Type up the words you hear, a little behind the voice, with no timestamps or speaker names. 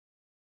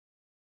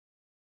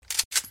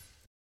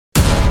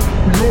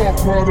We all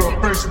brought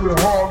up faced with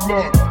hard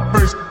luck.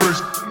 Faced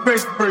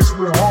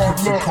with hard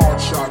Pimps luck. and card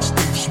shots,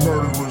 thieves,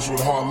 murderers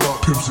with hard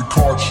luck. Pimps and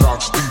card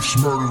shots, thieves,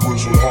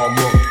 murderers with hard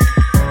luck.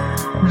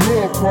 We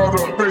all brought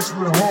up faced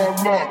with hard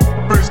luck.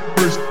 Faced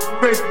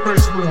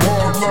with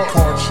hard Pimps and luck.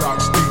 card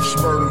shots, thieves,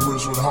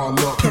 murderers with hard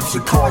luck. Pimps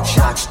and card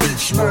shots,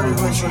 thieves,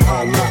 murderers with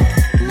hard luck.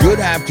 Good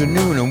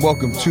afternoon and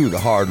welcome to the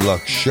Hard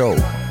Luck Show.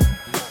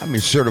 I'm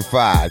your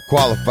certified,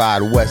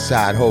 qualified West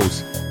Side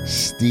host,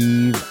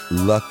 Steve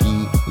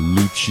Lucky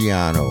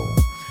Luciano.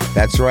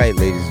 That's right,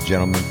 ladies and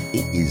gentlemen.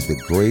 It is the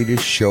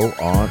greatest show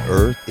on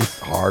earth. It's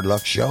the Hard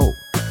Luck Show.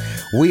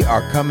 We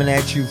are coming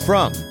at you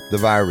from the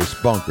Virus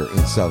Bunker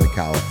in Southern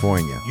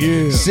California.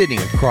 Yeah. Sitting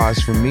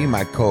across from me,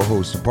 my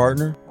co-host and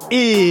partner,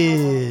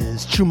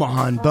 is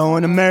Chumahan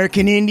Bowen,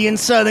 American Indian,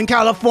 Southern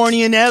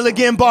Californian,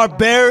 elegant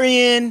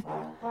barbarian,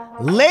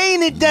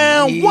 laying it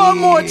down one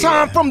more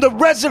time from the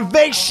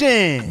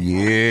reservation.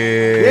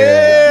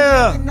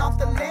 Yeah. Off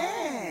the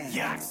land.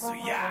 Yeah.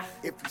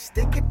 If you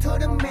stick it to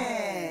the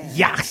man.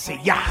 Yeah.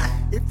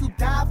 If you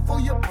die for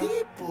your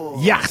people.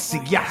 Yeah. If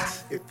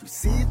you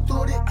see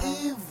through the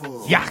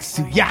evil. Yeah.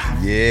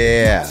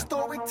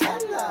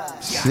 Storyteller.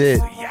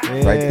 Sit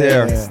right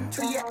there. Listen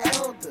to your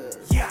elders.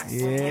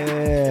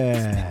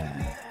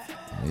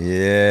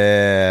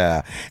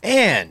 Yeah.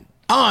 And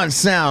on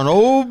sound,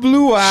 old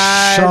Blue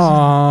Eyes.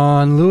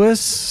 Sean Lewis,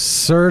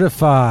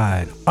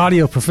 certified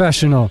audio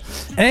professional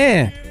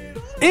and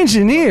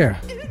engineer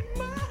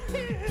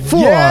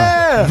for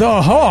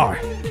the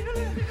Hard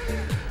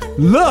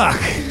Luck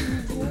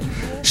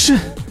Show.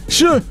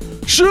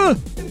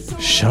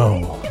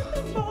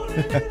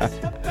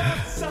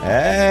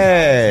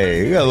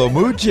 Hey, you got a little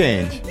mood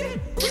change.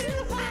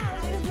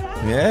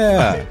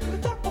 Yeah.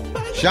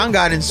 Sean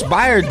got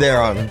inspired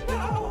there on him.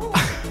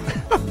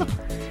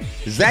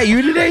 Is that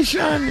you today,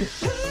 Sean?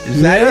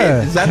 Is that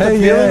it? Is that the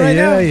feeling right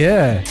now?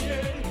 Yeah.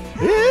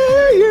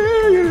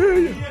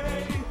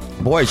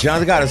 Boy,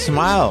 Sean's got a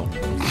smile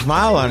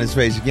on his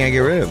face you can't get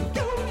rid of.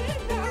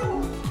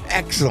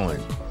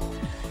 Excellent.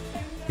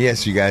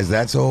 Yes, you guys,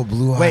 that's old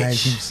Blue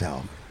Eyes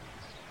himself.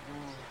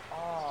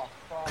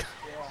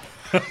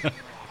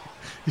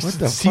 What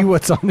the see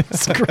what's on the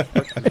screen.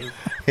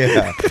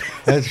 Yeah,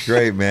 that's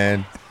great,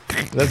 man.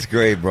 That's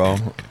great, bro. All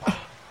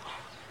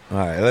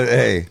right,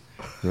 hey.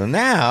 So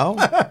now,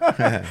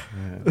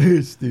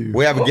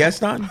 we have a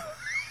guest on?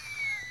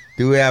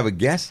 Do we have a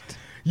guest?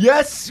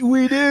 Yes,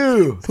 we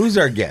do. Who's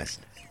our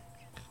guest?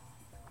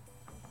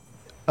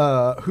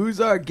 Who's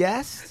our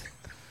guest?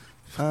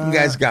 You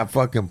guys got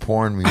fucking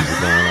porn music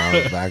going on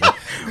in the background.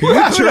 Can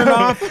you turn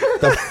off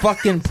the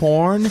fucking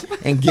porn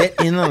and get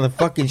in on the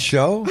fucking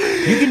show?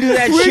 You can do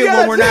that shit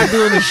when we're not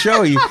doing the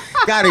show. You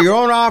got your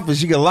own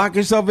office. You can lock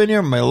yourself in here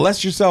and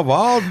molest yourself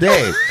all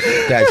day.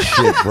 That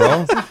shit,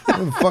 bro.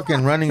 We're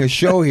fucking running a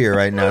show here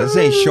right now. This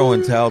ain't show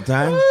and tell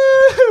time.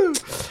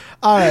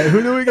 All right,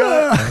 who do we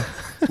got?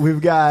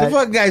 We've got... The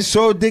fucking guy's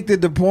so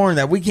addicted to porn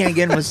that we can't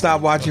get him to stop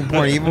watching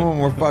porn even when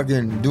we're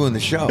fucking doing the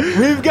show.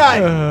 We've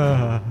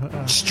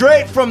got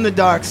straight from the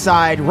dark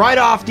side, right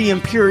off the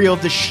Imperial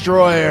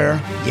Destroyer.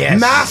 Yes.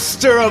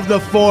 Master of the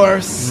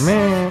Force.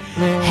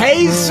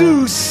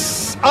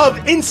 Jesus of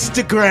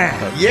Instagram.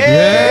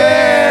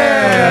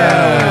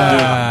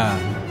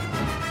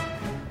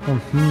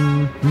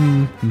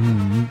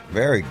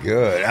 Very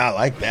good. I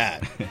like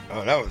that.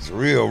 Oh, that was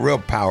real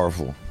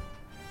powerful.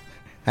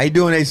 How you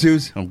doing,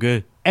 Jesus? I'm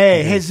good.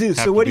 Hey, Jesus.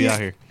 Happy So what to do be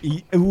out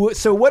you?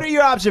 So what are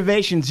your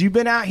observations? You've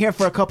been out here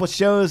for a couple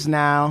shows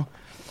now.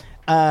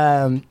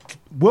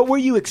 What were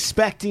you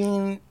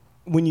expecting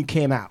when you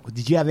came out?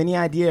 Did you have any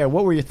idea?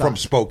 What were your thoughts? From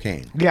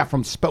Spokane. Yeah,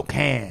 from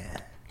Spokane.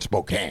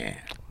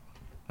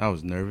 I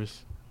was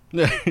nervous.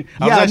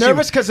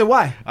 Nervous because of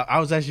why? I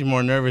was actually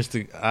more nervous.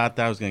 I thought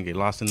I was going to get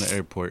lost in the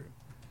airport.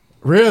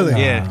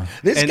 Really? Yeah.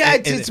 This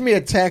guy sends me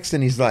a text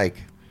and he's like,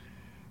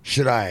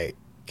 should I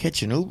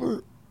catch an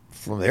Uber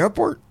from the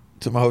airport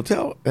to my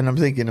hotel? And I'm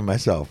thinking to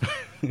myself,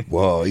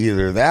 well,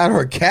 either that or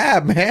a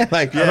cab, man.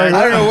 Like, I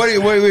don't know what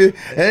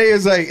and he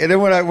was like, and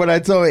then when I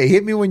told him, hey,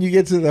 hit me when you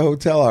get to the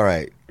hotel, all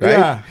right?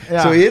 Yeah.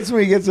 So he hits me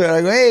when he gets there.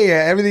 I go, hey,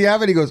 everything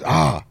happened? He goes,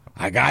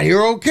 I got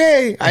here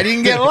okay. I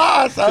didn't get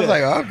lost. I was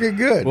like, okay,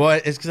 good.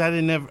 Well, it's because I've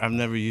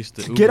never used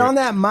the Uber. Get on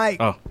that mic.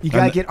 Oh, you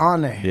got to get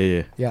on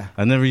there. Yeah.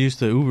 I never used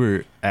the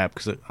Uber app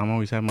because I'm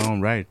always having my own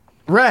ride.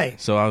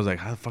 Right. So I was like,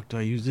 how the fuck do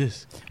I use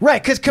this?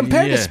 Right, because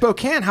compared to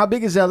Spokane, how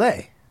big is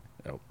L.A.?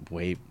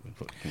 Way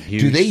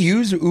huge. Do they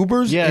use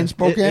Ubers in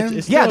Spokane?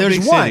 It's there's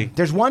one. City.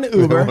 There's one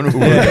Uber.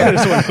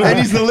 And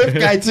he's the Lyft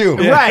guy, too.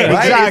 Right,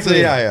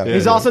 exactly. So,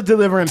 He's also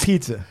delivering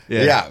pizza.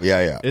 Yeah.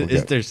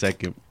 It's their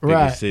second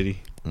biggest city.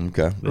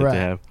 Okay. That they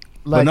have.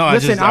 Like, no,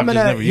 listen, I'm going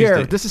to... Here,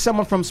 it. this is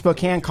someone from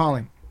Spokane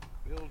calling.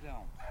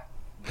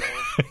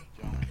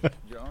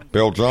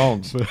 Bill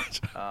Jones.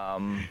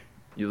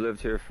 You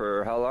lived here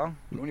for how long?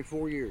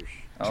 24 years.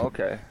 Oh,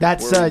 okay.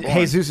 That's Where were you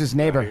born? Jesus'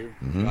 neighbor.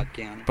 Scott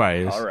County. Probably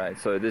is. All right.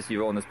 So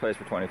you've owned this place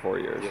for 24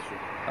 years. Yes,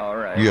 sir. All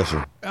right. Yes,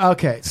 sir.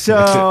 Okay, so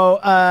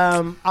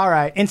all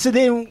right, and so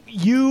then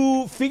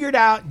you figured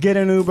out get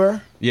an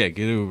Uber. Yeah,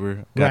 get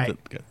Uber. Right.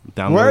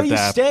 Download Where are you the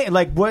app. staying?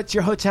 Like, what's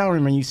your hotel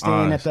room? Are you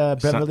staying at the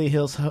Sa- Beverly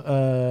Hills?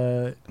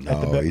 No,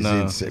 he's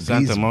No, in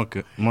Santa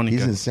Monica.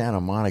 He's in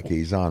Santa Monica.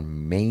 He's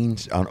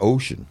on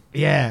Ocean.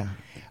 Yeah,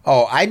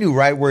 Oh, I knew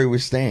right where he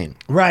was staying.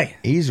 right.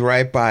 He's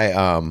right by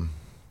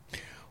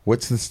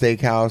what's the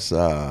steakhouse?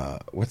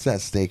 What's that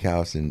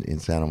steakhouse in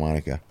Santa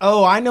Monica?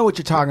 Oh, I know what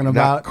you're talking Not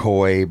about.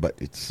 Koi, but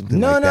it's something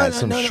No, like no, that. no,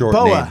 Some no, no. short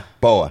Boa. name.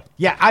 Boa.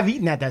 Yeah, I've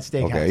eaten at that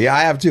steakhouse. Okay, yeah,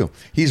 I have too.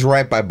 He's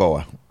right by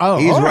Boa. Oh,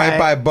 he's all right right.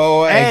 by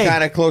Boa Hey. and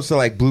kind of close to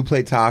like Blue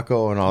Plate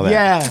Taco and all that.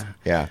 Yeah.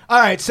 Yeah. All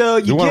right, so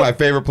It's you one of my get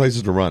favorite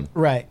places to run.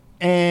 right,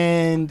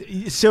 and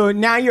so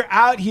now you're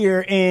out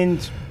here,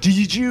 and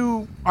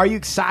are you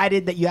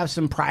excited that you have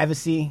some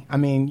privacy? I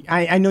mean,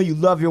 I know you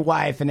love your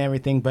wife and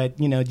everything, but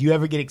do you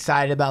ever get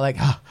excited about like,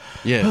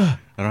 Yeah,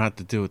 I don't have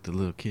to deal with the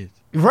little kids.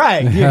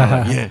 right?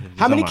 Yeah. Yeah.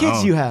 How just many on my kids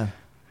own. do you have?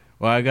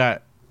 Well, I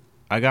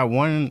got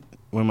one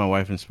with my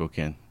wife in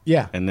Spokane.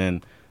 Yeah. And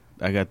then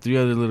I got 3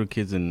 other little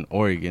kids in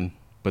Oregon,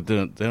 but they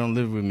don't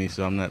live with me,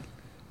 so I'm not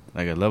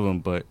like I love them.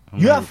 But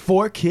You have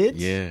 4 kids?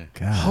 Yeah.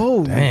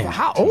 Holy,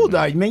 how old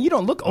are you, man? You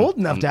don't look old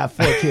enough to have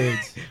 4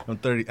 kids. I'm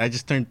 30. I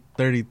just turned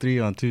 33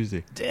 on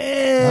Tuesday.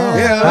 Damn.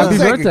 Yeah, Happy looks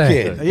like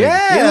birthday. a kid.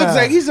 Yeah. He looks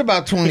like he's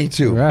about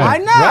 22. Right. I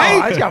know.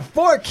 Right? I just got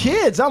 4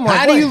 kids. I'm like,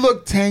 How do wait. you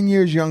look 10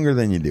 years younger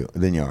than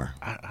you are?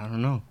 I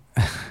don't know.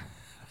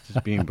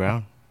 Just being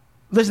brown.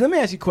 Listen, let me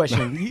ask you a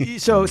question.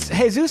 So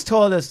Jesus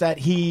told us that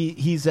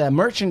he's a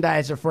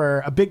merchandiser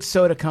for a big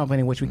soda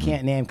company, which we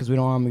can't name because we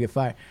don't want him to get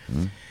fired.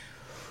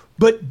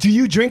 But do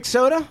you drink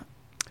soda?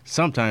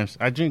 Sometimes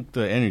I drink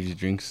the energy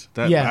drinks.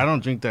 Yeah. I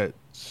don't drink that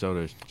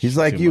soda. He's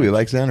like too you. He much.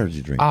 likes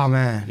energy drinks. Oh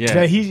man, Yeah.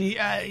 But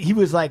he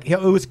was like,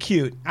 it was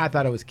cute. I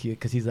thought it was cute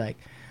because he's like,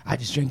 I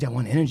just drink that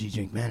one energy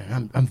drink, man,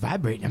 and I'm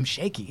vibrating, I'm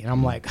shaky, and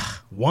I'm like,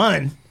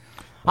 one.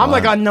 I'm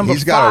like on number 5.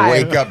 He's got to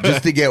wake up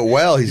just to get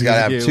well. He's got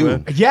to have get 2.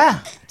 well.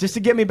 Yeah, just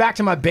to get me back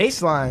to my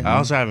baseline. I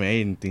also haven't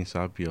ate anything, so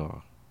I'll be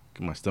all.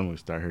 My stomach will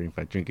start hurting if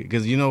I drink it.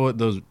 Because you know what?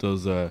 Those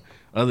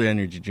other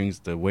energy drinks,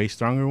 the way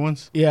stronger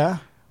ones. Yeah.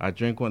 I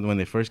drank one when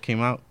they first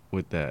came out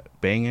with that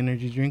Bang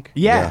energy drink.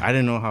 Yeah. I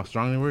didn't know how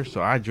strong they were,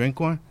 so I drank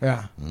one.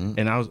 Yeah.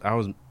 And I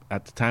was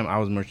at the time I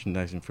was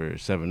merchandising for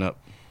 7-Up.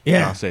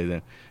 Yeah. I'll say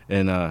that.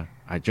 And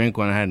I drank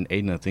one. I hadn't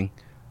ate nothing.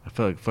 I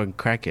felt like a fucking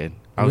crackhead.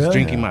 I was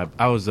Really? drinking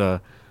I was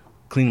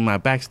cleaning my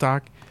back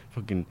stock.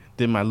 Fucking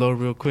did my load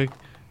real quick.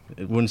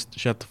 It wouldn't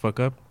shut the fuck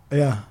up.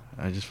 Yeah.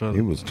 I just felt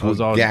He was I was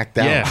all gacked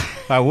out. Yeah,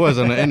 I was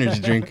on the energy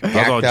drink. I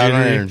was all Gacked out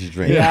on jittery. energy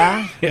drink.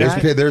 Yeah.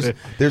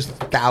 There's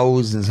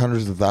thousands,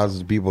 hundreds of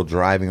thousands of people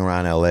driving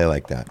around LA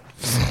like that.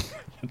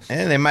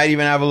 And they might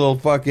even have a little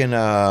fucking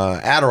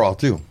Adderall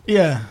too.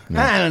 Yeah.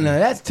 I don't know.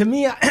 That's to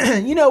me.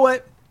 You know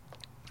what?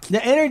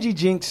 The energy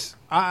drinks.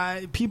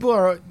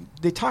 People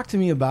they talk to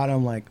me about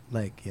them like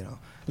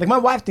my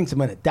wife thinks I'm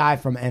gonna die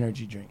from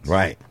energy drinks.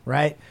 Right.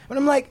 Right. But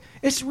I'm like,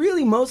 it's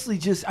really mostly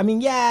just. I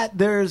mean, yeah,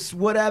 there's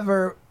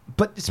whatever,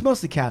 but it's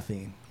mostly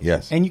caffeine.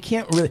 Yes. And you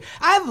can't really.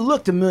 I've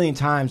looked a million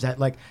times at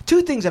like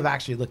 2 things I've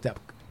actually looked up: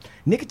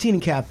 nicotine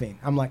and caffeine.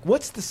 I'm like,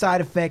 what's the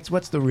side effects?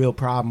 What's the real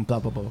problem? Blah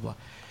blah blah blah blah.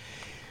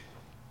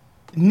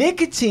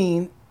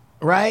 Nicotine,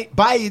 right,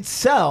 by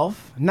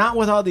itself, not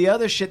with all the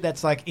other shit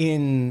that's like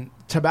in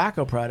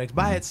tobacco products,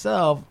 by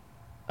itself,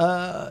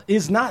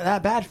 is not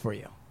that bad for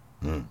you.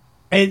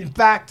 In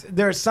fact,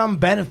 there are some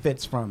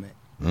benefits from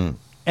it.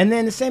 And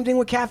then the same thing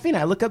with caffeine.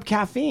 I look up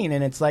caffeine,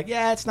 and it's like,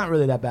 yeah, it's not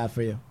really that bad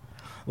for you.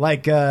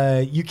 Like,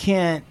 you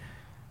can't,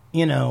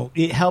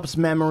 it helps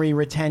memory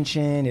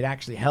retention. It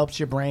actually helps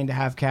your brain to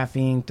have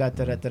caffeine. Da,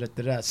 da, da, da, da,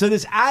 da, da. So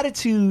this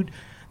attitude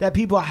that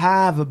people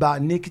have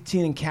about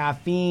nicotine and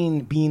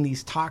caffeine being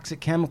these toxic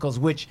chemicals,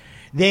 which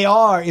they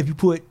are if you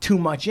put too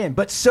much in.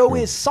 But so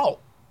is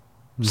salt.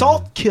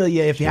 Salt kill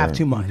you if you have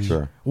too much.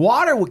 Sure.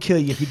 Water will kill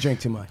you if you drink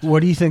too much.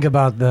 What do you think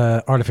about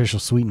the artificial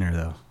sweetener,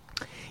 though?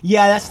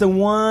 Yeah, that's the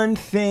one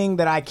thing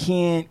that I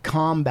can't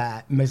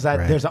combat is that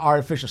Right. there's an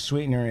artificial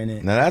sweetener in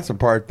it. Now that's the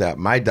part that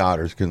my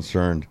daughter's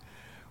concerned.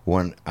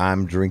 When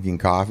I'm drinking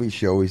coffee,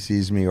 she always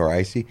sees me, or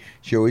icy,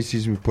 she always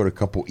sees me put a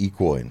couple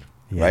equal in,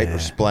 right? Or Yeah.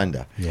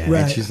 Splenda. Yeah.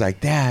 Right. And she's like,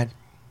 Dad,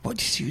 why don't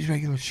you just use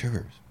regular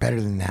sugars? Better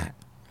than that.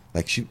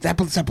 Like, that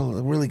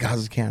really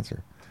causes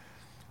cancer.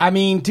 I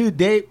mean, dude,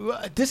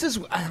 this is,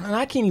 and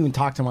I can't even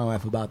talk to my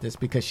wife about this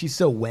because she's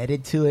so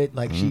wedded to it.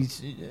 Like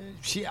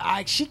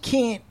she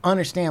can't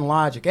understand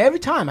logic. Every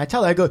time I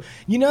tell her, I go,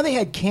 they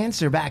had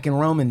cancer back in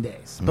Roman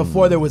days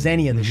before there was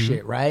any of this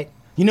shit, right?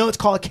 It's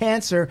called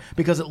cancer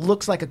because it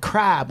looks like a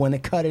crab when they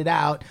cut it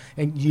out.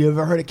 And you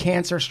ever heard of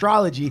cancer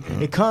astrology?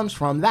 It comes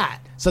from that.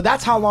 So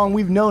that's how long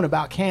we've known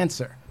about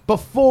cancer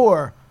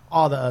before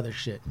all the other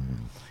shit.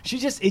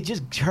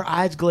 Her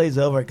eyes glaze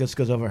over. It just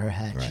goes over her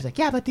head. Right. She's like,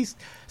 yeah, but these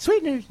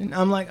sweeteners. And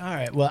I'm like, all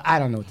right, well, I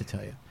don't know what to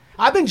tell you.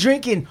 I've been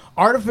drinking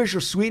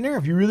artificial sweetener.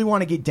 If you really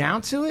want to get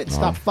down to it and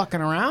stop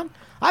fucking around,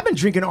 I've been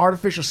drinking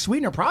artificial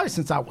sweetener probably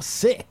since I was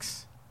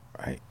 6.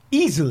 Right.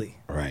 Easily.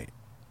 Right.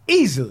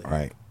 Easily.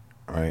 Right.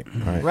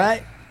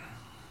 Right?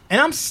 And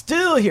I'm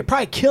still here.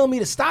 Probably kill me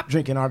to stop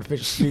drinking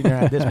artificial sweetener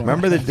at this point.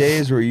 Remember the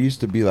days where you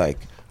used to be like,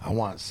 I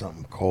want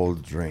something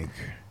cold to drink.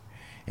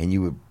 And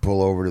you would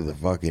pull over to the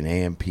fucking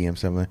AM, PM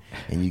something,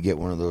 and you get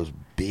one of those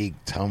big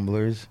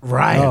tumblers.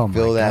 Right. And Oh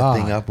fill my that God.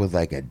 thing up with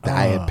like a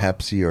Diet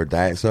Pepsi or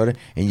Diet Soda,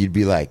 and you'd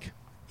be like,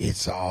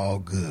 it's all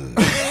good.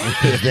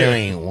 Because there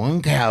ain't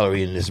 1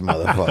 calorie in this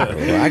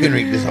motherfucker. I can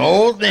drink this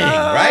whole thing,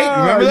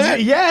 right? Remember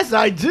that? Yes,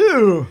 I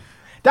do.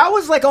 That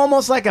was like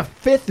almost like a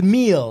 5th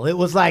meal. It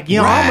was like, I'm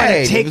Right.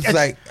 going to take It was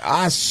like,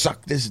 I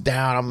suck this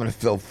down. I'm going to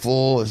feel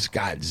full. It's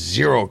got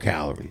 0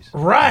 calories.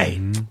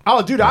 Right.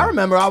 Oh, dude, I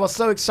remember I was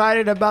so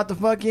excited about the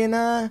fucking,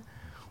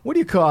 what do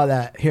you call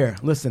that? Here,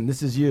 listen,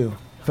 this is you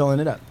filling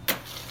it up.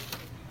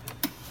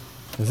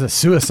 This is a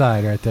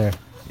suicide right there.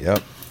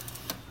 Yep.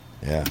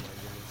 Yeah.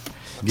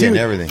 Getting Dude,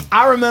 everything.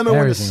 I remember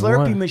Everything, when the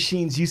Slurpee what?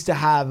 machines used to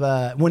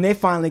have, when they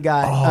finally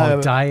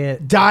got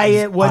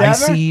Diet whatever.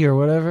 Icy or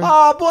whatever.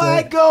 Oh, boy,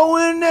 I'd go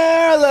in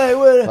there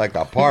Like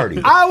a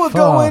party. I would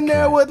go in Fuck.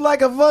 there with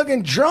like a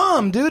fucking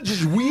drum, dude.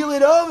 Just wheel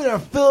it over there,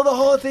 fill the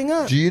whole thing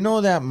up. Do you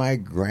know that my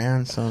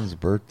grandson's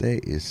birthday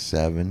is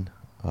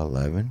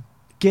 7/11?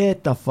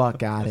 Get the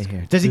fuck out of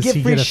here. Does he Does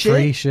get free a shit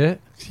free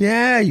shit?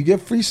 Yeah, you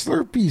get free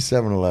Slurpee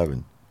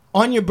 7/11.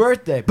 on your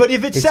birthday? But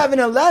if it's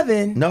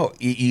 7-Eleven, No,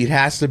 it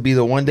has to be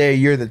the one day a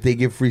year that they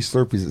give free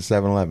Slurpees at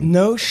 7/11.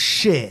 no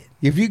shit.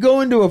 If you go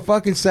into a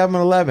fucking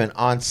 7/11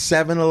 on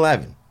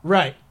 7/11,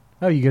 Right.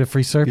 Oh, you get a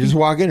free Slurpee? you just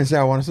walk in and say,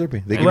 I want a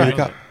Slurpee. They give you the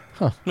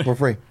cup for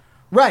free.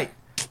 Right.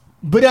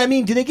 But I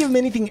mean, do they give him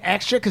anything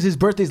extra because his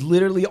birthday's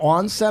literally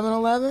on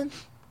 7-Eleven?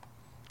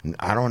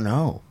 I don't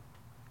know.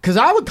 Because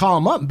I would call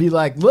him up and be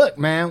like, look,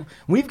 man,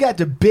 we've got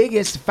the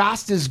biggest,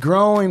 fastest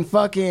growing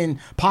fucking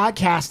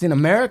podcast in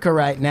America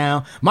right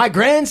now. My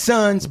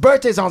grandson's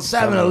birthday's on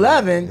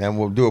 7-Eleven. And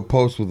we'll do a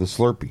post with a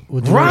Slurpee. We'll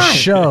do a Right.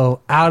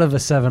 show out of a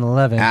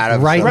 7-Eleven Out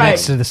of right 7-Eleven.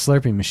 next to the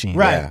Slurpee machine.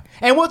 Right. Yeah.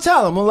 And we'll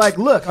tell them, we're like,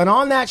 look, and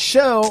on that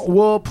show,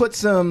 we'll put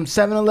some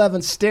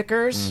 7-Eleven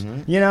stickers,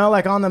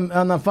 like on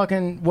the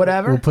fucking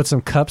whatever. We'll put some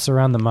cups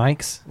around the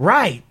mics.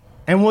 Right.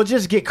 And we'll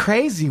just get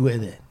crazy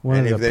with it. One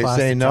And of if the they say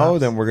plastic no, tops.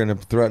 then we're going to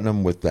threaten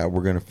them with that.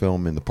 We're going to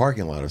film in the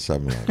parking lot of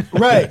 7-Eleven.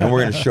 Right. And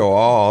we're going to show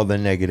all the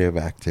negative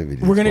activities.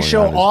 We're going to going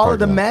show on in this all of parking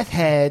the lot. meth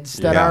heads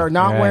that Yeah. are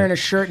not Right. wearing a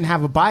shirt and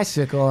have a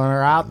bicycle and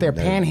are out there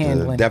They're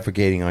panhandling.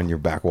 defecating on your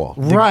back wall.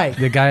 Right.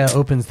 The guy that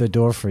opens the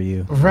door for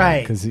you.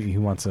 Right. Because he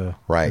wants a...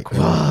 Right. Oh,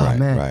 right,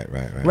 man. right.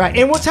 Right,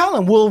 and we'll tell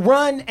them we'll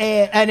run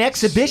an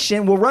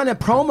exhibition. We'll run a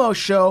promo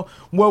show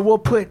where we'll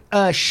put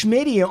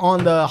Schmitty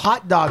on the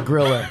hot dog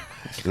griller.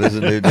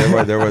 Listen, dude,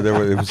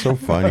 it was so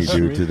funny,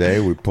 dude. Today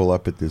we pulled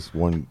up at the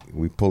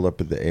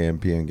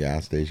AMPM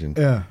gas station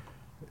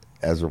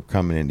as we're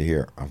coming into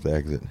here off the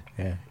exit.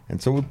 Yeah.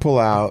 And so we pull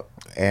out,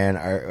 and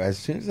as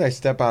soon as I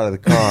step out of the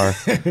car,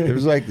 there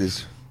was like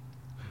this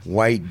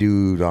white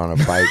dude on a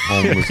bike,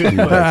 homeless dude.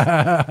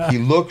 Like, he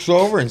looks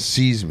over and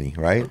sees me,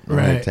 right? In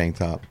a tank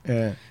top.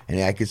 Yeah.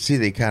 And I could see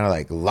they kind of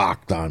like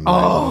locked on me.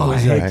 Oh,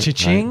 Was right, it right.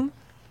 cha-ching?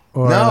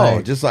 Or No,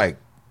 like- just like,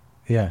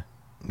 Yeah.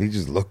 he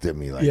just looked at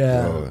me like,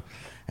 Yeah. "Whoa."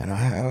 And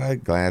I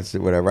glanced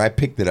at whatever. I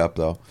picked it up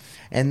though.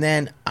 And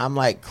then I'm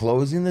like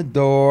closing the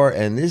door,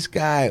 and this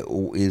guy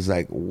is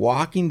like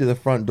walking to the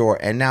front door.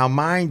 And now,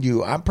 mind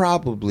you, I'm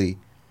probably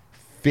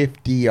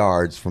 50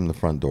 yards from the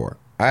front door.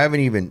 I haven't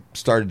even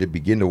started to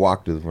begin to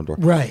walk to the front door.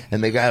 Right.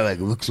 And the guy like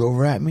looks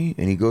over at me,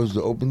 and he goes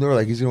to open the door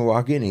like he's going to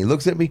walk in. And he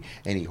looks at me,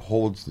 and he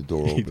holds the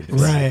door open.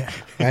 Right.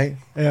 Right?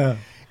 Yeah.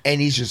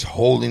 And he's just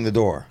holding the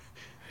door.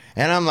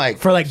 And I'm like,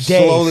 For, like,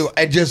 slowly, days.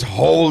 and just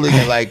holding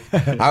it like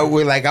I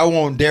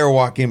won't dare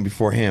walk in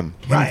before him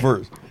Right.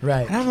 first.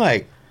 Right. And I'm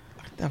like,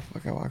 what the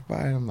fuck? I walk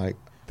by and I'm like,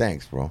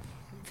 thanks, bro,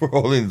 for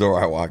holding the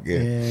door. I walk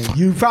in. And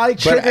you probably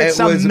triggered it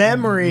some was-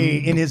 memory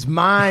in his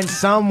mind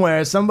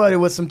somewhere. Somebody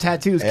with some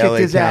tattoos kicked LA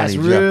his ass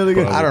County really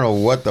Jeff. good. I don't know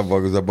what the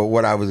fuck was up, but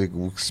what I was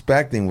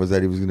expecting was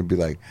that he was going to be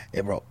like, hey,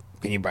 bro,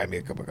 can you buy me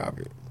a cup of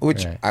coffee?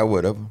 Which Right. I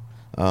would have.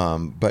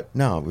 But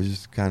no, it was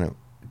just kind of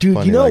Dude,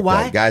 funny you know like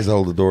why? that. Guys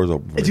hold the doors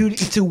open. for you. Dude,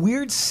 it's a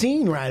weird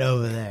scene right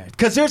over there.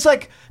 Because there's a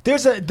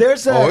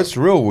Oh, it's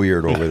real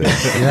weird over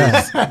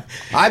there.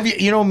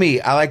 You know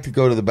me, I like to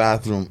go to the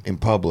bathroom in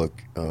public,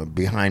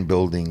 behind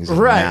buildings.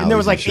 right. And there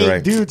was alleys like and 8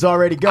 shit. dudes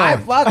already I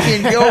going.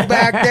 fucking go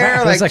back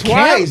there like There's a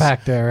twice. camp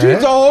back there, Dude, right?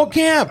 it's a whole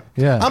camp.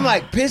 Yeah. I'm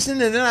like pissing,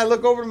 and then I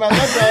look over to my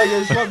left side,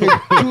 there's fucking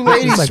 2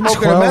 ladies like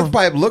smoking 12 a meth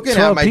pipe looking at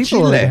 12 my people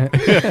chile. in I'm Dude,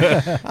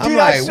 I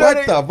like, swear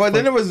what to- the fuck?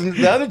 Then there was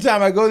the other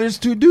time I go, there's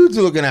 2 dudes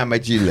looking at my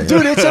chile.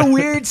 Dude, it's a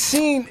weird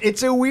scene.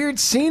 It's a weird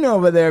scene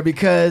over there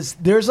because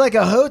there's like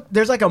a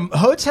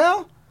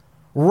hotel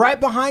right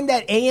behind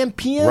that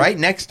AMPM, right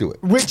next to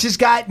it. which has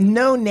got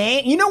no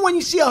name. You know when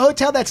you see a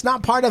hotel that's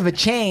not part of a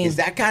chain, Is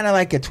that kind of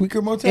like a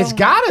tweaker motel? it's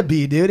gotta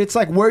be, dude. It's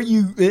like where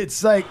you.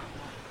 It's like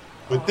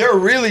But they're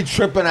really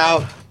tripping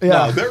out. Yeah.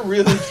 No, they're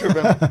really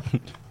tripping out.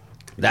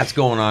 That's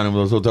going on in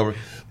those hotels.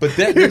 But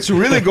it's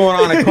really going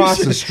on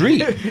across the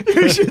street.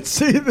 You should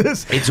see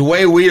this. It's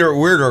way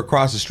weirder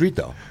across the street,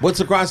 though. What's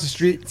across the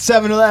street?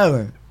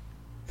 7-Eleven.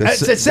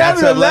 It's a That's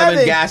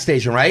 7-Eleven gas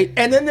station, right?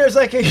 And then there's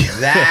like a...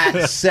 That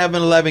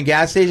 7-Eleven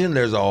gas station,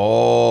 there's a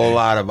whole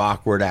lot of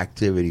awkward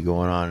activity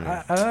going on.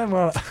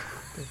 Well,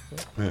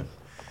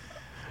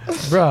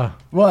 bro,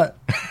 What?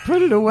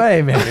 put it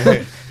away,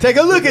 man. Take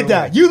a look at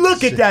that. You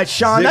look at that,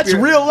 Sean. Zip That's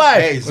your- real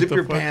life. Hey, zip the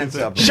your fuck pants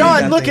is up. that?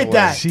 Sean, Leave look thing at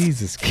that.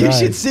 Jesus You Christ.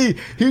 should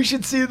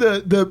see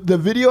the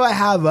video I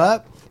have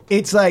up.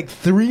 It's like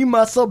 3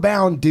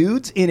 muscle-bound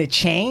dudes in a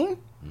chain,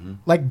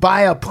 like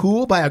by a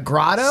pool, by a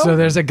grotto. So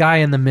there's a guy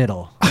in the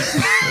middle.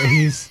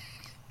 He's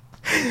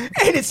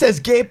And it says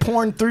gay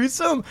porn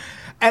threesome.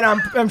 And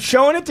I'm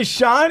showing it to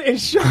Sean, and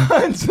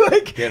Sean's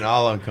like, Getting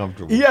all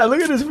uncomfortable. yeah,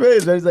 look at his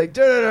face. And he's like,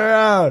 turn it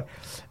around.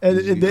 And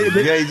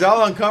Yeah, he's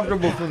all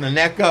uncomfortable from the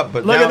neck up,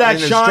 but Look now at that,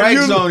 in the Sean. strike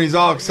You- zone, he's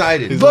all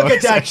excited. look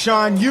at that,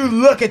 Sean. You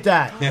look at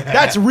that.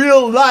 That's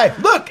real life.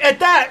 Look at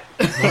that.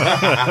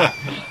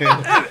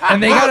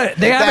 and they have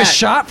that. a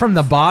shot from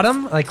the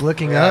bottom, like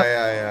looking up.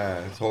 Yeah.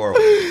 It's horrible.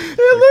 It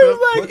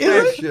looks Put like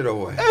that shit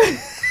away.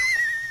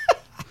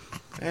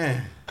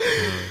 Man.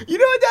 You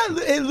know what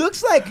that? It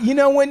looks like, you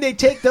know, when they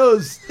take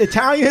those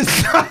Italian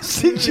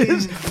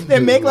sausages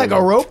and make like a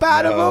rope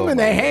out of them and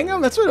they hang them.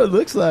 That's what it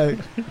looks like.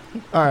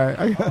 All right,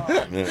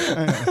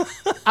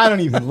 I don't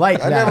even like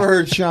I that. never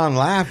heard Sean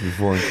laugh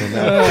before until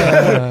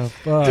now.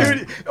 Fuck.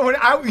 Dude, when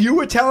you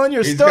were telling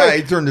your He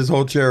story, turned his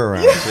whole chair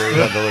around. So he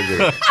had to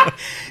look at it.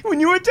 when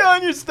you were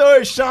telling your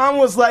story, Sean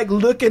was like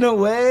looking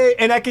away,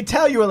 and I could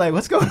tell you were like,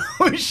 "What's going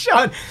on with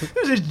Sean?"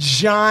 There's a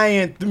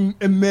giant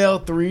male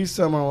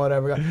threesome or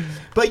whatever.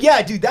 But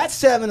yeah, dude, that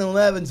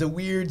 7-Eleven's a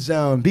weird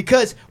zone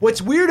because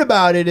what's weird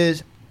about it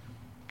is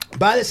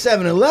by the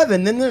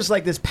 7-Eleven, then there's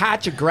like this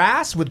patch of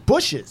grass with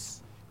bushes.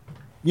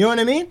 You know what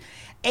I mean?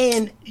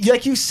 And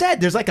like you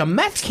said, there's like a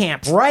meth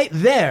camp right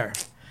there.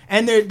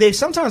 And they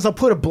sometimes they'll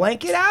put a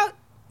blanket out,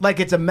 like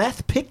it's a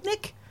meth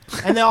picnic,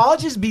 and they'll all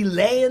just be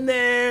laying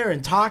there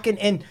and talking.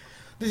 And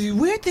the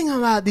weird thing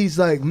about these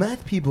like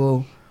meth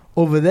people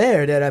over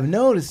there that I've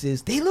noticed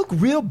is they look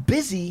real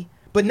busy,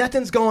 but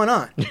nothing's going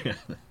on.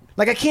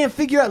 Like I can't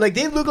figure out. Like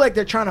they look like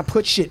they're trying to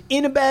put shit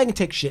in a bag and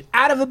take shit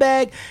out of a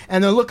bag,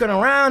 and they're looking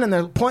around and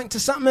they're pointing to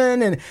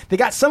something, and they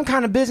got some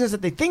kind of business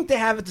that they think they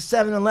have at the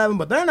 7-Eleven,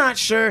 but they're not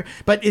sure.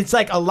 But it's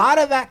like a lot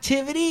of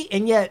activity,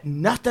 and yet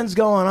nothing's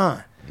going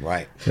on.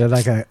 Right. They're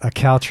like a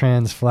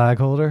Caltrans flag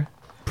holder.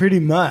 Pretty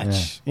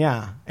much,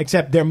 yeah.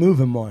 Except they're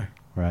moving more.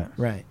 Right.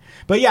 Right.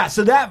 But yeah,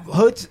 so that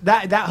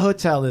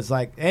hotel is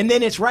like, and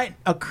then it's right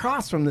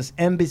across from this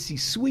Embassy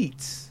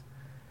Suites,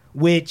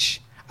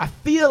 which I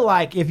feel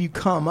like if you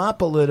come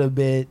up a little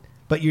bit,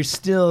 but you're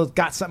still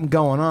got something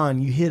going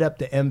on, you hit up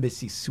the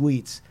Embassy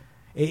Suites.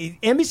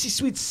 Embassy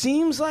Suites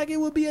seems like it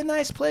would be a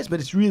nice place, but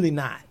it's really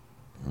not.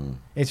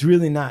 It's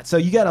really not. So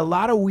you got a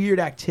lot of weird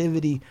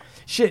activity.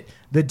 Shit,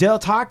 the Del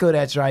Taco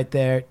that's right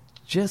there,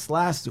 just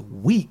last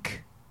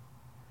week,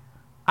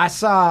 I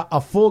saw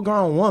a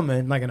full-grown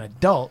woman, like an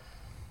adult,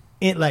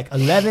 at like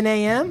 11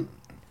 a.m.,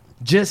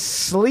 just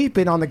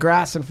sleeping on the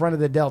grass in front of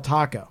the Del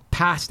Taco,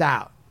 passed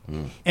out.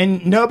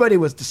 And nobody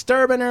was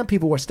disturbing her.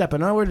 People were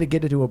stepping over to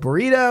get her to a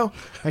burrito.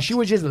 And she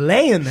was just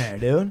laying there,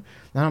 dude.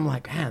 And I'm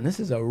like, man, this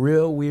is a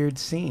real weird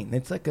scene.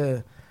 It's like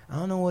I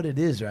don't know what it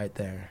is right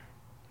there.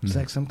 It's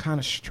like some kind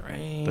of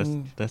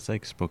strange. That's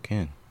like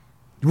Spokane.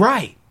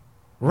 Right.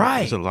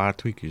 There's a lot of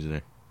tweakers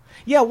there.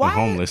 Yeah, And why?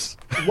 homeless.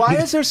 Why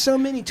is there so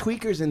many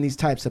tweakers in these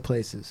types of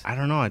places? I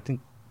don't know. I think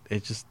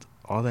it just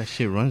all that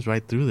shit runs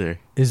right through there.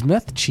 Is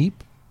meth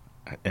cheap?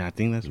 And I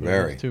think that's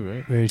Very. very too,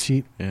 right? Very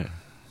cheap. Yeah.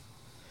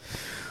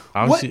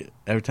 Obviously,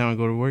 every time I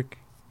go to work,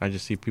 I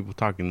just see people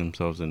talking to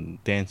themselves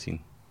and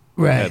dancing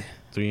at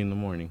 3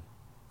 a.m.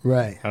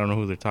 Right. I don't know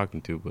who they're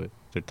talking to, but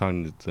they're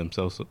talking to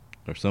themselves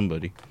or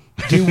somebody.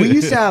 Dude, we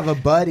used to have a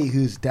buddy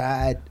whose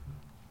dad,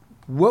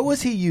 what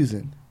was he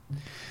using?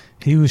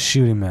 He was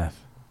shooting meth.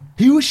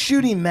 He was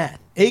shooting meth.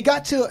 It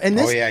got to, and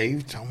this, Oh yeah,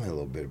 you told me a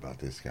little bit about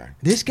this guy.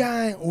 this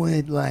guy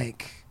would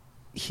like,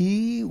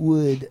 he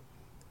would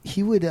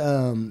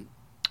want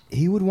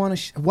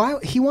to, why,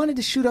 he wanted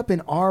to shoot up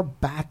in our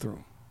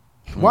bathroom.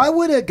 Why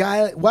would a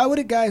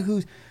guy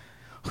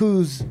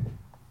who's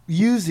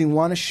using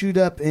want to shoot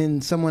up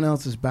in someone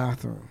else's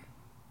bathroom?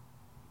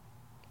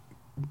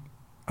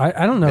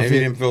 I don't know Maybe if he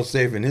he, didn't feel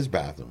safe in his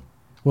bathroom.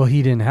 well,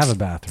 he didn't have a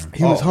bathroom.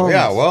 He was homeless.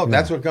 Yeah, well,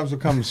 that's what comes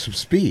with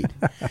speed.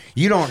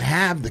 You don't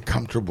have the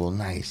comfortable,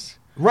 nice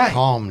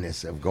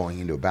calmness of going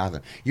into a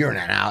bathroom. You're in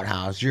an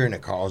outhouse. You're in a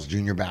Carl's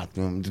Jr.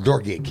 bathroom. The door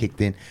get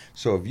kicked in.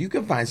 So if you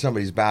can find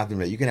somebody's bathroom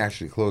that you can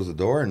actually close the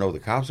door and know the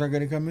cops aren't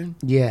going to come in,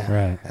 Yeah.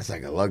 Right. that's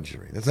like a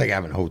luxury. That's like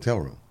having a hotel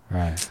room.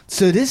 Right.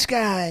 So this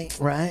guy,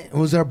 right,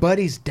 was our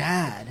buddy's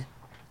dad,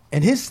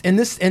 and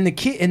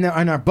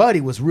our buddy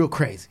was real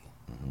crazy.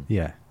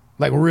 Yeah.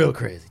 Like real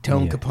crazy.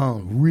 Tone Yeah.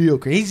 Capone, real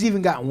crazy. He's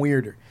even gotten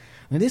weirder.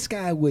 And this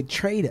guy would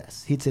trade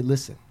us. He'd say,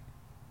 listen,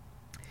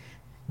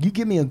 you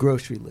give me a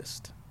grocery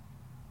list,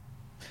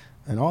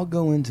 and I'll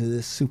go into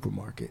this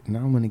supermarket, and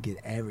I'm going to get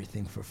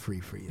everything for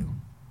free for you.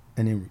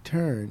 and in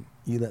return,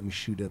 you let me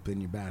shoot up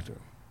in your bathroom.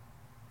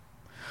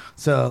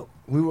 So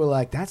we were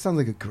like, that sounds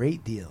like a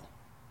great deal.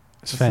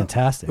 It's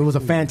fantastic. It was a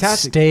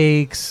fantastic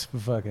steaks,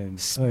 fucking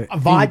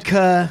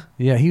vodka.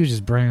 He was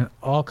just bringing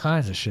all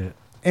kinds of shit.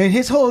 And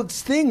his whole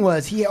thing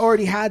was he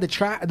already had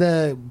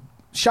the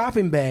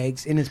shopping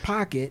bags in his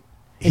pocket.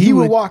 And he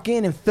would walk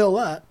in and fill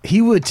up.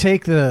 He would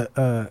take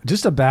the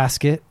just a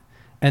basket,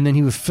 and then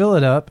he would fill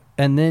it up,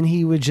 and then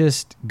he would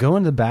just go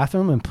into the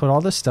bathroom and put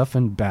all this stuff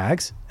in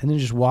bags, and then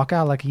just walk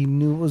out like he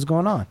knew what was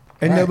going on.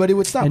 And nobody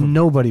would stop him. And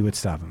nobody would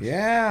stop him.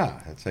 Yeah,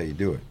 that's how you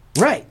do it.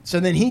 Right. So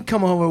then he'd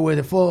come over with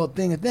a full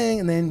thing, and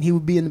then he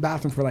would be in the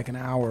bathroom for like an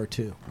hour or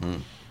two.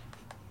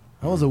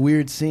 That was a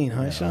weird scene,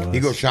 huh, Sean? He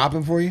go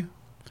shopping for you?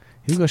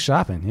 He would go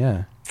shopping,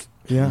 yeah.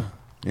 Yeah.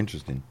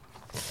 Interesting.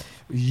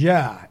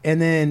 Yeah.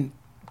 And then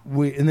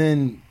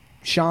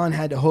Sean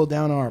had to hold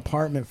down our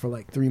apartment for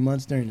like 3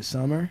 months during the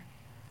summer.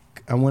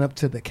 I went up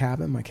to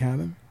my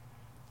cabin,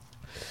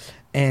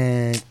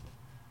 and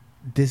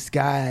this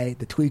guy,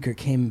 the tweaker,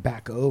 came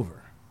back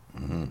over,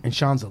 and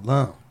Sean's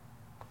alone.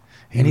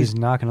 He was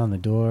knocking on the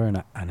door,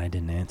 and I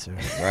didn't answer.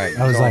 Right.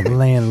 I was like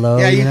laying low.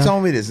 Yeah, you know?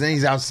 told me this. Then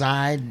he's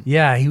outside.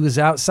 Yeah, he was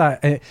outside.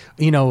 It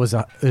was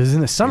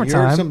in the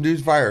summertime. You heard some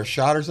dudes fire a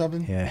shot or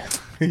something? Yeah.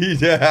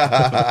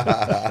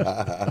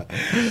 Yeah.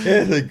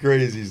 It's a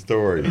crazy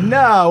story.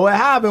 No, what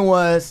happened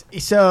was,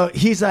 so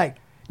he's like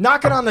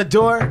knocking on the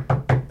door,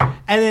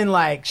 and then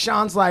like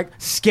Sean's like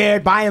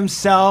scared by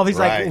himself. He's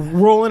like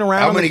rolling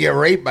around. I'm gonna get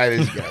raped by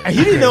this guy.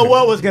 He didn't know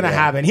what was gonna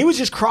happen. He was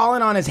just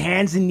crawling on his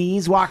hands and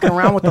knees, walking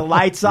around with the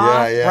lights off.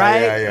 Right?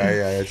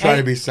 Yeah. Trying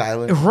to be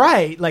silent.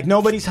 Right, like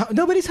nobody's home.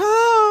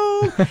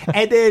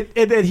 and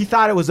then he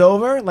thought it was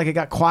over. Like it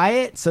got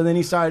quiet. So then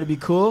he started to be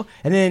cool.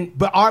 And then,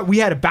 we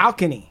had a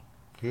balcony.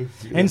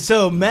 And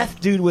so meth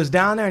dude was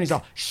down there, and he's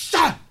all,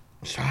 Sean.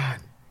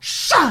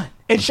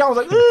 And Sean was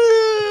like,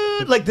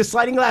 "Ugh." Like the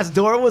sliding glass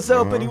door was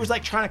open. He was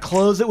like trying to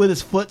close it with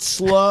his foot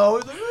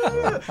slow.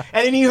 And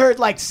then he heard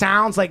like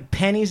sounds like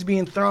pennies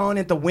being thrown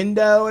at the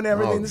window and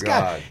everything. This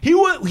guy, we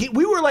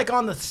were like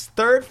on the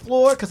 3rd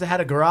floor because it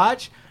had a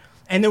garage,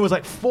 and there was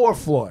like 4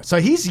 floors.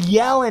 So he's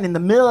yelling in the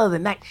middle of the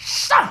night,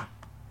 Sean.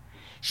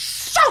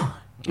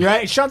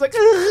 Right? And Sean's like,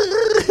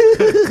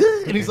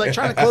 and he's like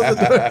trying to close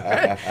the door.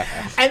 Right?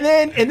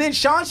 And then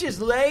Sean's just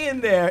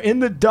laying there in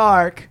the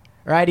dark,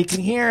 right? He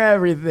can hear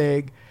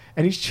everything.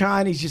 And he's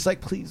just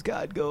like, please,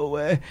 God, go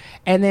away.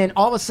 And then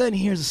all of a sudden,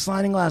 he hears a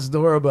sliding glass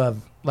door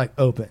above, like,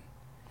 open.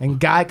 And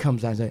guy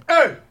comes out and says,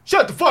 hey,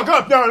 shut the fuck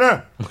up down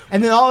there.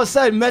 And then all of a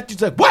sudden, meth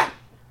dude's like, what?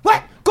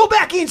 Go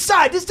back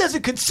inside. This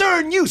doesn't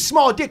concern you,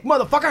 small dick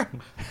motherfucker.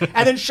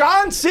 And then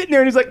Sean's sitting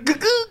there, and he's like,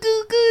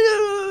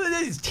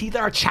 his teeth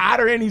are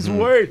chattering. He's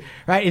worried,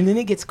 right? And then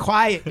it gets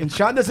quiet, and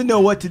Sean doesn't know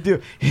what to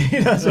do. He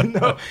doesn't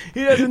know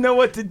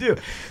what to do.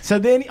 So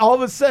then all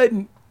of a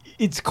sudden,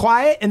 it's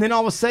quiet, and then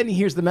all of a sudden he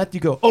hears the meth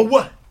dude go, oh,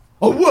 what?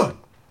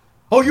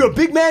 Oh, you're a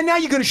big man now?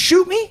 You're going to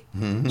shoot me?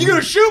 You going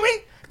to shoot me?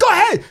 Go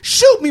ahead.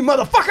 Shoot me,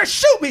 motherfucker.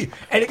 Shoot me.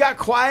 And it got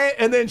quiet,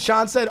 and then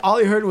Sean said all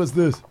he heard was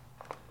this.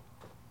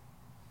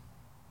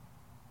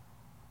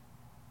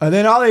 And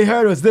then all he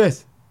heard was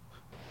this.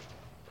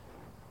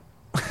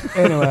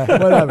 Anyway,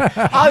 whatever.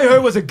 All he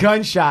heard was a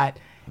gunshot,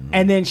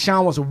 and then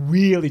Sean was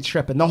really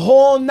tripping the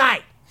whole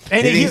night.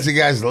 And he thinks the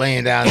guy's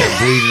laying down there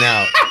bleeding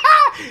out.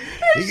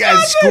 You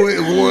guys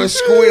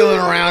squealing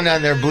around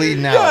down there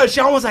bleeding out. Yeah,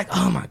 Sean was like,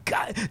 "Oh my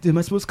God, am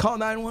I supposed to call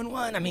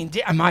 911? I mean,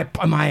 am I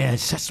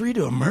accessory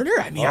to a murder?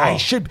 I mean, I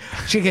should.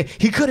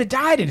 He could have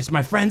died, and it's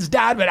my friend's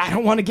dad, but I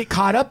don't want to get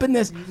caught up in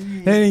this."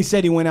 And then he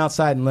said he went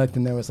outside and looked,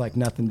 and there was like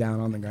nothing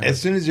down on the ground.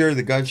 As soon as he heard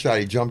the gunshot,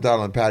 he jumped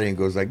out on the patio and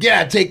goes like,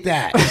 "Yeah, take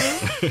that,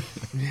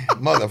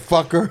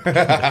 motherfucker."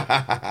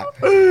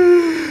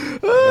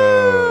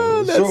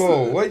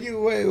 So, what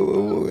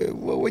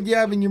you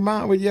have in your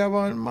mind? What you have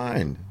on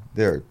mind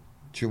there?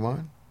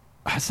 Chuman?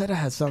 I said I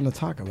had something to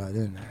talk about,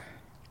 didn't I?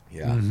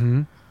 Yeah.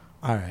 Mm-hmm.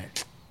 All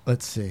right.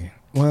 Let's see.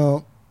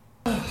 Well,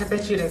 I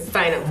bet you didn't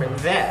sign up for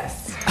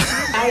this.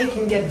 I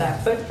can get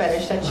that foot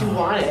fetish that you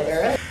wanted,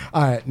 alright?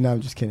 All right. No, I'm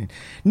just kidding.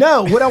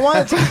 No, what I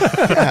wanted to...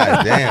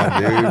 God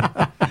damn, dude.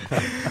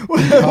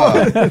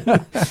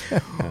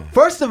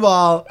 First of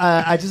all,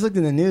 I just looked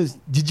in the news.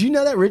 Did you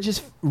know that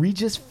Regis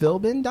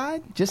Philbin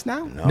died just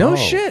now? No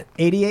shit.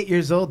 88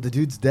 years old. The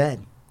dude's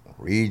dead.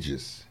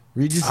 Regis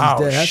is dead.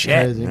 That's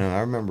crazy. No, I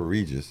remember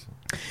Regis.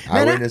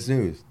 Man, Eyewitness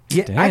News.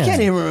 Yeah, Damn. I can't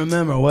even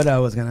remember what I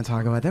was going to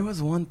talk about. There was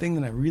one thing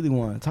that I really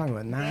wanted to talk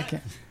about. Now I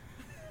can't.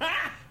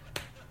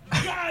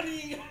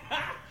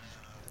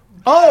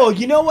 Oh,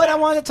 you know what I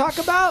want to talk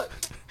about?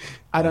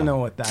 I don't know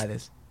what that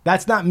is.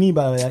 That's not me,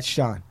 by the way. That's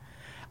Sean.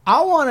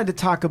 I wanted to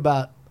talk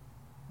about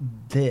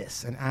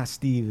this and ask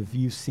Steve if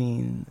you've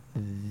seen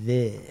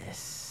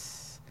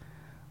this.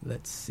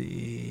 Let's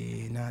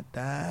see. Not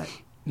that.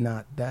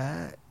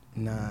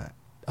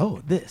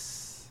 Oh,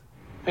 this.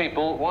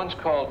 People once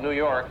called New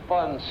York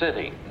Fun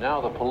City.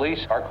 Now the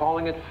police are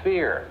calling it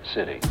Fear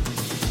City.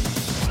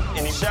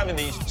 In the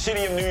 70s,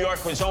 city of New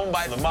York was owned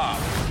by the mob.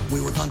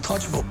 We were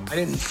untouchable. I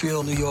didn't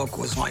feel New York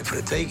was mine for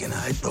the taking.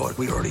 I thought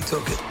we already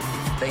took it.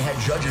 They had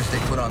judges they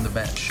put on the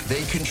bench.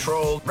 They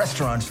controlled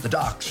restaurants, the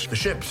docks, the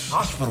ships,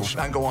 hospitals,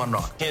 and go on.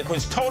 It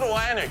was total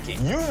anarchy.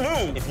 You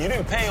knew if you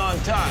didn't pay on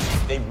time,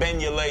 they'd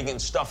bend your leg and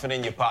stuff it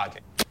in your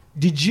pocket.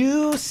 Did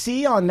you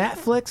see on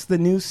Netflix the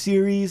new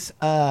series,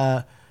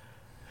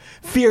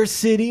 Fear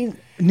City,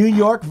 New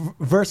York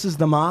versus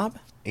the Mob?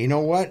 You know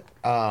what?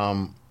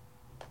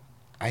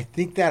 I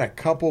think that a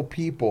couple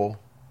people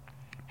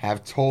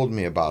have told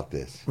me about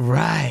this.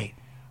 Right.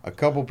 A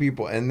couple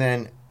people. And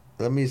then,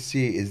 let me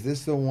see. Is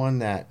this the one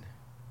that...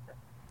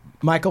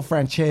 Michael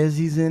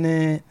Francese's in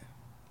it.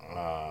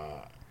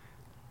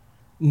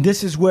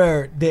 This is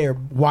where they're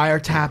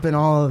wiretapping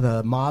all of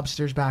the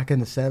mobsters back in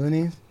the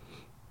 70s.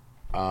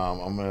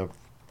 I'm going to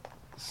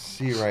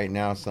see right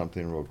now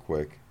something real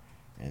quick.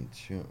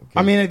 Okay.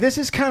 I mean, this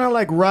is kind of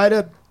like right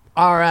up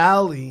our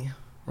alley,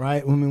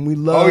 right? I mean, we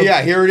love... Oh,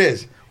 yeah, here it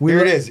is. Here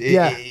it is.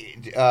 Yeah.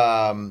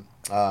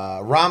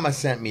 Rama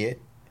sent me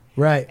it.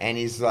 Right. And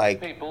he's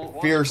like,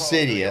 Fear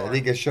City. I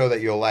think a show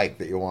that you'll like,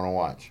 that you'll want to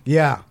watch.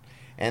 Yeah.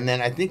 And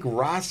then I think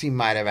Rossi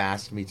might have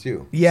asked me,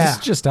 too. Yeah. This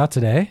is just out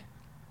today?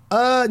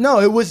 No,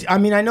 it was... I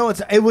mean, I know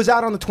it was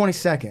out on the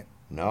 22nd.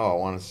 No, I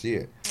want to see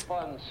it.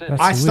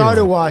 I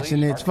started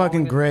watching it. It's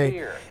fucking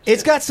great.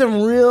 It's got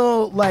some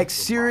real, like,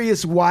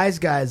 serious wise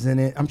guys in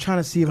it. I'm trying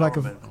to see if I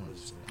can...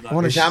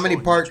 How many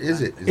parts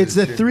is it? It's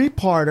a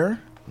 3-parter.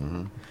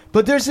 Mm-hmm.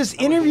 But there's this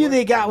interview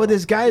they got with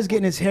this guy who's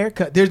getting his hair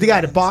cut. There's the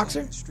guy, the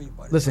boxer.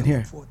 Listen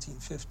here. 14,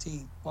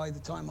 15. By the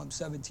time I'm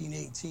 17,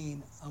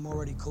 18, I'm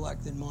already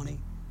collecting money,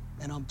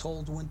 and I'm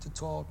told when to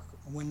talk,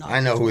 when not. I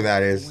know who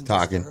that is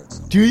talking.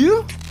 Do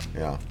you?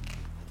 Yeah.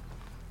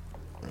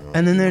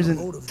 And then there's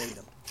motivate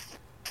him.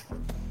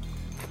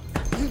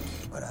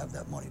 But I have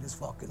that money this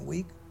fucking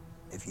week.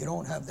 If you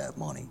don't have that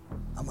money,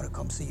 I'm gonna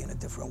come see you in a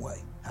different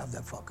way. Have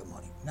that fucking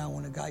money. Now,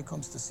 when a guy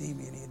comes to see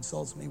me and he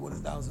insults me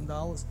with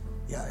 $1,000,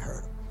 yeah, I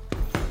heard him.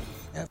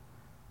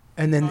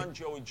 And then Son,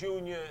 Joey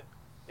Jr.,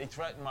 they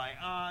threaten my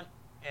aunt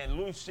and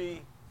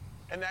Lucy,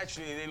 and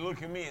actually they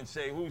look at me and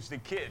say, "Who's the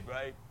kid?"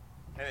 Right?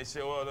 And they say,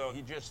 "Oh no,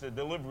 he's just a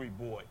delivery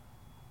boy."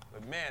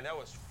 But man, that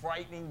was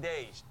frightening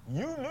days.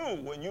 You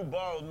knew when you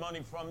borrowed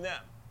money from them,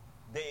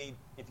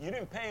 if you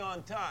didn't pay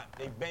on time,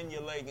 they bend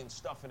your leg and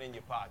stuff it in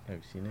your pocket. Have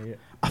you seen it yet?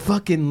 I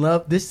fucking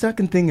love this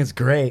fucking thing is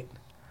great.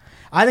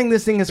 I think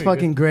this thing is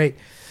fucking great.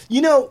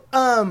 You know,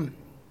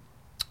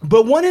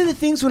 but one of the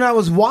things when I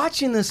was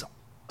watching this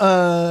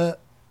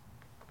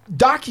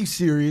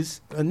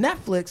docuseries on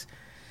Netflix,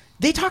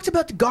 they talked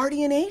about the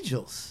Guardian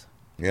Angels.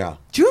 Yeah.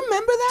 Do you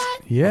remember that?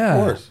 Yeah.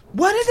 Of course.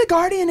 What are the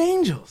Guardian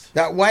Angels?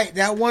 That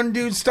one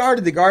dude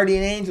started the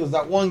Guardian Angels,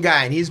 that one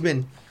guy, and he's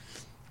been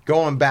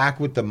going back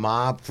with the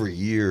mob for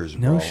years,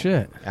 bro. No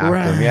shit.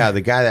 After him. Yeah,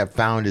 the guy that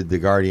founded the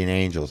Guardian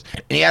Angels.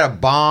 And he had a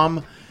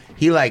bomb.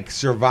 He, like,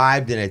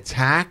 survived an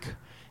attack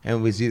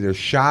and was either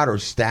shot or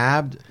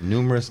stabbed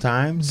numerous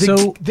times.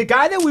 The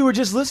guy that we were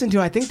just listening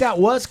to, I think that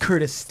was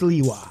Curtis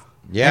Sliwa.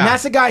 Yeah. And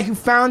that's the guy who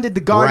founded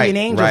the Guardian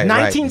Angels, right.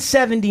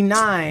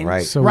 1979.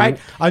 Right. So right?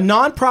 A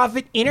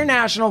nonprofit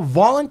international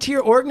volunteer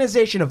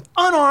organization of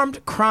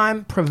unarmed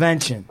crime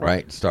prevention.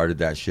 Right, started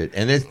that shit.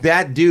 And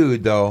that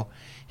dude, though,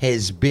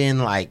 has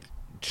been, like,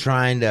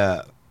 trying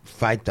to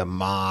fight the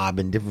mob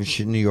and different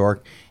shit in New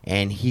York,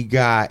 and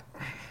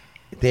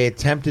they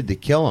attempted to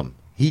kill him.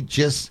 He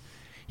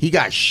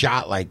got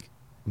shot, like,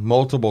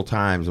 multiple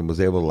times and was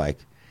able to, like,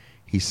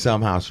 he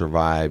somehow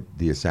survived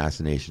the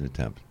assassination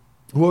attempt.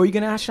 What were you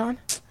going to ask, Sean?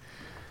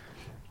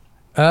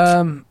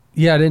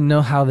 Yeah, I didn't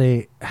know how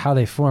they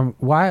formed.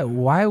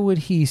 Why would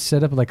he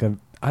set up like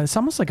it's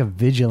almost like a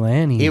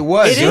vigilante. It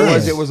was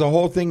a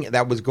whole thing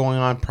that was going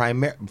on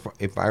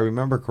if I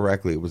remember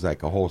correctly, it was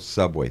like a whole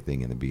subway thing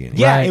in the beginning.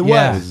 Yeah, right, it was.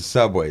 It was the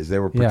subways. They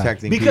were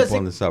protecting people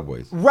in the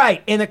subways.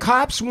 Right, and the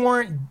cops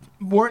weren't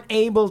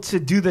able to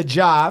do the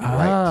job.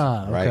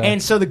 Right. And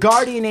so the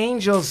Guardian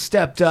Angels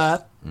stepped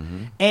up.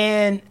 Mm-hmm.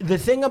 And the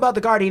thing about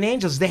the Guardian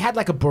Angels, they had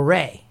like a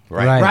beret.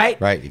 Right.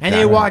 Exactly. And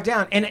they walked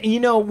down. And, you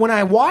know, when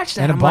I watched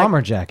that, and a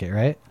bomber jacket,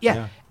 right?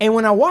 Yeah. And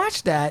when I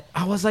watched that,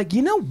 I was like,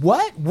 you know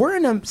what? We're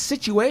in a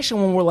situation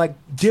when we're like,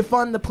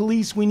 defund the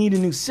police, we need a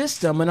new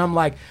system. And I'm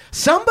like,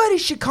 somebody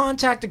should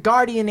contact the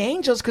Guardian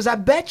Angels because I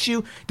bet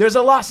you there's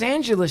a Los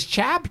Angeles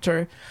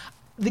chapter.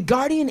 The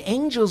Guardian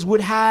Angels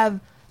would have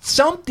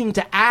something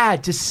to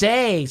add, to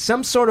say,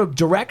 some sort of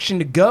direction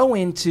to go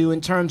into in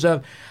terms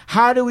of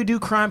how do we do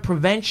crime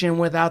prevention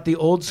without the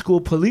old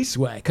school police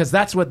way? Because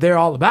that's what they're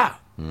all about.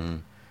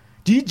 Mm.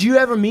 Did you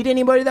ever meet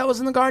anybody that was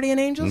in the Guardian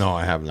Angels? No,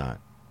 I have not.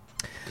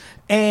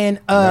 And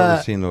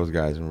never seen those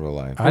guys in real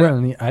life. I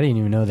didn't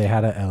even know they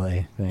had a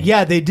LA thing.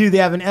 Yeah, they do. They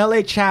have an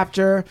LA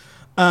chapter.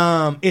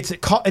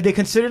 They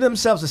consider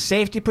themselves a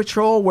safety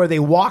patrol where they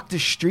walk the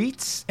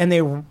streets and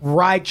they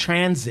ride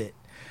transit.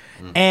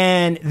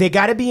 And they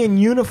got to be in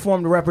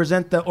uniform to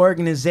represent the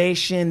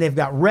organization. They've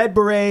got red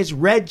berets,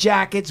 red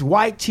jackets,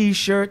 white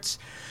T-shirts,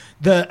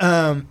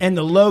 and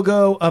the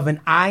logo of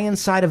an eye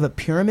inside of a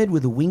pyramid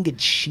with a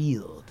winged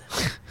shield.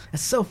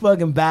 That's so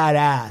fucking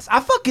badass. I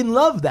fucking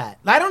love that.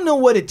 I don't know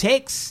what it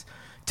takes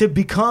to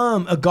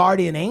become a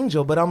Guardian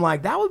Angel, but I'm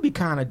like, that would be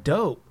kind of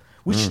dope.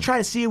 We should try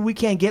to see if we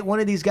can't get one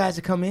of these guys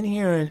to come in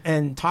here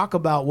and talk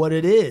about what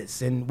it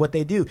is and what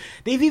they do.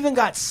 They've even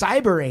got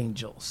cyber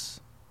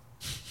angels.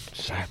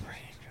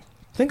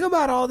 Think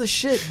about all the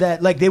shit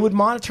that, like, they would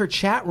monitor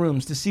chat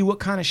rooms to see what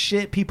kind of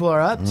shit people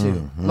are up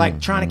to. Like,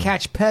 trying to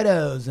catch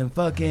pedos and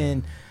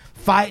fucking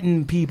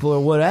fighting people or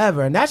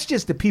whatever. And that's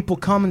just the people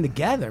coming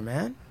together,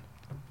 man.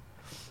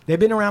 They've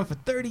been around for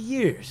 30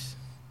 years.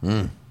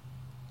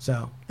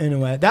 So,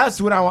 anyway, that's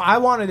what I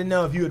wanted to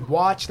know if you had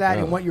watched that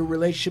and what your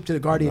relationship to the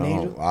Guardian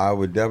Angel. I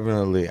would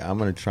definitely. I'm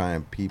going to try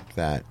and peep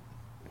that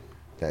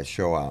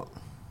show out.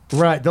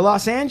 Right. The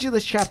Los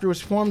Angeles chapter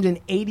was formed in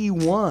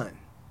 81.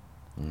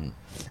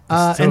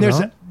 And there's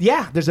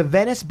a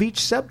Venice Beach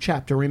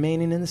subchapter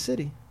remaining in the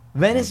city.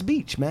 Venice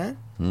Beach, man.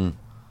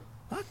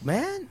 Fuck,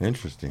 man.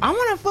 Interesting. I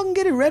want to fucking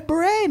get a red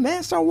beret,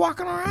 man. Start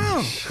walking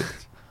around.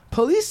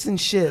 Police and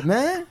shit,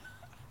 man.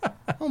 I'm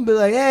going to be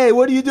like, hey,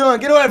 what are you doing?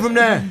 Get away from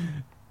there.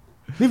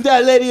 Leave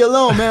that lady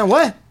alone, man.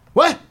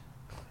 What?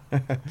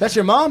 That's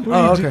your mom?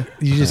 Oh, okay.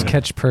 You just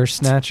catch purse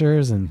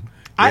snatchers and...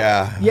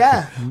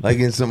 Yeah. Like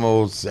in some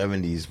old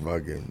 70s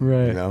fucking,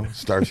 you know,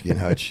 Starsky and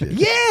Hutch shit.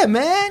 Yeah,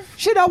 man.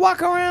 Shit, I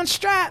walk around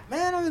strapped,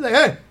 man. I'll be like,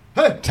 hey.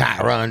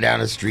 Run down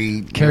the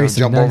street. Carry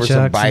some jump over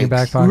some nunchucks in your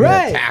bikes. back pocket.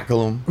 Right.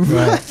 Tackle them.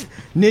 Right.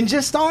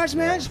 Ninja stars,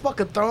 man. Just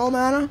fucking throw them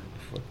at them.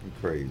 Fucking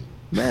crazy.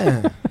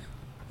 Man.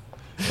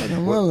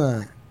 Fucking love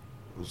that.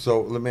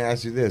 So let me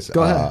ask you this.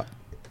 Go ahead.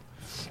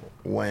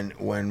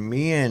 When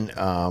me and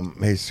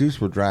Jesus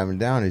were driving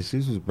down,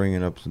 Jesus was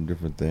bringing up some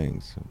different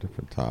things, some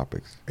different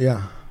topics.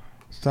 Yeah.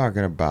 He's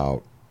talking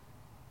about,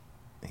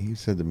 he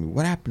said to me,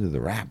 what happened to the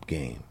rap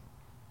game?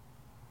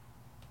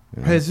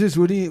 You know? Jesus,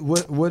 what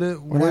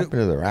happened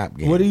to the rap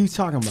game? What are you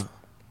talking about?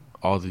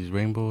 All these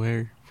rainbow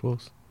hair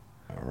fools.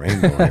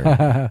 Rainbow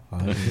hair. All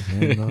these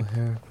rainbow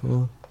hair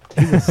fools.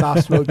 He's a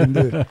soft-spoken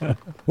dude.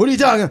 What are you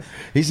talking about?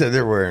 He said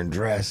they're wearing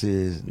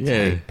dresses and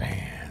tight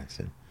pants.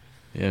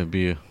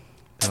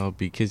 They'll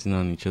be kissing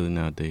on each other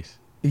nowadays.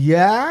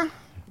 Yeah?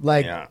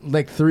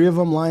 Like three of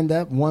them lined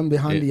up, one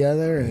behind the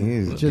other,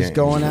 and just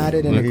going at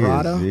it in a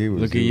grotto?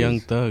 Look at Young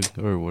Thug,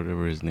 or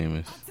whatever his name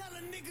is.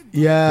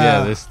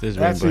 Yeah. Yeah, this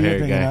rainbow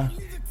hair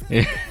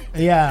guy.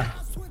 Yeah.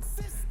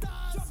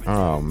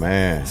 Oh,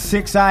 man.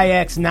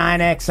 6IX,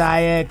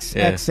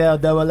 9XIX, XL,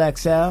 double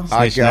XL.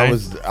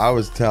 I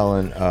was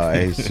telling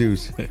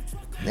Jesus,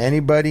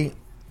 anybody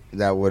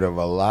that would have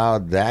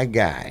allowed that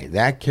guy,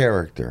 that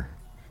character,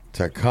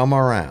 to come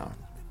around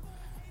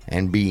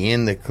and be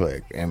in the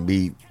clique and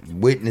be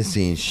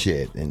witnessing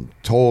shit and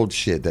told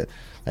shit that,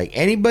 like,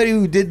 anybody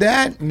who did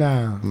that,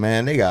 no,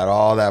 man, they got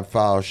all that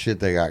foul shit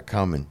they got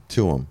coming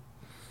to them.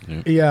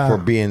 Yeah. For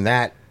being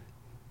that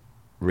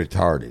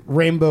retarded.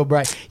 Rainbow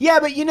bright. Yeah,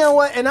 but you know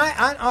what? And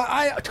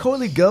I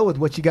totally go with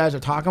what you guys are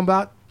talking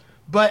about.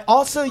 But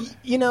also,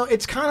 you know,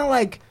 it's kind of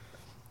like,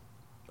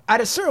 at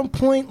a certain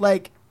point,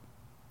 like,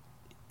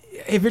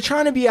 if you're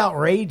trying to be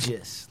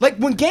outrageous, like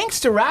when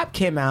gangster rap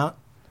came out,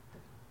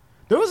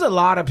 there was a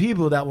lot of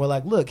people that were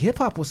like, look, hip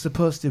hop was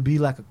supposed to be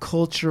like a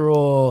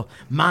cultural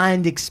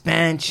mind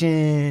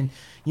expansion.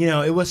 You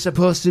know, it was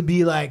supposed to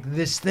be like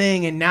this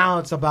thing, and now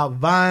it's about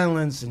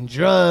violence and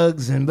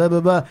drugs and blah,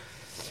 blah, blah.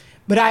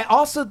 But I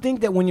also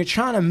think that when you're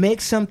trying to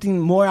make something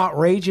more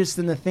outrageous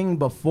than the thing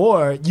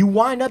before, you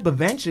wind up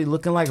eventually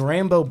looking like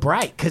Rainbow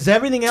Bright because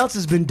everything else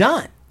has been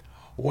done.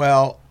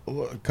 Well,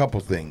 a couple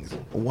things.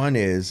 One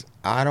is,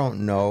 I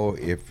don't know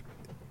if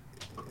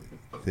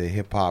the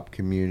hip-hop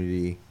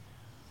community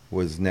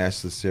was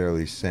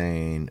necessarily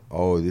saying,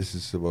 oh, this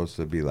is supposed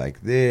to be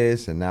like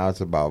this, and now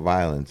it's about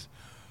violence.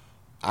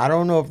 I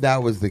don't know if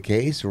that was the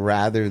case,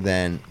 rather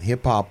than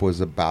hip-hop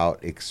was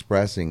about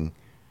expressing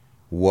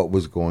what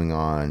was going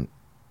on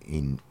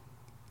in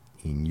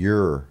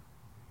your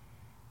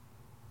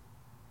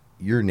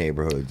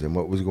neighborhoods and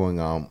what was going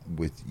on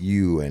with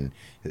you and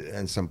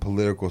some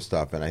political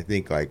stuff. And I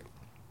think, like,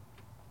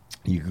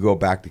 you could go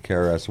back to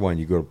KRS-One,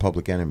 you go to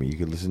Public Enemy, you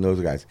could listen to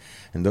those guys,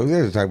 and those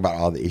guys are talking about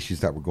all the issues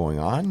that were going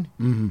on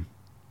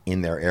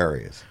in their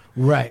areas.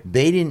 Right.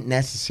 They didn't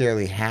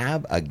necessarily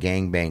have a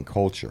gangbang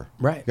culture.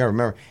 Right. You gotta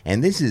remember,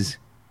 and this is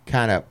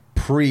kind of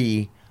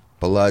pre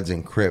Bloods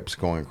and Crips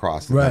going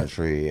across the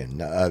country and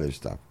the other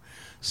stuff.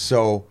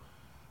 So,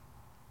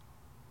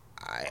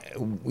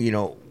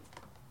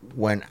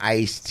 when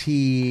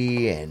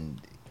Ice-T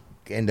and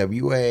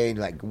NWA,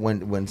 like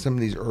when some of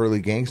these early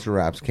gangster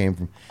raps came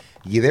from,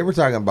 they were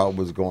talking about what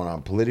was going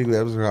on politically.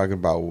 They were talking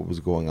about what was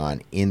going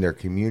on in their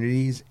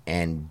communities,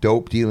 and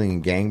dope dealing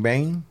and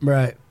gangbang,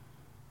 right?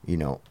 You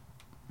know,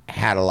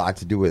 had a lot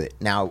to do with it.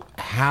 Now,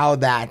 how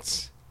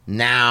that's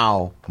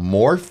now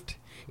morphed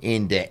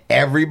into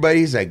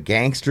everybody's a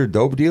gangster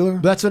dope dealer?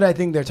 That's what I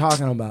think they're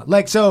talking about.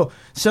 Like, so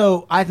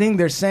I think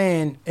they're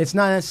saying it's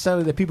not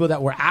necessarily the people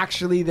that were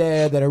actually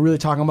there that are really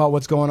talking about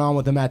what's going on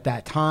with them at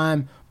that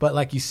time. But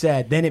like you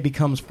said, then it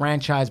becomes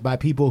franchised by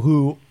people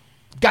who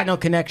got no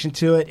connection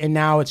to it, and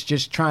now it's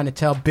just trying to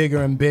tell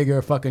bigger and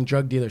bigger fucking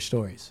drug dealer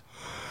stories.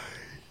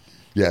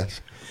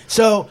 Yes.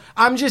 So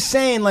I'm just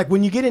saying, like,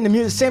 when you get into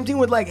music, same thing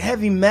with like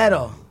heavy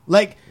metal.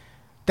 Like,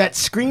 that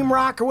scream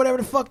rock or whatever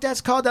the fuck that's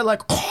called, that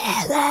like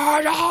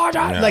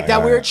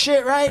that weird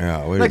shit, right?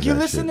 Yeah, what like is you that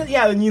listen shit? to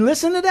when you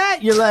listen to that,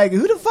 you're like,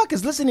 who the fuck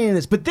is listening to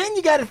this? But then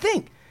you got to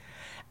think.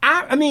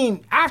 I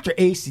mean, after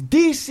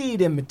AC/DC,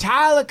 then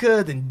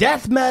Metallica, then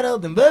death metal,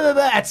 then blah blah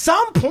blah. At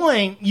some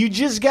point, you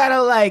just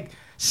gotta like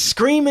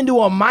scream into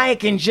a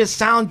mic and just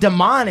sound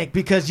demonic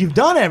because you've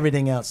done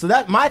everything else. So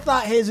that my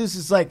thought, Jesus,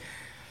 is like,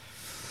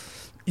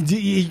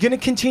 you're going to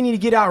continue to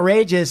get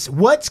outrageous.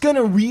 What's going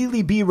to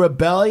really be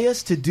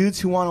rebellious to dudes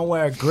who want to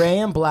wear gray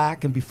and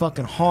black and be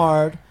fucking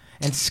hard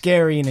and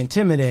scary and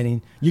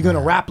intimidating? You're going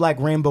to rap like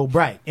Rainbow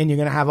Bright, and you're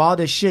going to have all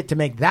this shit to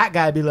make that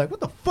guy be like,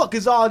 what the fuck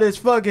is all this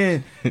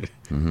fucking,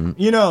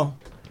 you know,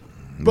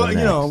 but, you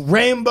know,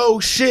 rainbow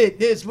shit,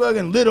 this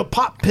fucking little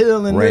pop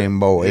pill and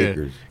Rainbow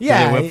Acres.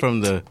 Yeah. They went from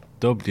the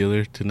dope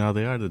dealer to now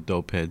they are the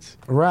dope heads.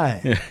 Right.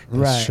 Yeah.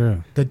 Right.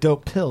 true. The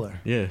dope pillar.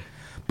 Yeah.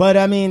 But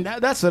I mean,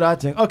 that's what I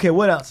think. Okay,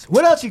 what else?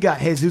 What else you got,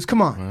 Jesus?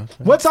 Come on.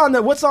 What's on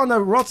the?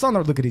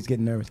 Look at he's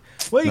getting nervous.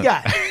 What you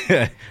got?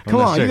 Come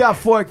on, sure. you got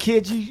 4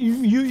 kids. You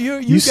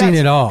You've seen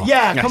it all.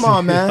 Yeah, come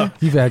on, man.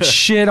 You've had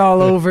shit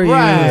all over you,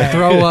 Right.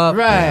 throw up.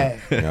 Right.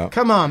 Yeah.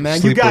 Come on,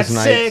 man. You got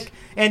Sleepless nights. sick,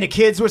 and the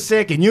kids were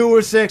sick, and you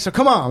were sick. So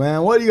come on,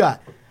 man. What do you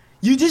got?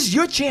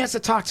 Your chance to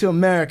talk to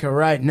America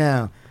right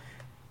now.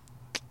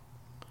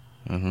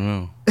 I don't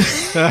know.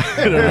 I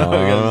don't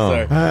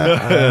know.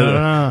 I don't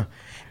know.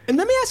 And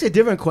let me ask you a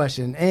different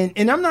question.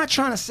 And I'm not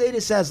trying to say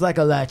this as like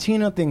a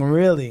Latino thing,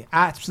 really.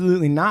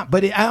 Absolutely not.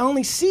 But I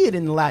only see it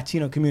in the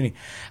Latino community.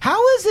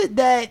 How is it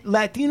that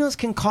Latinos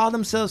can call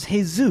themselves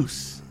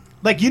Jesus?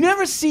 Like, you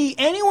never see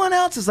anyone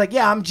else is like,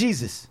 yeah, I'm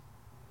Jesus.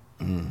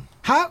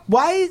 How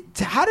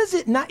does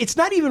it not? It's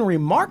not even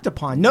remarked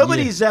upon.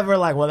 Nobody's ever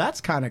like, well, that's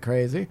kind of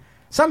crazy.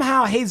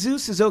 Somehow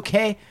Jesus is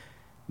okay.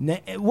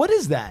 What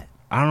is that?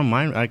 I don't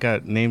mind. I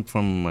got named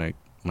from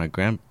my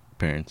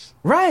grandparents.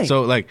 Right.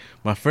 So like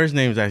my first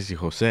name is actually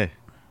Jose.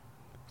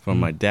 From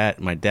my dad.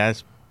 My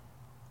dad's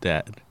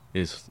dad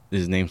is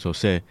his name's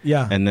Jose.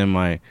 Yeah. And then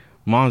my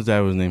mom's dad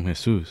was named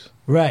Jesus.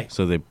 Right.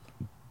 So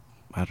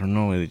I don't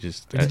know. They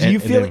just. Do you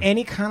feel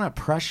any kind of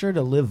pressure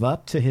to live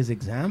up to his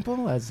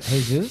example as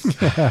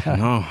Jesus?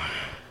 No.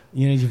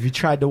 You know, have you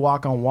tried to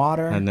walk on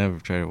water? I never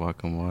tried to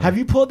walk on water. Have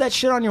you pulled that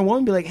shit on your woman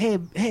and be like,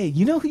 hey,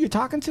 you know who you're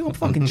talking to? I'm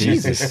fucking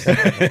Jesus. No,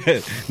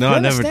 You I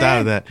never thought understand?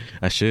 of that.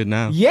 I should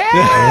now. Yeah,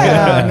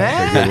 man.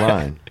 That's a good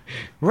line.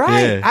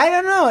 Right. Yeah. I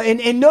don't know.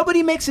 And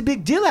nobody makes a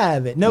big deal out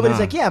of it. Nobody's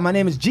Nah. like, yeah, my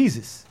name is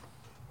Jesus.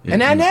 Yeah.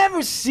 And I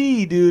never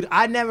see, dude,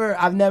 I've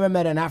never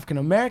met an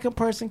African-American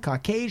person,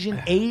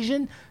 Caucasian,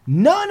 Asian.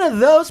 None of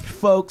those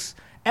folks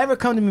ever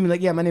come to me and be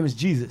like, yeah, my name is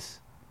Jesus.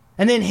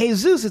 And then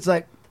Jesus, it's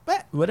like,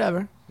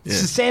 whatever. It's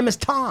Yeah. the same as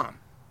Tom.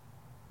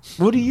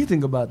 What do you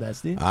think about that,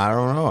 Steve? I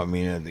don't know. I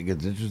mean, I think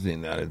it's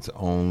interesting that it's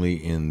only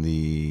in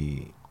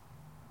the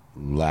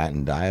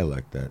Latin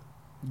dialect that it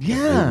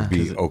Yeah. would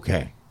be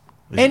okay.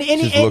 And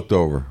Just looked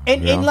over.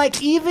 And, you know? and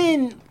like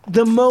even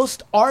the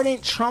most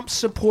ardent Trump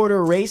supporter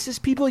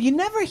racist people, you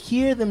never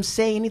hear them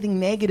say anything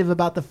negative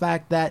about the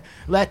fact that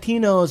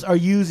Latinos are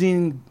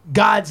using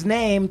God's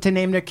name to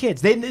name their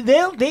kids.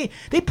 They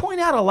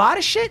point out a lot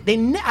of shit.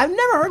 I've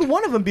never heard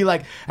one of them be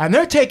like, and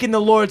they're taking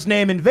the Lord's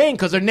name in vain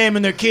because they're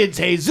naming their kids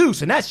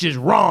Jesus, and that's just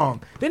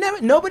wrong.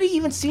 Nobody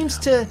even seems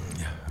to.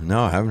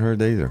 No, I haven't heard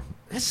that either.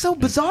 It's so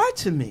bizarre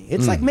to me.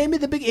 It's like maybe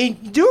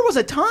there was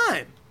a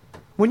time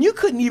when you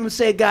couldn't even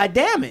say God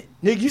damn it.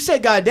 You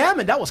said God damn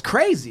it, that was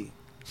crazy.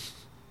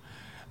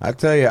 I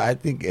tell you, I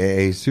think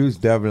Jesus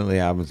definitely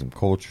having some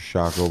culture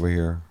shock over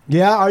here.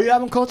 Yeah, are you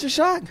having culture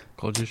shock?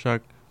 Culture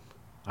shock?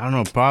 I don't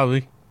know.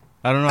 Probably.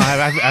 I don't know.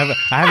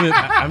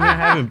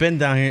 I haven't been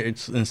down here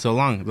in so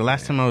long. The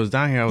last time I was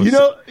down here,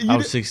 I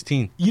was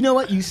 16. You know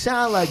what? You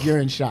sound like you're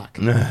in shock.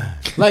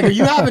 Like, are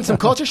you having some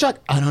culture shock?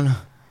 I don't know.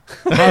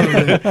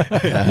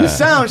 You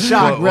sound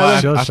shocked,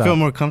 brother. I feel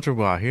more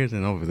comfortable out here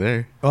than over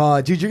there. Oh,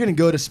 dude, you're gonna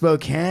go to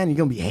Spokane. You're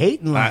gonna be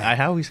hating like.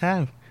 I always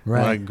have.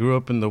 Right. I grew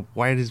up in the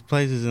whitest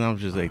places, and I was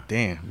just like,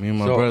 damn. Me and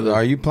my So, brother.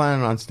 are you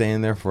planning on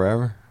staying there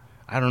forever?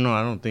 I don't know.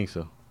 I don't think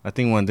so. I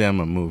think one day I'm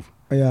gonna move.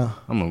 Yeah.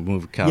 I'm gonna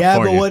move to Yeah,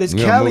 California. but what does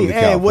Kelly?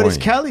 Hey, what does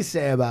Kelly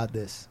say about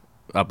this?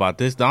 About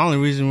this? The only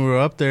reason we were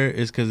up there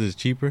is because it's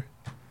cheaper.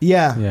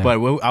 Yeah.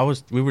 But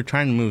we were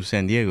trying to move to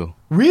San Diego.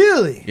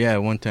 Really? Yeah,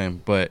 one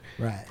time. But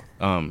right.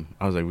 I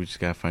was like, we just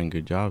gotta find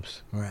good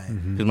jobs. Right.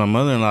 Because my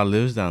mother-in-law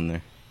lives down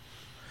there.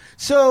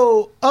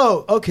 So,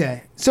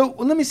 okay. So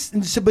let me.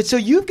 So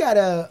you've got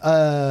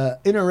a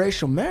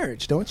interracial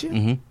marriage, don't you?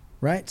 Mm-hmm.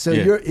 Right. So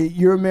Yeah.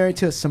 you're married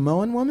to a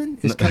Samoan woman.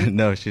 Is Kelly-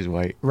 No, she's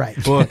white. Right.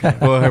 Well,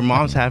 her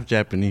mom's half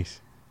Japanese.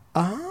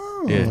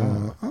 Oh.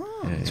 Yeah.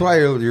 That's why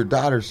your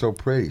daughter's so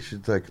pretty.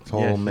 She's like it's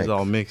all mixed. She's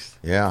all mixed.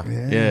 Yeah.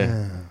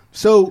 Yeah.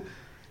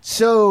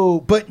 So,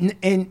 but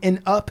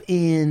and up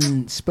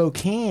in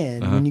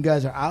Spokane, when you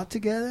guys are out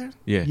together,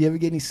 Yeah. you ever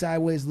get any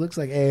sideways looks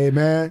like, hey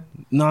man?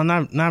 No,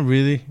 not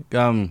really.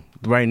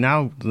 Right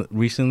now,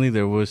 recently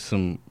there was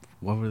some.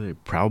 What were they?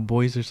 Proud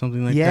Boys or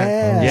something like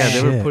that? Yeah,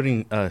 they were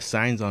putting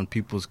signs on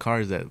people's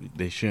cars that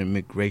they shouldn't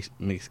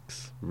mix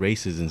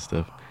races and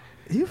stuff.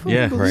 You fucking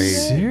Yeah. believe that?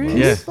 Serious? You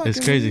Yeah, fucking it's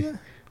crazy. believe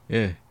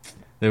Yeah,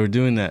 they were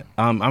doing that.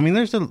 I mean,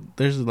 there's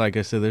like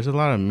I said, there's a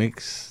lot of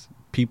mixed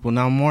people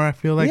now. More, I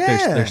feel like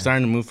Yeah. they're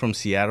starting to move from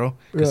Seattle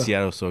because Yeah.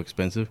 Seattle's so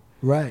expensive.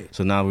 that? Right.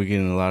 So now we're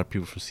getting a lot of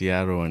people from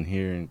Seattle and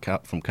here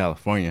from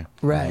California,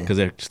 Right. Because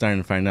they're starting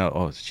to find out,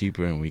 it's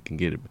cheaper and we can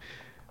get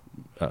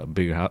a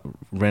bigger house,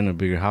 rent a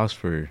bigger house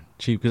for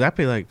cheap. Because I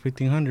pay like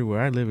 $1,500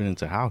 where I live and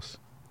it's a house.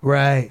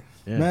 Right.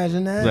 Yeah.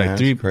 Imagine that. It's like That's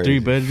three crazy.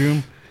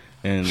 bedroom,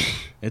 and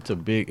it's a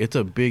big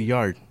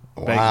yard,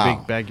 Wow.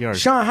 big backyard.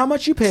 Sean, how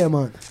much you pay a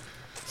month?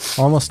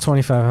 Almost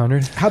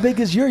 2,500. How big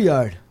is your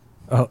yard?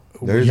 Oh,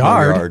 There's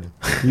yard.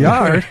 no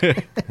yard.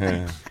 Yard.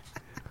 Yeah.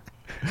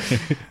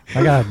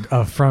 I got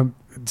a front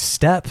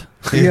step.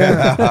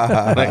 Yeah.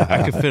 Like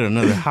I could fit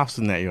another house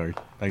in that yard.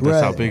 Like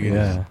that's how Right. big it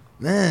is. Yeah.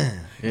 Man.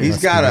 Yeah. He's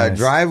Must got be a nice.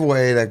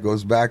 driveway that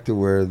goes back to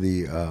where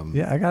the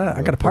Yeah, I got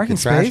a the parking fucking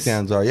trash space.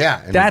 cans are.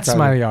 Yeah, and That's it's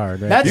my kinda-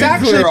 yard. Right? That's You can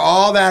actually clear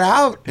all that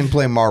out and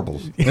play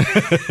marbles,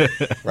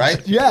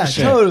 right? yeah,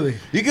 totally.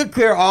 You could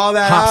clear all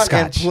that out and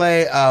Hopscotch.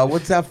 play.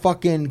 What's that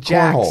fucking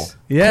Jacks. cornhole?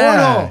 yeah.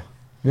 Cornhole.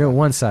 Yeah,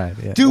 one side.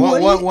 Yeah. Dude, what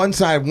do you- One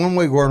side, one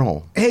way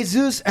cornhole. Hey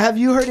Zeus, have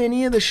you heard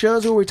any of the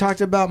shows where we talked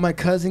about my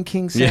cousin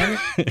King Salmon?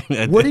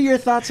 Yeah. What are your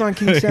thoughts on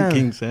King Salmon?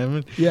 King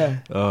Salmon? Yeah.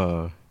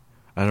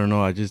 I don't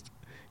know. He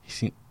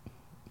seemed,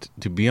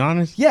 to be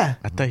honest, Yeah.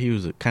 I thought he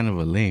was kind of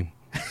a lame.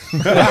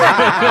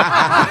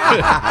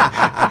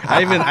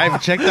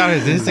 I've checked out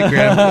his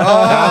Instagram.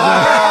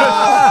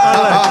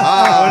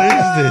 What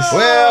is this?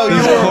 Well,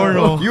 He's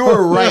cornhole. you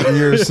were right in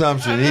your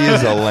assumption. He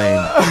is a lame.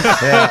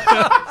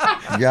 Yeah.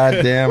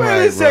 Goddamn Wait a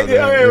right, second.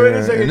 brother. Okay, wait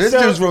a second. And this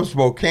So- dude's from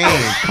Spokane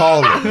and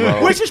called it,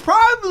 bro. Which is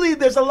probably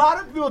there's a lot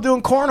of people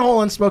doing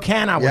cornhole in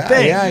Spokane, I would yeah,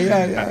 think.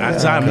 yeah. I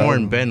saw it more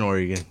in Bend,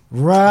 Oregon.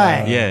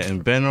 Right. Yeah,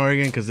 in Bend,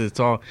 Oregon, because it's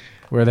all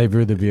Where they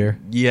brew the beer.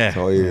 yeah.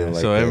 So you didn't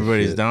like So that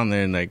everybody's shit. down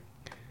there and like.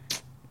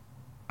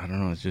 I don't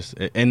know. It's just,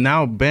 and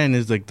now Bend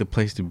is like the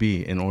place to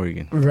be in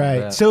Oregon. Right.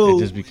 Yeah. So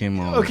It just became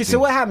all. okay. So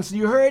what happens? So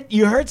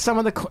you heard some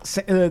of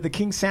the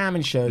King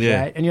Salmon shows,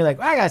 Yeah. right? And you're like,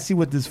 I gotta see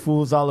what this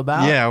fool's all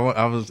about. Yeah,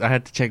 I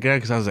had to check it out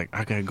because I was like,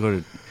 I gotta go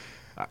to.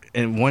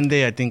 And one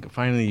day, I think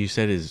finally you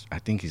said his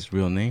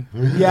real name.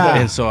 Yeah.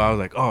 And so I was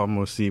like, I'm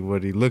gonna see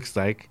what he looks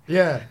like.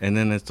 Yeah. And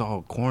then it's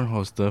all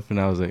cornhole stuff, and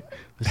I was like,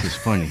 this is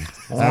funny.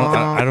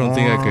 I don't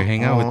think I could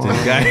hang out with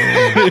this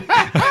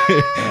guy.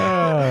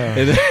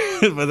 And then-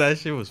 but that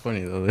shit was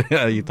funny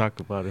though. You talk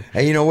about it.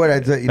 Hey, you know what?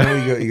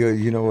 You go.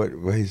 You know what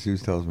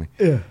Jesus tells me?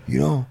 Yeah. You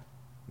know,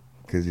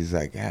 because he's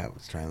like, I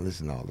was trying to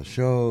listen to all the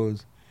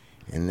shows,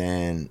 and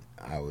then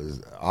I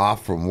was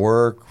off from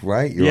work,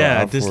 right? You were Yeah,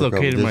 I off from work,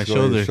 dislocated my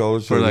shoulder so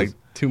for like this-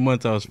 2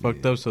 months. I was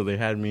fucked up, so they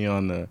had me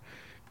on the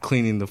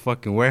cleaning the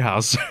fucking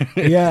warehouse.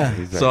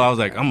 Yeah. So I was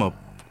like, I'm gonna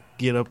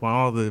get up on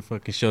all the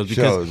fucking shows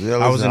because Shows. Yeah,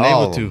 I listen wasn't to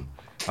all able of to. them.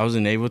 I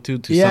wasn't able to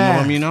Yeah. some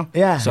of them, you know.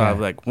 Yeah. So I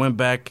like went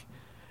back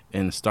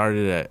and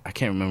started at. I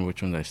can't remember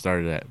which ones I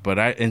started at, but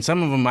and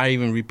some of them I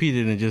even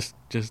repeated and just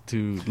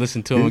to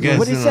listen to them again.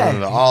 What did he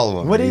say? All of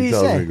them. What did he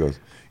tells say? Me, he goes,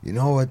 you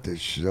know what? The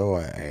show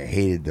I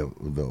hated the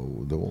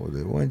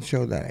one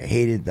show that I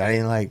hated that I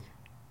didn't like.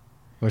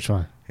 Which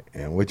one?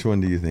 And which one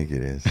do you think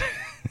it is?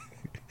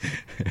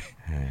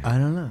 I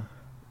don't know.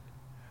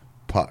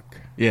 Puck.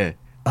 Yeah.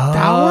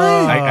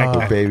 That one?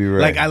 With Baby Ray.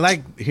 Like I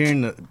like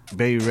hearing the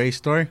Baby Ray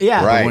story.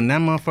 Yeah. But Right. when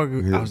that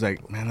motherfucker, I was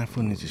like, man, that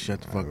fool needs to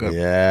shut the fuck up.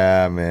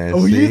 Yeah, man.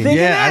 Oh, you See? think-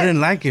 Yeah, that? I didn't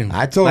like him.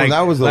 I told him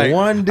that was the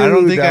one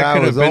dude that I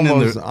was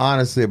almost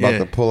honestly about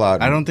to pull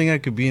out. I don't think I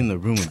could be in the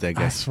room with that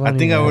guy. That's I funny,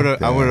 think I man. would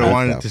have. I would That's have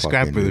wanted that to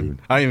scrap fucking with him. dude.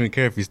 I don't even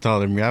care if he's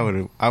taller than me. I would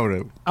have.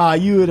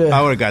 You would I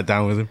have. would have got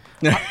down with him.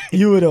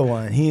 You would have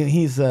won. He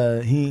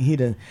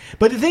didn't.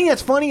 But the thing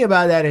that's funny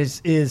about that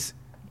is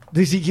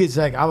these kids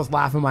like I was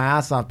laughing my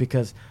ass off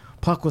because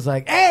Puck was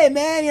like, "Hey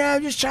man,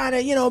 I'm just trying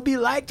to be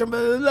liked," or blah,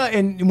 blah, blah.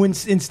 And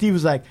Steve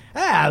was like,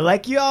 "I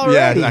like you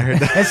already." Yeah, I heard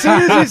that. As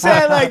soon as he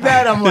said it like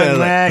that, I'm like, Yeah,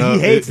 man, no, he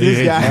hates he this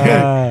hates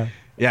guy.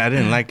 Yeah, I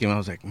didn't like him. I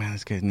was like, man,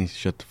 this guy needs to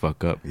shut the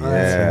fuck up.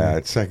 Yeah,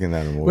 I'd second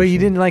that emotion. Wait, you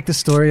didn't like the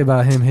story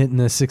about him hitting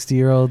the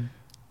 60-year-old?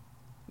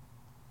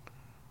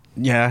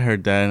 Yeah, I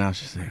heard that, and I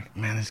was just like,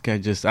 man, this guy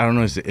just, I don't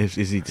know, is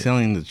he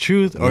telling the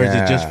truth, or is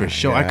it just for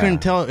show? I couldn't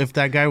tell if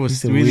that guy was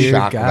He's a really weird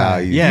shock guy.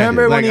 value. Yeah,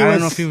 Remember when like, he I was-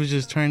 don't know if he was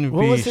just trying to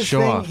What was be his show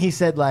thing? off. He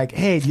said like,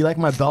 "Hey, do you like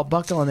my belt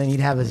buckle?" And then he'd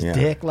have his Yeah.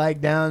 dick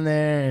like down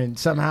there, and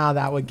somehow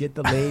that would get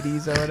the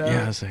ladies or whatever.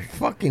 Yeah, I was like,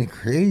 Fucking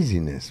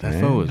craziness, that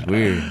man. fool was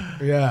weird.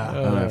 Yeah. I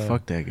was like,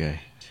 fuck that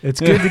guy. It's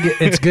good to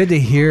get. It's good to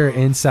hear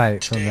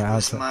insight from the Today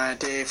was outside. my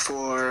day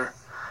for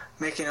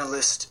making a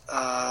list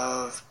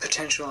of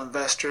potential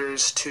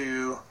investors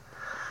to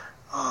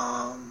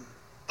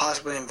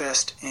possibly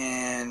invest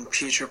in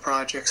future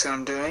projects that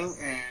I'm doing.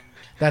 And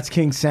That's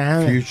King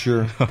Sam.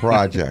 Future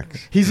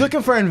projects. He's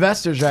looking for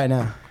investors right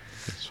now.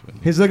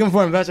 He's looking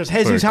for investors.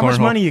 Hey, For Zeus, how much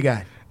cornhole. money you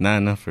got? Not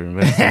enough for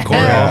investing in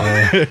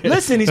cornhole.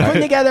 Listen, he's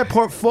putting together a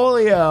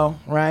portfolio,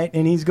 right?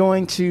 And he's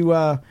going to.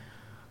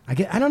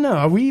 I don't know.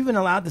 Are we even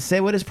allowed to say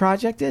what his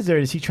project is, or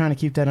is he trying to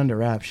keep that under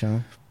wraps,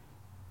 Sean?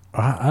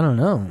 I don't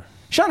know.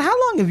 Sean, how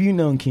long have you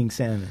known King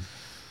Salmon?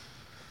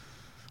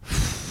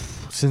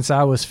 since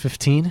I was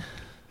 15.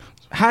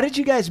 How did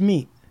you guys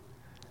meet?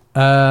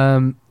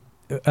 My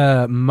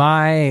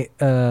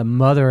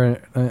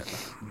mother,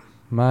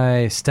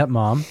 my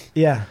stepmom,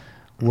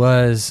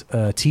 was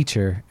a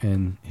teacher,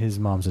 and his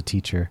mom's a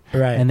teacher,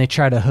 right? And they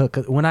tried to hook.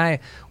 When I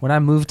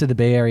moved to the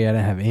Bay Area, I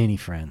didn't have any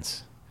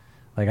friends.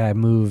 Like I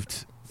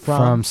moved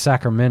from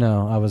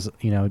Sacramento. I was,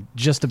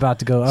 just about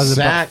to go. I was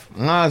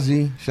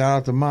Mozzie. Shout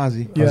out to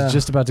Mozzie. I was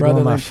just about to go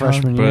on my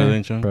freshman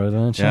year. Brother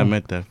Lynch. Yeah, I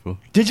met that fool.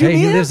 Did you meet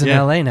he him? lives in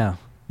L.A. now.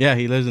 Yeah,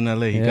 he lives in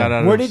L.A. He got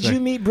out. Where did you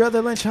meet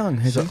Brother Lynch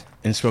Hung?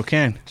 In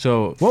Spokane.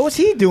 So what was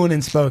he doing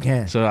in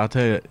Spokane? So I'll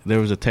tell you,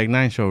 there was a Tech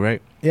 9 show,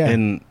 right? Yeah.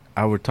 And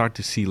I would talk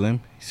to C. Lim.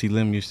 C.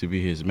 Lim used to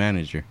be his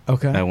manager.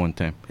 Okay. At one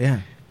time.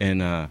 Yeah.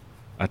 And I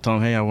told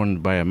him, hey, I wanted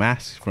to buy a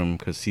mask from,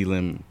 because C.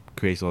 Lim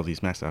creates all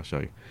these masks. I'll show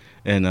you.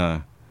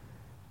 And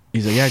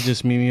he's like, yeah,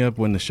 just meet me up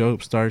when the show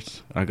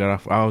starts. I got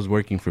off. I was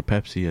working for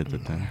Pepsi at the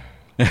time.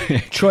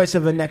 Choice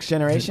of a next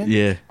generation?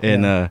 Yeah.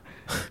 And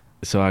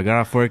so I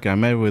got off work. I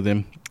met with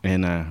him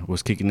and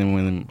was kicking in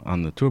with him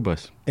on the tour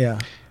bus. Yeah.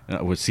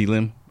 With C.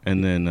 Lim.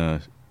 And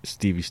then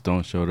Stevie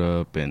Stone showed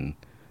up and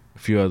a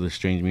few other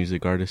strange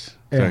music artists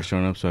started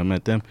showing up. So I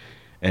met them.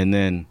 And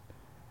then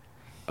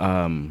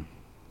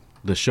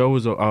the show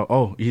was,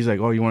 he's like,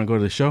 oh, you want to go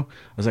to the show?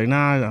 I was like,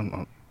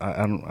 nah,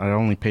 I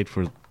only paid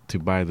to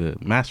buy the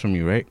mask from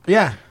you, right?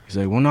 Yeah. He's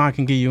like, well, no, I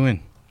can get you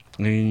in.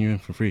 I'm getting you in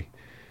for free.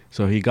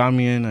 So he got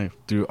me in.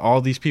 Through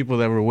all these people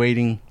that were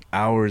waiting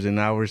hours and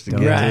hours to get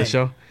to the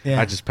show. Yeah.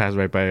 I just passed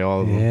right by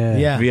all of them.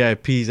 Yeah.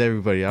 VIPs,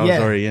 everybody. I was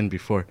already in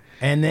before.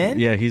 And then?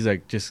 Yeah, he's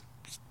like, just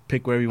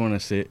pick wherever you want to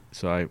sit.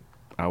 So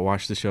I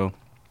watched the show.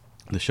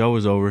 The show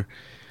was over.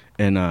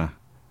 And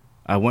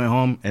I went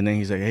home. And then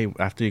he's like, hey,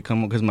 after you come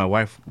home, because my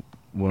wife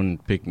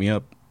wouldn't pick me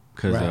up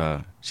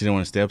because she didn't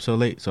want to stay up so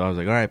late. So I was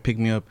like, all right, pick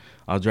me up.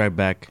 I'll drive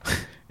back.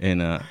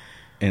 And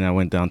I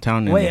went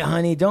downtown. And wait,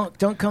 honey,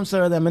 don't come so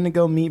early. I'm going to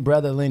go meet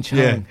Brother Lynch.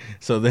 Yeah.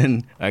 So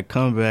then I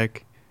come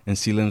back. And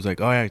C. Lim's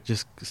like, oh, yeah,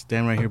 just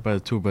stand right here by the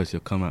tour bus.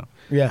 He'll come out.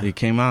 Yeah. He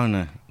came out, and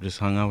I just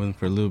hung out with him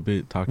for a little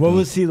bit, talked to him. What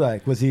was he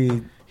like? Was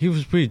he... He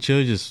was pretty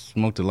chill, just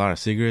smoked a lot of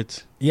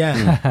cigarettes.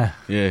 Yeah.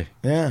 Yeah.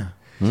 Yeah.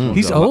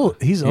 He's old.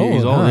 He's old.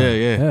 He's old,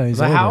 yeah. He's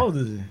like, how old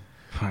is he?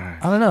 I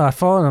don't know. I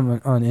followed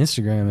him on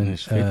Instagram,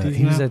 and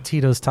he was at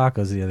Tito's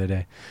Tacos the other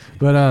day.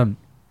 But,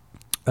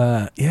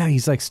 yeah,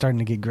 he's, like, starting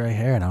to get gray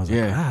hair, and I was like,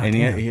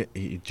 and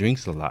he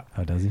drinks a lot.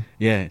 Oh, does he?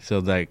 Yeah, so,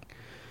 like...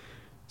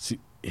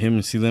 Him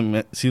and C. Lim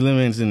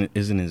isn't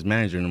his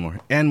manager anymore.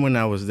 And when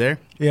I was there,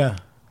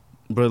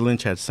 Brother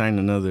Lynch had signed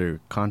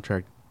another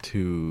contract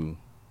to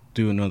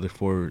do another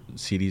 4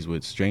 CDs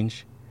with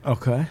Strange.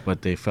 Okay.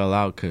 But they fell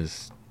out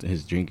because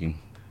his drinking.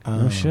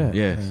 Oh, shit.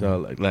 Yeah,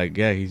 so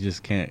he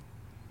just can't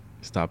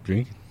stop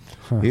drinking.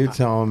 He was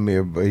telling me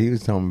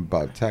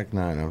about Tech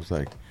 9. I was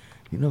like,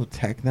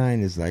 Tech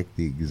 9 is like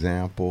the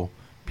example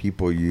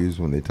people use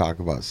when they talk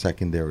about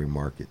secondary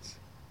markets.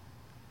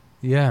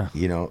 Yeah.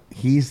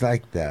 He's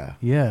like the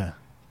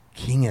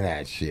king of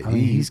that shit. I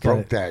mean, he's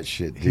broke that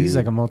shit, dude. He's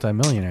like a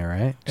multimillionaire,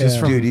 right?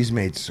 Dude, he's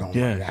made so much.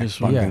 That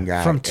fucking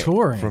guy. From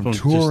touring. From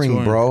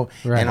touring, bro.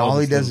 Right. And all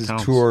he does is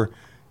tour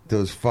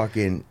those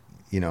fucking,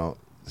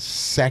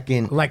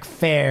 second... Like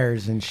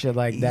fairs and shit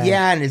like that.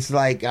 Yeah, and it's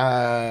like,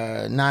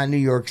 not New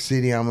York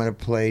City, I'm going to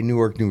play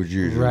Newark, New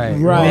Jersey. Right.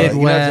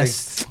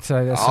 Midwest.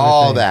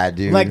 All that,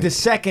 dude. Like the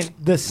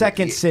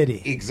second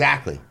city.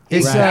 Exactly.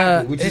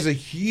 Which is a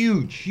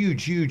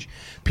huge.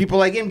 People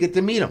like him get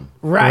to meet him.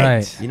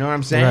 Right. You know what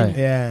I'm saying? Right.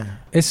 Yeah.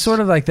 It's sort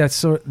of like the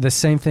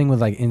same thing with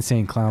like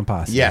Insane Clown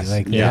Posse. Yes.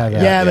 Like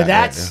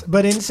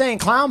but Insane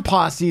Clown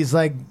Posse is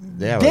like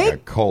they have like a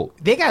cult.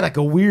 They got like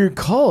a weird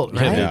cult,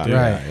 right? Yeah,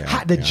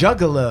 right. The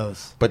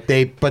Juggalos. But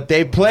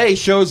they play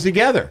shows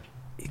together.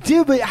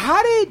 Dude, but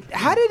how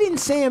did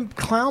Insane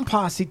Clown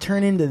Posse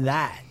turn into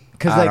that?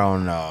 I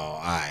don't know.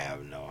 I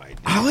have no idea.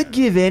 I would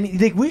give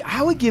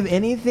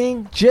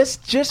anything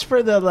just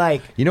for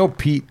the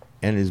Pete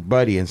and his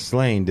buddy and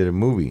Slane did a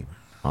movie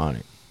on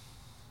it.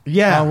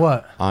 Yeah. On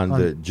what? On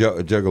the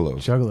Juggalos.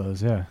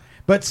 Juggalos, yeah.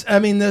 But I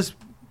mean,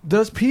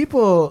 those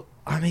people.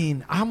 I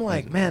mean, I'm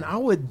like, man, I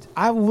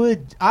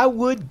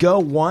would go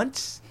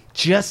once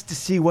just to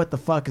see what the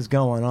fuck is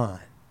going on.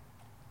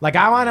 Like,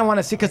 I want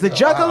to see, because the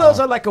Juggalos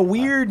are like a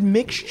weird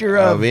mixture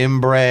of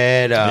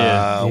inbred,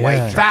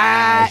 white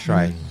fat,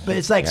 right? But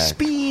it's like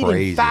speed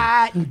and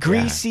fat and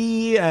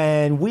greasy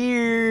and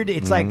weird.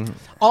 It's like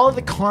all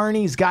the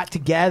carnies got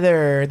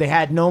together. They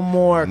had no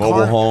more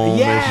mobile home.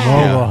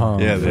 Mobile home.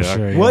 Yeah, for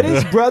sure. What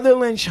is Brother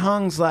Lynch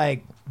Hung's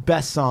like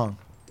best song?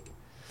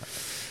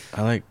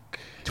 I like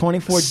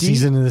 24 Deep.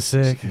 Season of the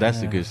Sick.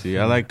 That's a good CD.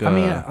 I like.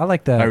 I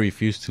like that. I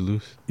Refuse to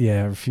Lose.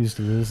 Yeah, Refuse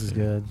to Lose is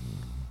good.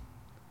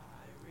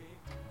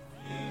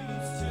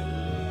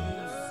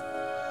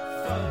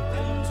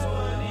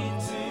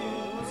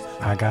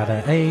 I got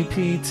an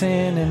AP10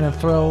 and a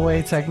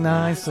throwaway Tech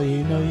 9, so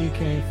you know you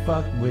can't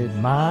fuck with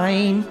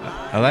mine.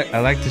 I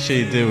like the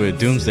shit you did with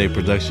Doomsday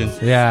Production.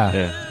 Yeah.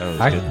 Yeah, that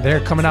was good. They're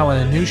coming out with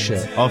a new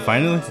shit. Oh,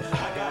 finally?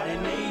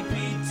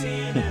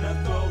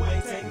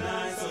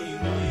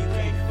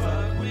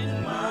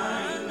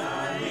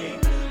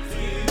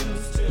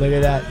 Look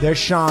at that. There's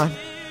Sean.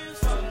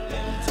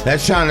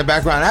 That's Sean in the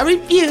background. I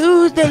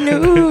refuse to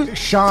lose.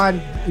 Sean,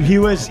 he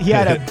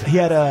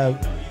had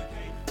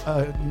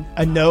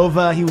a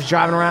Nova. He was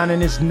driving around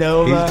in his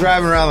Nova. He's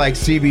driving around like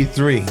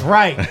CB3.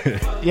 Right.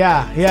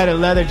 Yeah. He had a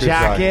leather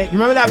jacket. You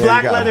remember that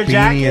black he got leather a beanie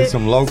jacket? and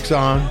some Lokes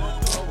on.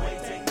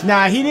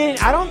 Nah, he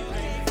didn't. I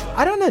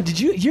don't know. Did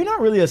you? You're not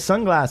really a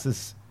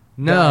sunglasses.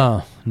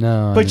 No.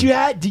 But you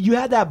had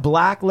that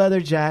black leather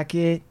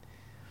jacket.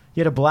 You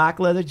had a black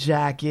leather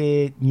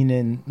jacket, you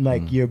know,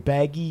 like your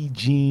baggy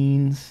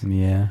jeans.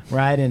 Yeah.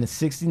 Right, and a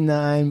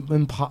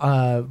 69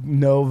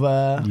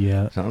 Nova.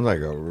 Yeah. Sounds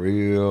like a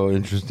real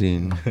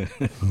interesting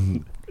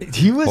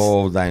he was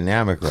whole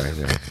dynamic right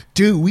there.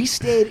 Dude,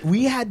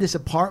 we had this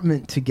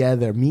apartment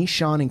together, me,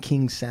 Sean, and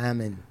King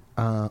Salmon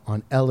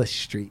on Ellis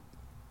Street.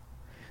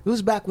 It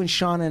was back when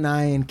Sean and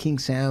I and King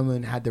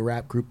Salmon had the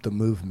rap group The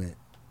Movement.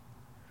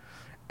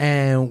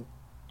 And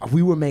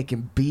we were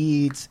making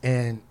beats,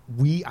 and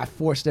I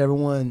forced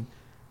everyone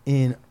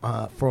in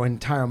for an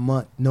entire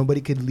month.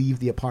 Nobody could leave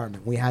the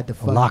apartment. We had to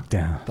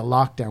lockdown. The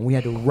lockdown. We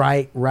had to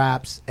write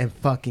raps and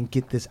fucking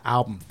get this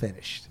album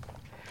finished.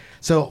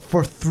 So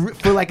for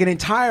like an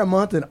entire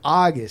month in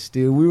August,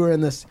 dude, we were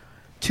in this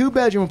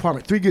 2-bedroom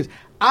apartment, 3 goods.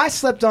 I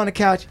slept on the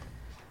couch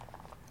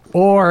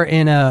or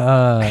in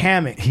a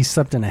hammock. He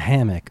slept in a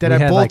hammock that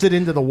I bolted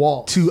into the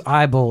wall. 2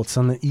 eye bolts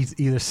on the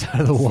either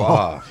side of the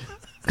wall.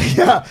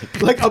 Yeah,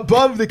 like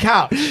above the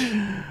couch.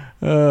 And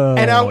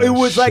it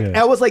was like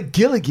I was like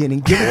Gilligan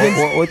and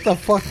Gilligan. What the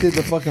fuck did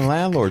the fucking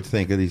landlords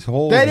think of these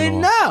holes? They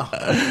didn't know.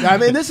 I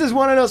mean, this is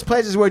one of those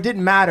places where it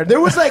didn't matter. There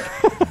was like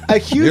a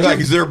huge. You're like,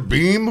 is there a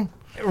beam?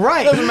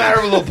 Right. It doesn't matter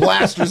if little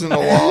plasters in the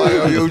wall.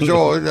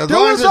 As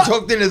long as it's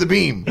hooked into the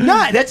beam.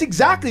 Nah, that's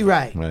exactly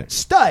right.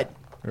 Stud.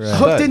 Right.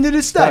 Hooked into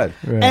the stud.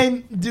 Right.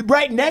 And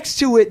right next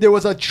to it, there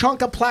was a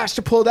chunk of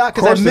plaster pulled out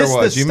because I missed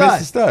the stud. You missed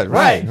the stud.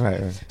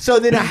 Right. So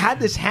then I had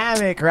this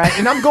hammock, right?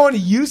 And I'm going to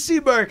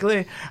UC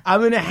Berkeley.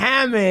 I'm in a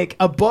hammock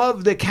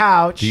above the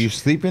couch. Do you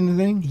sleep in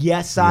the thing?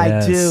 Yes,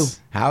 I do.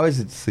 How is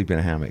it to sleep in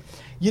a hammock?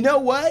 You know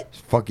what?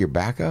 Fuck your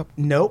back up?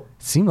 Nope.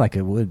 Seemed like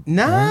it would.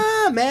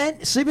 Nah,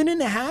 man. Sleeping in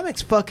the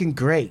hammock's fucking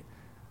great.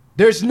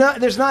 There's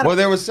not. Well,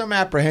 there was some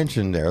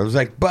apprehension there. It was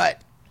like,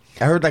 but.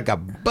 I heard like a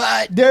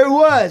but. There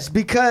was,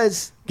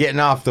 because getting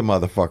off the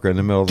motherfucker in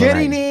the middle of the night.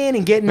 Getting in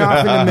and getting off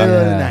in the middle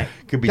of the night.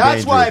 Could be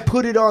That's dangerous. why I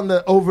put it on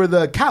over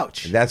the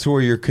couch. That's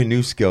where your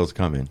canoe skills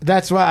come in.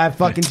 That's why I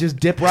fucking just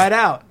dip right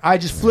out. I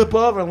just flip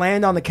over,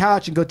 land on the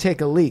couch, and go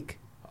take a leak.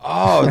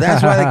 Oh,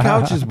 that's why the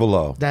couch is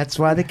below. That's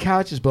why the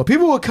couch is below.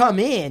 People would come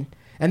in,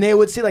 and they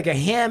would see like a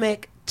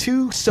hammock,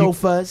 2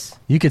 sofas.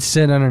 You could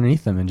sit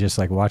underneath them and just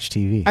like watch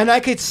TV. And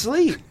I could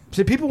sleep.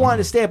 So people wanted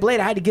to stay up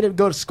late. I had to get up and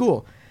go to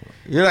school.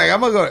 You're like, I'm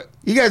going to go.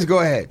 You guys go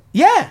ahead.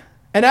 Yeah.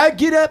 And I'd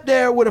get up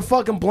there with a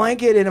fucking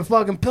blanket and a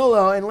fucking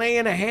pillow and lay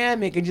in a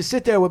hammock and just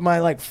sit there with my,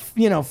 like,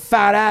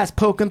 fat ass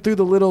poking through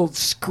the little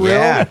skrill.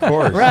 Yeah, of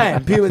course.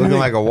 Right. People looking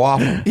like a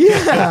waffle.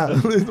 Yeah.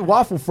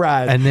 Waffle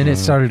fries. And then it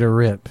started to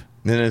rip.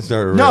 Then it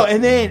started to No, rip.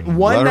 and then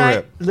one Let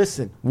her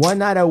night, one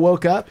night I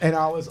woke up and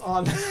I was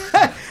on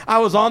I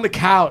was on the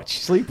couch,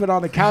 sleeping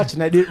on the couch,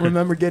 and I didn't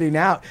remember getting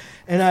out.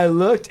 And I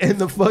looked, and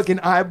the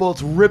fucking eye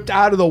bolts ripped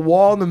out of the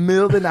wall in the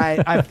middle of the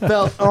night. I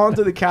fell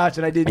onto the couch,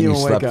 and I didn't even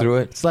wake up. You slept through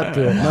it? Slept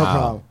through it, no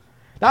problem.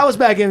 That was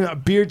back in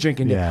beer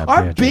drinking day. Yeah,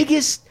 Our beer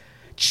biggest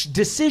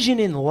decision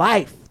in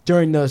life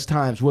during those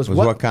times was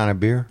what kind of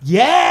beer?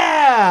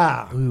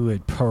 Yeah. We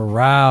would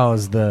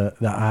peruse the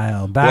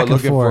aisle back and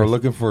forth.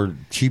 Looking for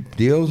cheap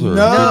deals? Or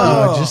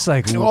No. Just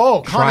like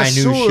try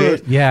new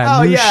shit.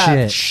 Yeah, new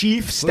shit.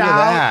 Chief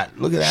stout.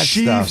 Look at that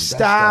Chief stuff.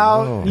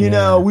 stout. Oh, you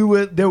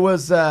know, there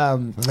was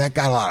that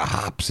got a lot of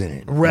hops in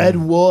it. Red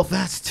Wolf.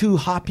 That's too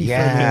hoppy for me.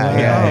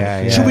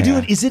 Yeah. Should we do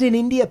it? Is it an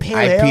India Pale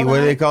Ale? IP, what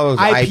do they call those?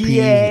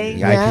 IPA.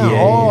 Yeah.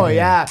 IPA. Oh,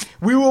 yeah.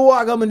 We would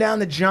walk up and down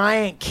the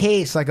giant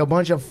case like a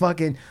bunch of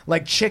fucking,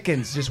 like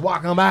chickens, just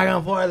walking back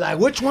and forth like,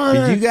 which one?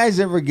 Did you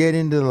guys ever get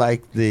into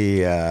like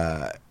the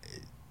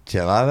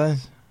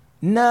cheladas?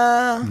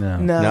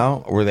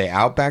 No. Were they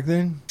out back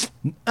then?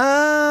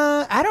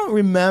 I don't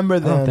remember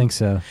them. I don't think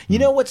so. You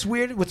know what's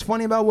weird? What's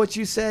funny about what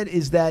you said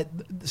is that,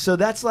 so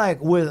that's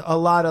like with a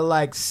lot of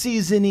like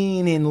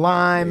seasoning and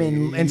lime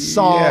and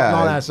salt and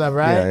all that stuff,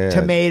 right? Yeah.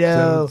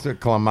 Tomato. It's a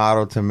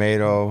clamato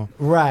tomato.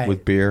 Right.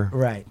 With beer.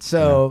 Right.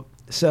 So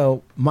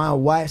my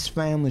wife's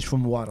family's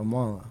from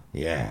Guatemala.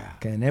 Yeah.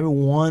 Okay, and every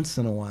once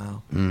in a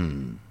while,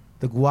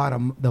 the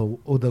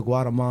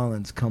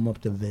Guatemalans come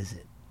up to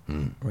visit,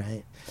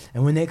 right?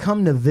 And when they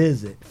come to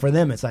visit, for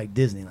them it's like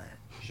Disneyland.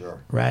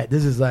 Sure. Right?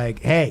 This is like,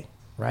 hey,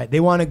 right? They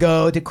want to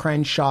go to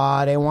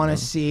Crenshaw. They want to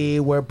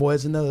see where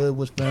Boys in the Hood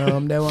was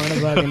filmed. They want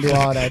to fucking do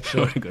all that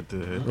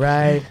shit.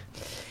 Right?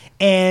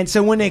 And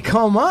so when they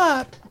come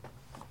up,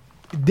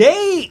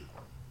 they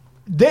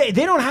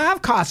don't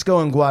have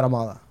Costco in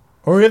Guatemala.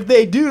 Or if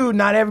they do,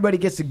 not everybody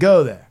gets to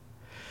go there.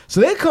 So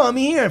they come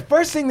here, and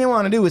first thing they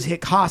want to do is hit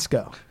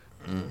Costco.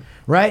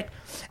 Right?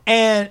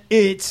 And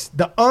it's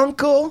the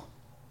uncle,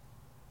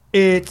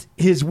 it's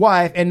his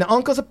wife, and the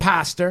uncle's a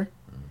pastor.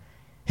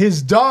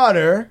 His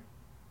daughter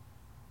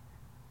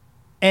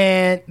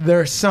and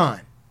their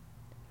son.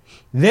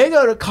 They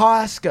go to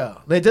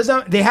Costco.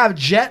 They have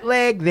jet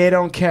lag. They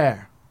don't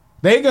care.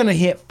 They're going to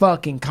hit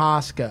fucking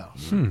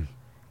Costco.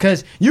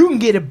 Because you can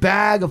get a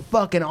bag of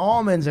fucking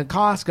almonds in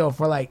Costco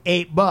for like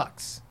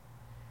 $8.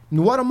 In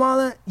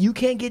Guatemala, you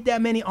can't get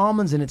that many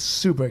almonds, and it's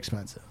super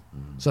expensive.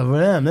 So for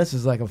them, this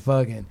is like a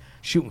fucking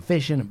shooting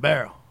fish in a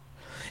barrel.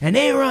 And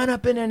they run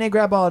up in there and they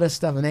grab all this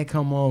stuff and they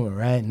come over,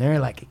 right? And they're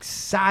like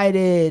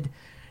excited.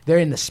 They're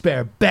in the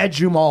spare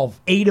bedroom, all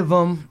 8 of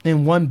them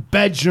in one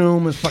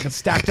bedroom, is fucking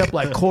stacked up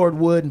like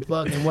cordwood and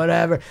fucking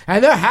whatever.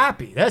 And they're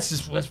happy.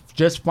 That's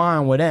just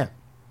fine with them.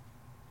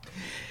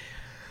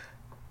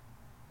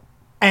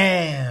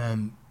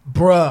 And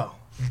bro,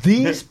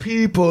 these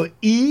people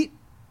eat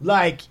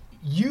like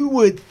you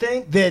would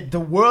think that the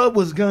world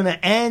was gonna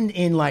end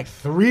in like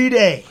 3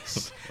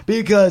 days.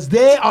 Because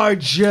they are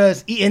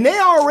just eating. And they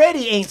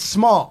already ain't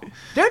small.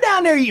 They're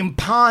down there eating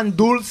pan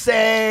dulce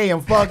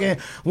and fucking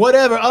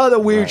whatever other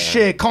weird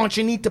shit.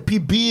 Conchinita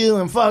pibil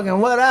and fucking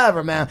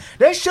whatever, man.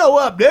 They show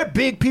up. They're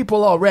big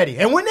people already.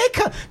 And when they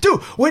come, dude,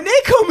 when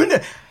they come in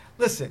there,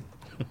 listen,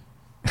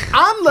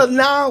 I'm the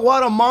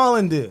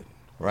non-Guatemalan dude.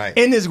 Right.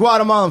 In this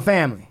Guatemalan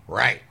family.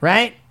 Right.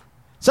 Right?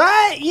 So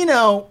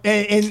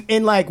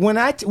and like when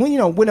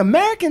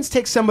Americans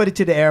take somebody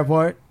to the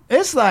airport,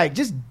 it's like,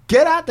 just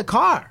get out the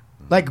car.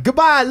 Like,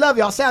 goodbye, I love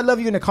you. I'll say I love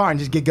you in the car and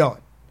just get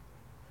going.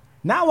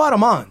 Not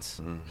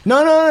Guatemalans.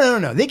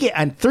 No. They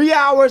get 3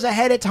 hours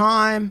ahead of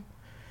time.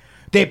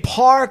 They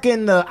park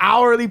in the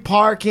hourly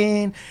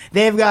parking.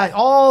 They've got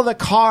all the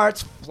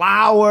carts,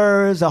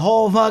 flowers, the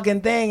whole fucking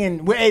thing.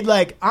 And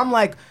I'm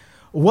like,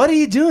 what are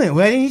you doing?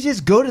 Why don't you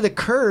just go to the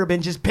curb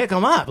and just pick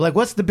them up? Like,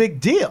 what's the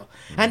big deal?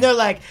 And they're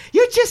like,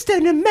 you're just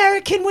an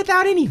American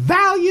without any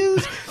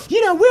values.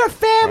 We're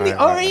family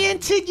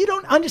oriented. You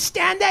don't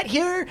understand that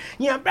here.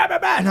 Blah, blah,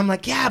 blah. And I'm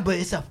like, yeah, but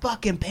it's a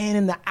fucking pain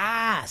in the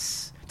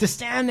ass to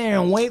stand there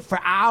and wait for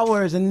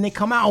hours. And then they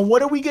come out. And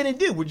what are we going to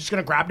do? We're just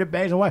going to grab their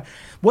bags and what?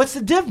 What's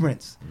the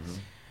difference?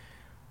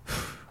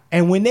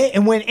 And when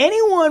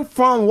anyone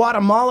from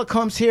Guatemala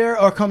comes here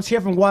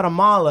from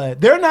Guatemala,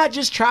 they're not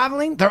just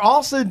traveling. They're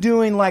also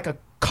doing like a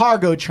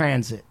cargo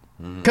transit.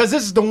 Because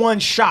this is the one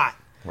shot.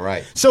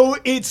 Right. So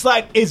it's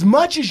like as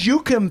much as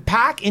you can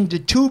pack into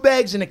 2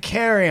 bags and a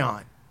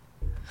carry-on.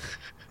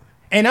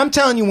 And I'm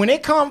telling you, when they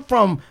come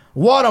from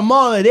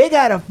Guatemala, they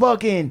got a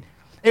fucking...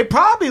 It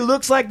probably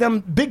looks like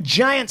them big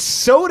giant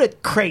soda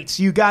crates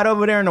you got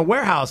over there in the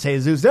warehouse,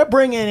 Jesus. They're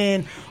bringing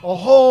in a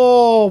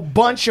whole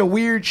bunch of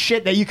weird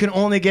shit that you can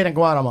only get in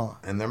Guatemala.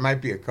 And there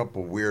might be a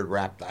couple weird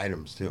wrapped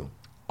items, too.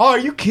 Oh, are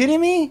you kidding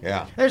me?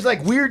 Yeah. There's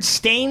like weird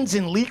stains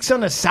and leaks on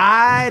the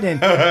side. And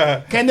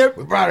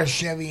we brought a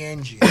Chevy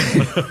engine.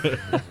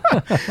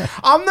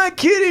 I'm not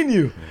kidding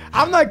you.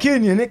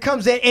 And it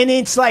comes in, and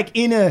it's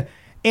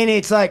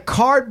like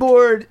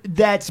cardboard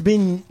that's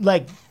been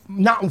like,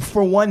 not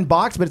for one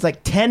box, but it's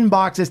like 10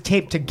 boxes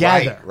taped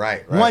together.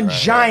 Right. One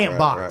giant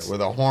box.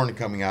 With a horn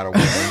coming out of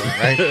one of them,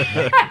 right?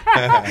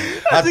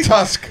 A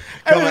tusk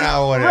coming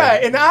out of one of them.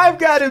 Right, and I've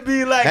got to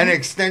be like... An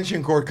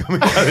extension cord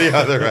coming out of the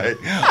other, right?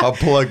 A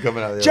plug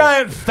coming out of the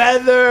giant other.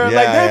 feather.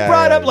 They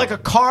brought up like a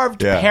carved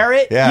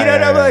parrot.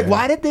 And I'm like,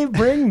 why did they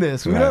bring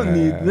this? We don't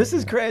need... This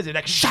is crazy.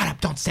 Like, shut up,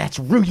 don't say that's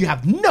rude. You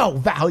have no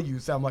value.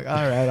 So I'm like,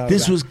 all right.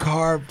 This was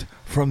carved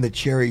from the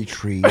cherry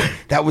tree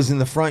that was in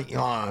the front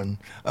lawn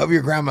of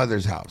your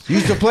grandmother's house. You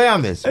used to play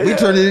on this. We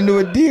turned it into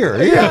a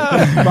deer.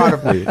 Yeah.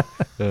 Beautifully.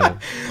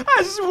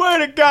 I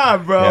swear to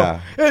God, bro.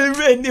 Yeah.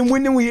 And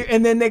when we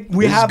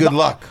have good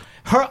luck.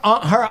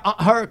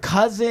 Her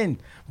cousin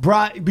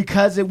brought,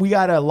 because we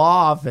got a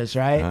law office,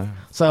 right?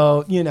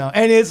 So,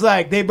 and it's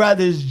like they brought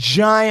this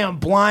giant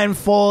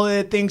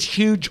blindfolded things,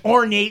 huge,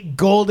 ornate,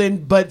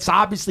 golden, but it's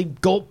obviously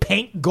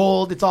paint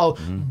gold. It's all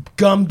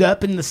gummed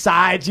up in the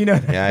sides,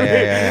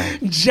 Yeah.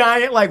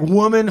 Giant, like,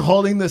 woman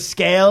holding the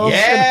scales.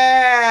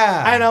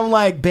 Yeah. And I'm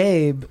like,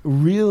 babe,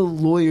 real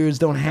lawyers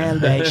don't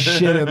hand that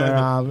shit in their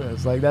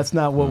office. Like, that's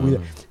not what we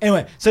do.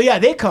 Anyway, so yeah,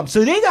 they come.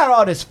 So they got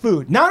all this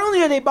food. Not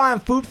only are they buying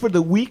food for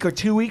the week or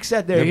 2 weeks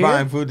that they're here. They're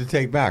buying food to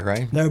take back,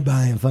 right? They're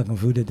buying fucking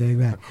food to take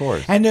back. Of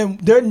course. And then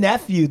their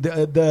nephew,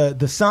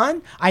 the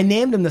son, I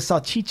named him the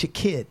Salchicha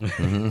Kid.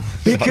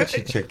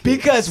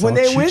 Because when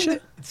they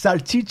went...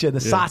 Salchicha, the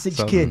sausage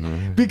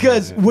kid.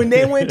 Because when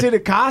they went to the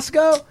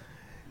Costco...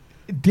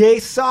 They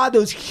saw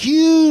those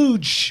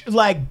huge,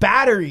 like,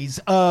 batteries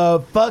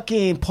of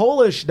fucking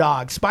Polish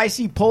dogs,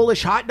 spicy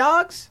Polish hot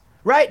dogs,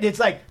 right? It's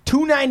like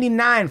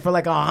 $2.99 for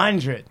like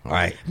 100.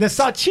 Right. The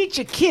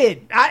Salchicha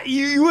Kid,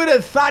 you would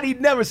have thought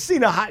he'd never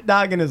seen a hot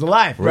dog in his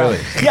life, bro.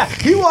 Really? Yeah,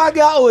 he walked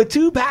out with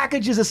 2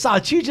 packages of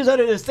salchichas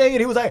under this thing, and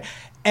he was like,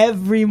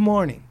 every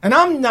morning, and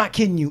I'm not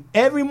kidding you,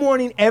 every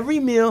morning, every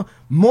meal,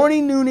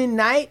 morning, noon, and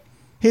night,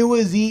 he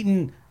was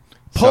eating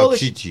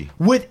Polish Salchichi.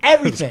 with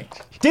everything.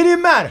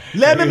 Didn't matter.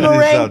 Lemon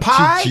meringue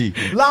pie.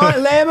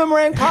 Lemon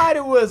meringue pie.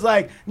 It was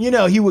like, you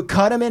know, he would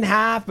cut them in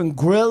half and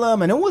grill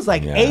them, and it was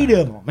like 8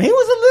 of them. He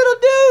was a little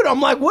dude. I'm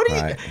like, what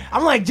are you?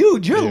 I'm like,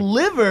 dude, your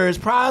livers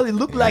probably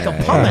look like a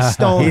pumice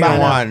stone. He by don't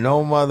now. want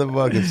no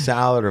motherfucking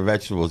salad or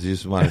vegetables. You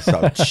just want a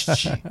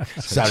salchichi.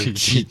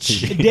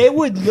 Salchichi. They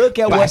would look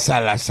at what.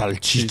 Pasa la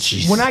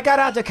salchichis. When I got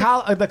out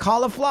the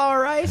cauliflower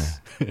rice,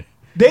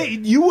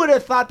 you would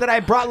have thought that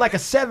I brought like a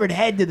severed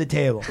head to the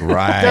table.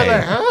 Right.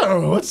 They're like,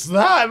 oh, what's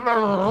that?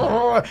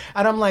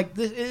 And I'm like,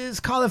 this is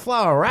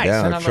cauliflower rice.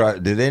 And I'm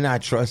like, did they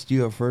not trust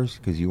you at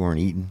first because you weren't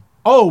eating?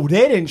 oh,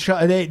 they didn't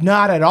trust.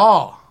 Not at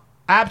all.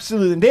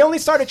 Absolutely. They only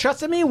started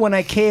trusting me when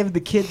I gave the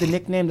kid the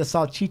nickname the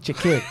Salchicha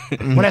Kid.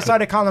 When I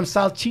started calling him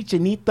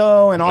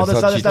Salchichanito and all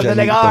this other stuff, they're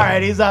like, all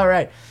right, he's all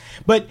right.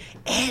 But,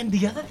 and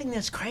the other thing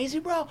that's crazy,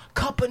 bro,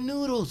 cup of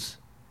noodles.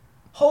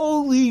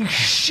 Holy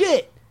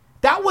shit.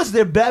 That was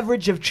their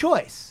beverage of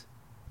choice.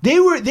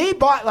 They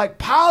bought like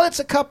pallets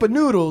of cup of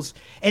noodles,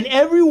 and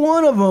every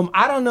one of them,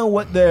 I don't know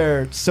what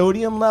their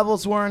sodium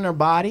levels were in their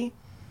body,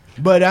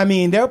 but I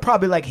mean, they're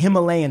probably like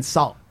Himalayan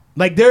salt.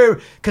 Like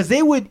because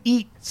they would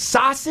eat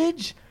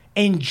sausage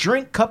and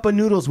drink cup of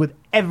noodles with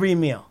every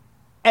meal.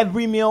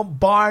 Every meal,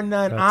 bar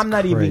none. That's I'm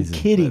not even crazy.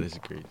 kidding. That is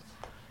crazy.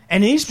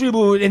 And these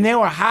people, and they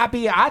were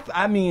happy.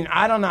 I mean,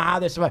 I don't know how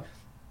they survived.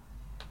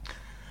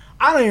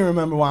 I don't even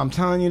remember why I'm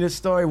telling you this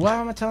story. Why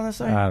am I telling this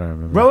story? I don't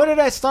remember. Bro, where did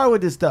I start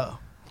with this though?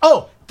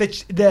 Oh, the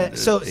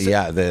chiladas.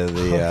 Yeah, the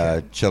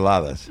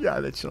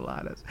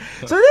chiladas.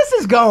 So this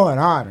is going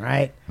on,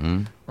 right?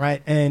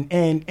 Right,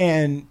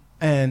 and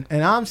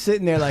I'm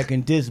sitting there like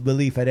in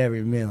disbelief at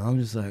every meal. I'm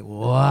just like,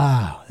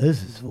 wow,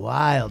 this is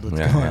wild. What's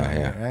going on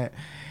here, right?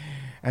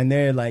 And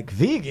they're like,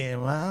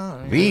 vegan? Well,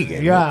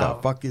 Vegan? Yeah. What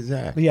the fuck is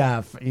that?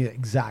 Yeah,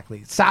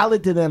 exactly.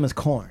 Salad to them is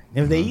corn.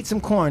 If they eat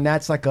some corn,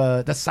 that's like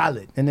the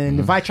salad. And then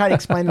if I try to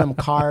explain to them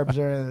carbs,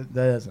 or that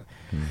doesn't.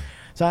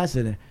 So I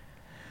sit there.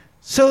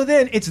 So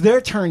then it's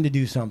their turn to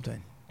do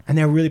something, and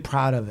they're really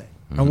proud of it.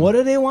 And what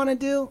do they want to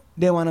do?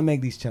 They want to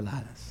make these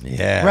chiladas.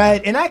 Yeah.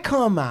 Right? And I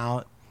come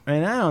out,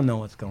 and I don't know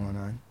what's going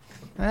on.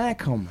 And I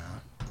come out.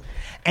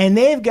 And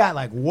they've got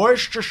like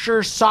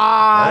Worcestershire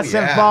sauce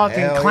and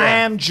fucking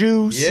clam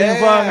juice and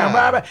fucking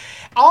blah, blah,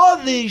 all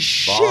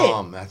this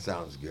Bomb. shit. That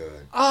sounds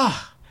good.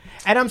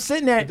 And I'm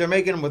sitting there. They're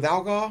making them with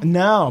alcohol?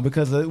 No,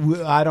 because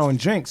I don't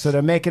drink. So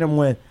they're making them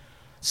with.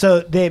 So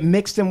they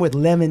mixed them with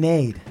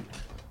lemonade.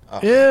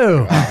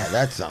 Ew.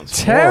 That sounds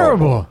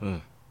terrible.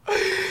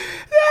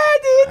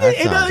 That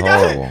sounds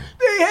horrible.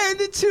 They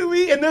hand it to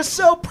me, and they're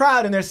so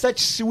proud, and they're such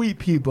sweet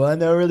people,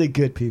 and they're really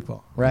good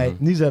people, right?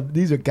 These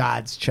are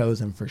God's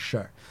chosen for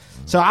sure.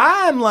 So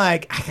I'm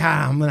like,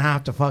 I'm gonna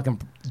have to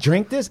fucking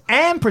drink this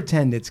and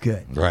pretend it's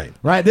good, Right.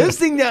 Right? This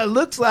thing that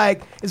looks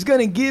like it's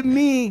gonna give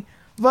me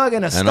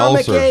fucking a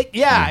stomach ulcer. ache.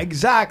 Yeah,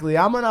 exactly.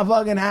 I'm gonna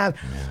fucking have.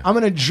 I'm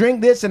gonna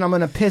drink this, and I'm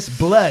gonna piss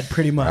blood,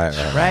 pretty much,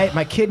 right?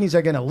 My kidneys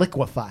are gonna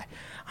liquefy.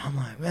 I'm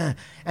like, man.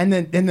 And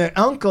then the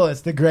uncle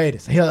is the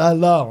greatest. I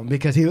love him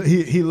because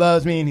he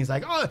loves me, and he's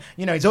like, oh,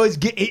 you know, he's always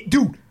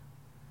dude.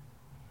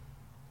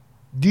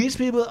 These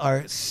people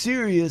are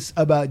serious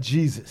about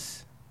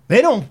Jesus.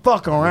 They don't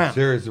fuck around. I'm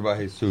serious about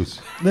Jesus.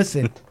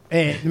 Listen,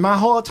 and my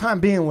whole time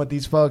being with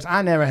these folks,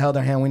 I never held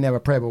their hand. We never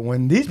prayed. But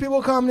when these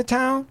people come to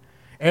town,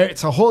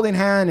 it's a holding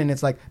hand, and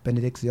it's like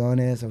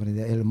benedicciones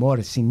el amor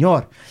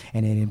Señor,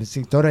 and el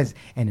benedictores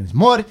en el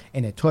amor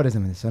en el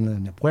tourism en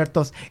son de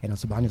puertos en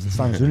los baños de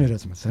Estados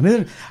Unidos,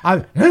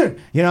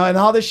 you know, and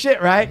all this shit,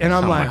 right? And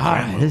I'm like, all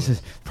right, this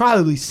is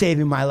probably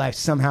saving my life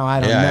somehow. I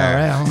don't know,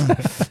 right? I'm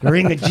gonna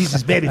ring of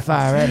Jesus baby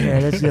fire right here.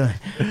 Let's do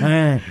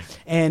it.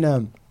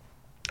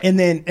 And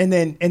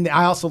then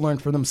I also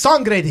learned from them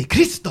Sangre de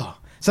Cristo.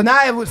 So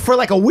now, for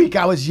like a week,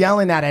 I was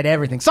yelling that at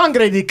everything.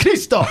 Sangre de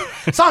Cristo!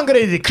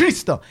 Sangre de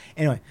Cristo!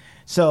 Anyway,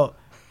 so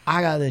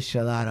I got this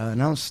gelato,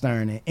 and I'm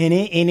stirring it. And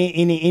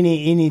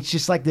it's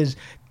just like this,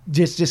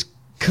 just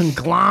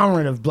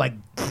conglomerate of like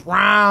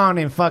brown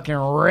and fucking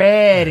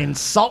red and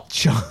salt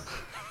chunk.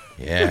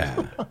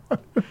 Yeah.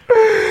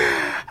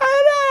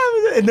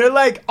 And they're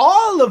like,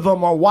 all of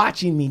them are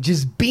watching me,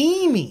 just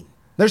beaming.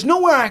 There's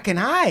nowhere I can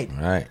hide.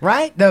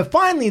 Right?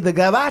 Finally, the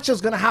gabacho's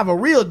going to have a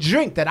real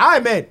drink that I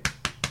made.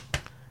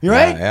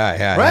 Right?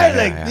 Yeah. Right?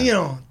 Like, you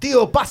know,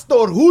 Tío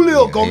Pastor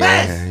Julio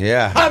Gomez.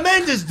 Yeah. I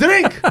made this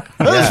drink.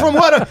 This is from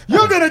what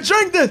you're going to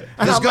drink this.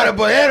 And Just got to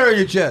put air on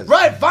your chest.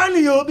 Right.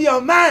 Finally, you'll be a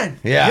man.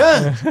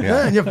 Yeah.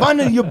 And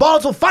your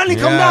balls will finally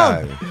come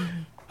down.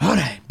 All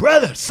right,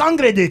 brother,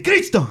 sangre de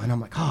Cristo. And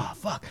I'm like, oh,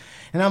 fuck.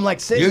 And I'm like,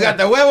 sitting You got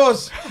the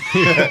huevos.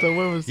 You got the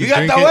huevos. You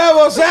got the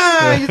huevos,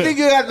 huh? You think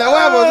you got the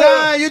huevos,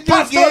 huh? You think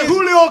Pastor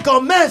Julio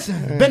Gomez,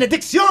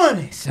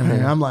 benedicciones.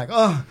 And I'm like,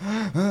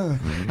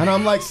 and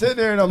I'm like sitting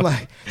there, and I'm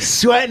like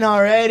sweating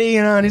already,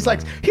 you know. And he's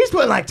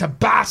putting like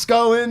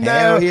Tabasco in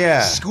there, Hell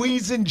yeah.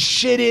 squeezing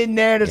shit in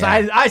there.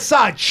 I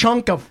saw a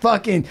chunk of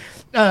fucking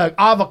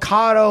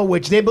avocado,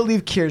 which they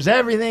believe cures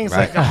everything. It's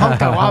like a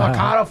hunk of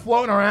avocado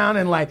floating around,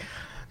 and like,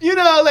 you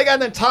know, like on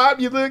the top,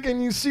 you look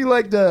and you see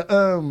like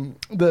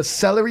the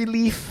celery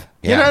leaf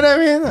You know what I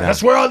mean? Yeah.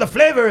 That's where all the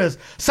flavor is.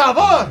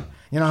 Sabor.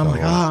 You know, I'm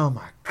like, oh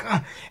my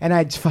God. And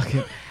I just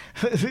fucking,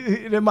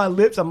 in my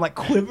lips, I'm like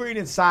quivering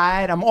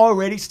inside. I'm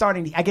already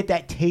starting to, I get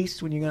that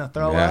taste when you're going to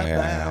throw up.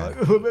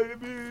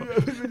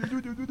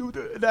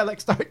 And I like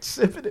start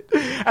sipping it.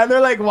 And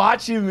they're like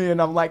watching me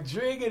and I'm like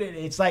drinking it.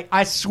 It's like,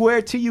 I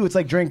swear to you, it's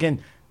like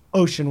drinking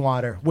ocean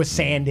water with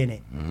sand in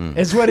it.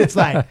 It's what it's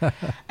like.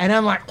 And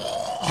I'm like,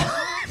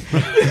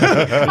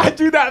 I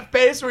do that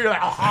face where you're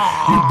like,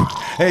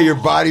 hey, your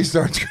body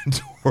starts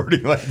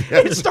contorting like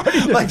that. It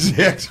started like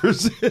The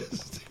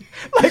Exorcist.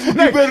 Like you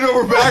bend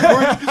over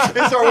backwards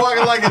and start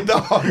walking like a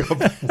dog.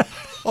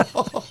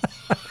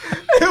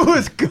 It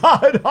was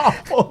god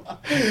awful.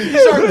 You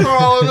start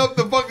crawling up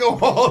the fucking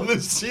wall of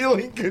the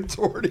ceiling,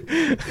 contorting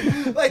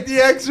like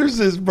The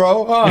Exorcist,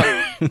 bro.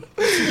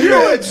 You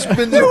know what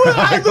spins around?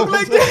 I look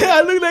like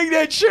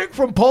that chick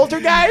from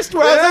Poltergeist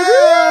where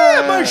I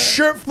was like, my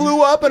shirt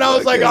flew up and I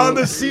was like on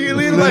the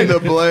ceiling, like the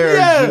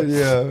Blair.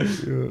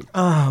 Yeah.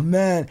 Oh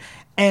man.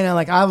 And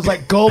I was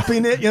like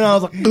gulping it, I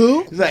was like,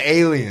 ooh. It's like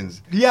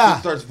aliens. Yeah.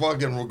 It starts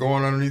fucking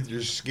going underneath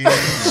your skin.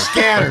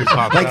 Scanners.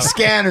 Like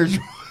scanners.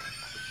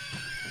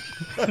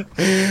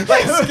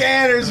 Like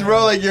scanners,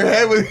 bro. Like your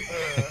head was.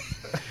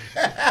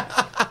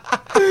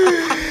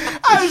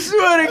 I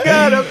swear to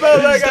God, I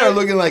felt like I started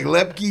looking like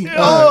Lepke.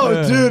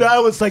 Oh, dude, I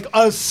was like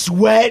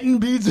sweating,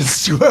 beads of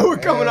sweat were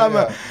coming out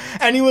my.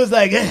 And he was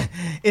like,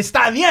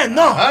 "Está bien,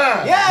 no?"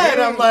 Yeah,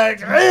 and I'm like,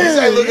 he's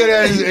like looking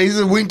at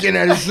he's winking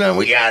at his son.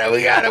 We got it,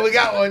 we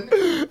got one.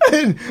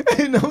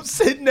 And I'm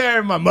sitting there,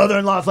 and my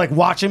mother-in-law's like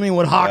watching me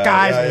with hawk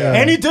eyes.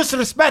 Any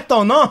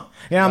disrespecto, no?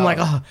 Yeah, I'm like,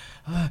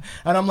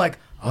 and I'm like,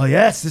 oh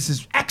yes, this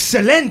is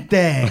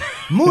excelente,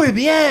 muy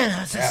bien,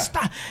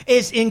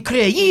 it's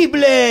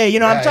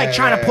increíble. I'm like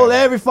trying to pull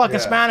every fucking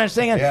Spanish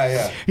thing, and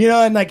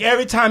and like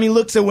every time he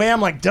looks away,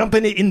 I'm like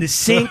dumping it in the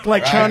sink,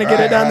 like trying to get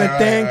it down the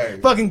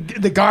thing. Fucking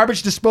the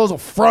garbage disposal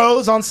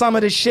froze on some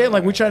of this shit.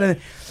 Like we try to.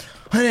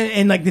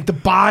 And like at the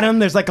bottom,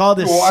 there's like all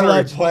this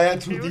sludge.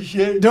 Plants with the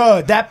shit.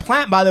 Dude, that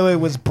plant, by the way,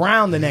 was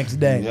brown the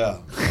next day. Yeah.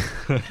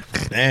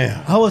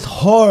 Damn. That was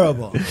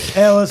horrible.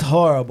 It was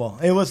horrible.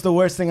 It was the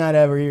worst thing I'd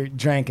ever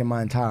drank in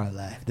my entire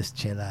life. This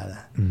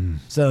chelada.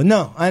 So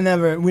no,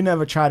 we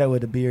never tried it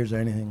with the beers or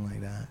anything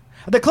like that.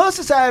 The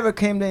closest I ever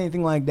came to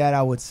anything like that,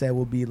 I would say,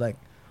 would be like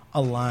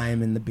a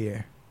lime in the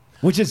beer,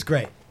 which is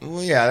great.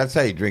 Well, yeah, that's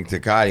how you drink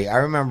Tecate. I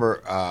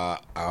remember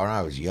when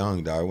I was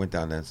young, though, I went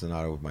down to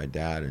Ensenada with my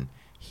dad, and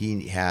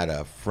he had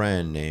a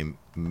friend named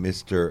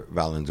Mr.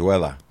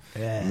 Valenzuela.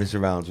 Yeah. Mr.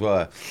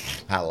 Valenzuela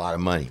had a lot of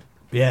money.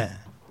 Yeah.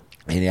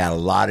 And he had a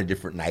lot of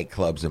different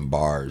nightclubs and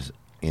bars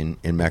in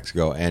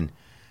Mexico. And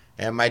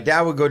my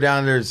dad would go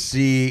down there to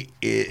see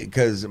it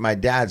because my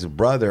dad's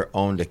brother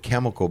owned a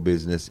chemical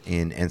business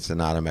in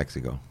Ensenada,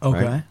 Mexico.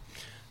 Okay. Right?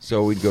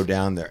 So we'd go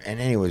down there.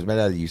 And anyways, my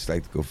dad used to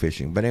like to go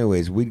fishing. But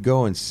anyways, we'd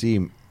go and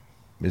see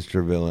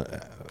Mr.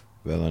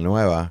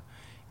 Villanueva.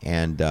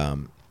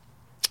 And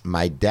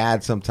my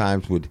dad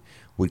sometimes would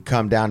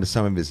come down to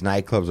some of his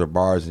nightclubs or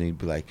bars, and he'd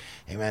be like,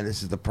 hey, man,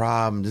 this is the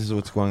problem. This is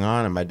what's going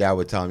on. And my dad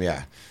would tell him,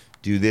 yeah,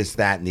 do this,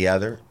 that, and the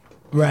other.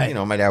 Right.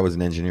 My dad was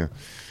an engineer.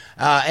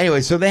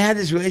 Anyway, so they had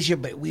this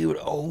relationship, but we would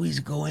always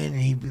go in,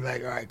 and he'd be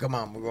like, all right, come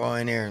on, we'll go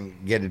in there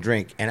and get a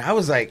drink. And I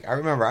was like, I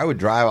remember I would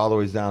drive all the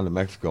way down to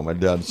Mexico. My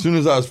dad, as soon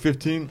as I was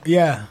 15,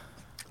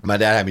 my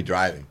dad had me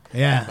driving.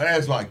 Yeah. But I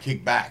just want to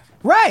kick back.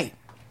 Right.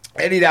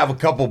 And he'd have a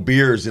couple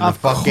beers in the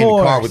fucking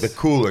car with the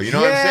cooler. You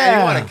know what I'm saying?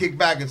 You want to kick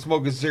back and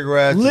smoke a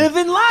cigarette.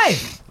 Living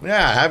life.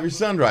 Yeah, have your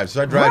son drive.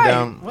 So I drive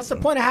down. What's the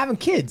point of having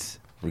kids?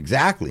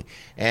 Exactly.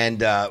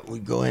 And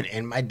we'd go in.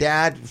 And my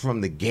dad,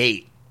 from the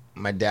gate,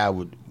 my dad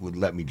would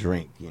let me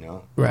drink,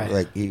 Right.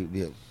 Like,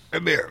 he'd a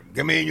beer.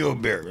 Give me you a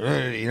beer.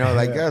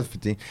 Like, I was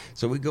 15.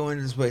 So we'd go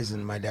into this place,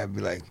 and my dad would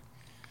be like,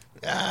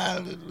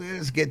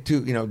 let's get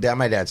to,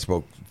 my dad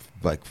spoke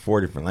like 4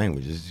 different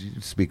languages.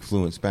 You speak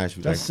fluent Spanish.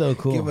 That's so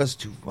cool. Give us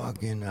 2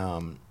 fucking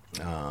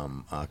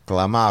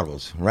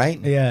clamatos, right?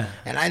 Yeah.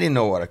 And I didn't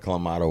know what a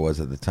clamato was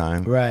at the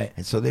time. Right.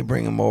 And so they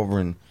bring them over,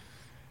 and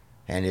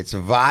it's a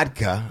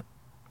vodka,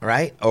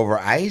 right, over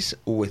ice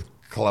with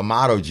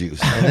clamato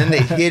juice. And then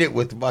they hit it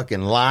with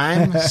fucking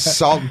lime,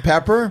 salt and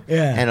pepper,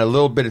 and a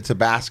little bit of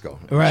Tabasco.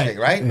 Right.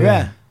 Right?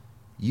 Yeah.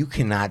 You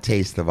cannot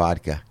taste the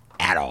vodka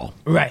at all.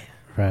 Right.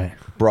 Right.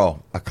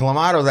 Bro, a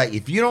clamato, like,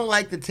 if you don't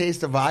like the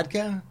taste of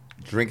vodka,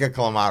 drink a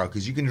clamato,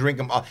 because you can drink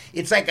them all.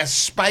 It's like a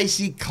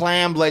spicy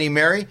clam Bloody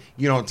Mary.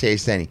 You don't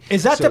taste any.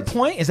 Is that the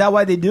point? Is that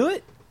why they do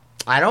it?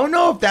 I don't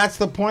know if that's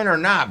the point or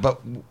not,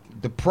 but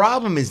the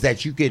problem is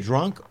that you get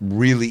drunk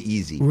really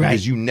easy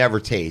because you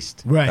never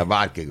taste the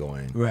vodka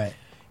going in. Right.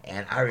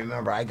 And I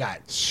remember I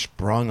got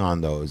sprung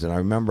on those, and I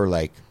remember,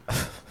 like,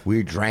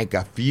 we drank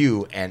a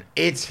few, and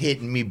it's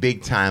hitting me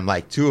big time,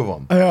 like 2 of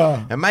them.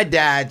 Yeah. And my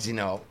dad's,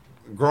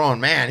 grown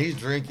man, he's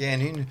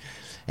drinking,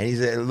 and he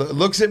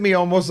looks at me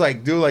almost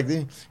like, do like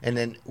this. And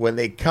then when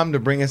they come to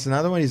bring us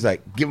another one, he's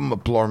like, give him a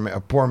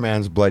poor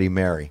man's Bloody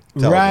Mary.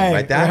 Right,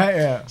 like that. right,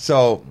 yeah.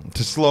 So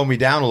to slow me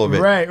down a little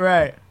bit. Right,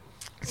 right.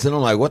 So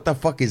I'm like, what the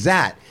fuck is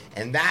that?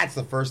 And that's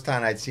the first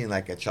time I'd seen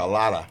like a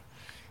chalada.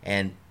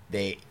 and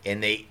they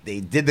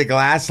did the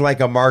glass like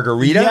a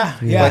margarita,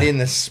 but in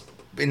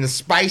the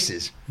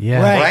spices.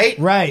 Yeah.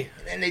 Right.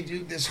 And then they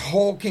do this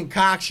whole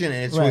concoction,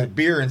 and it's with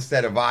beer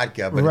instead of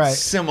vodka, but it's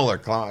similar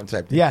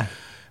concept. Yeah.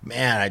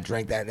 Man, I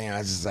drank that thing. I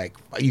was just like,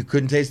 you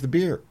couldn't taste the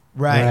beer.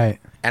 Right.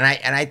 And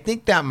I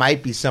think that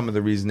might be some of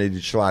the reason they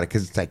did Chilada,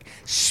 because it's like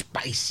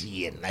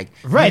spicy and like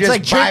Right, you it's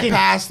just like drinking-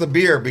 bypass the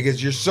beer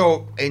because you're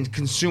so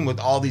consumed with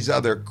all these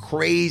other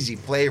crazy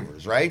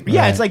flavors, right?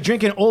 Yeah, it's like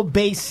drinking Old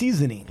Bay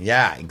seasoning.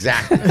 Yeah,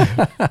 exactly.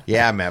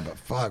 Yeah, man. But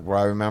fuck, bro.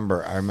 I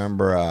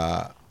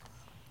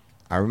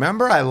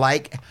remember I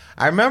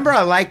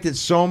liked it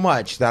so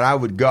much that I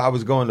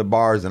was going to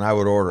bars and I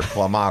would order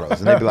clamatos,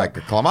 and they'd be like,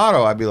 a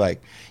clamato. I'd be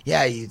like,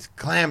 yeah, it's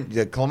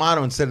the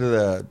clamato instead of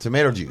the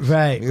tomato juice.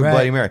 Right,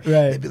 Bloody Mary. right.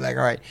 They'd be like,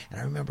 all right. And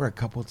I remember a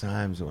couple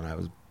times when I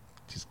was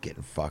just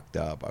getting fucked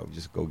up, I would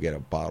just go get a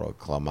bottle of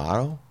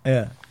clamato.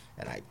 Yeah.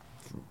 And I'd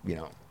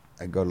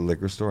go to the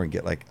liquor store and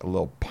get like a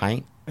little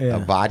pint Yeah.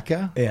 of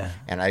vodka. Yeah.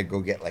 And I'd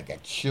go get like a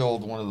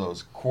chilled one of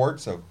those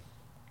quarts of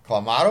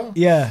clamato.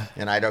 Yeah.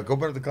 And I'd go up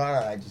to the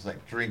clamato and I'd just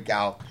like drink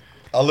out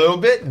a little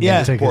bit. And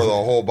Yeah. just pour the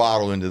whole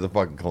bottle into the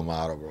fucking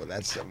clamato, bro.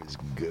 That stuff is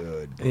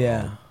good, bro.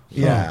 Yeah.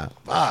 Yeah.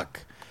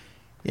 Fuck.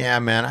 Yeah,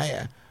 man.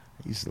 I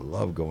used to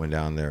love going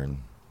down there and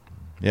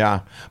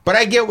yeah. But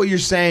I get what you're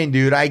saying,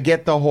 dude. I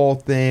get the whole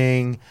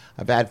thing.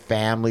 I've had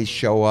families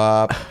show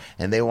up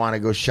and they want to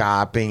go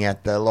shopping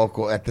at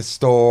the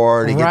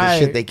store to get the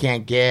shit they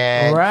can't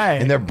get. Right.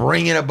 And they're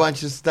bringing a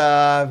bunch of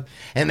stuff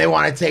and they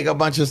want to take a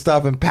bunch of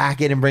stuff and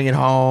pack it and bring it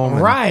home.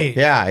 And Right.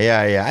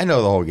 Yeah. I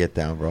know the whole get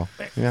down, bro.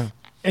 Yeah.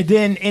 And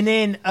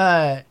then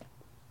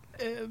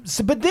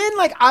but then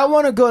like I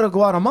want to go to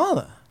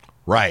Guatemala.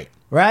 Right.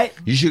 Right?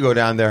 You should go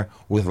down there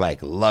with like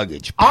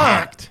luggage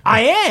packed.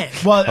 I am.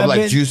 Well, of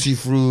like juicy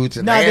fruits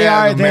and No, they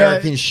are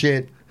American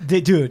shit.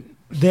 Dude,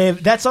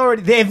 they've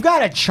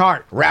got a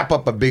chart. Wrap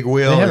up a big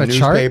wheel in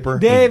newspaper.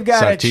 They've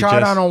got a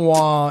chart on a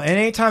wall, and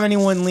anytime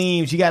anyone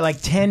leaves, you got like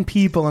 10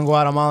 people in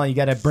Guatemala you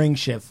got to bring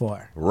shit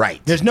for.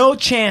 Right. There's no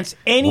chance,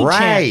 chance.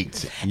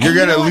 Right.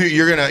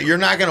 You're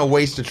not gonna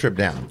waste a trip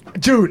down,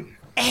 dude.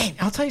 And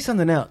I'll tell you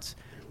something else.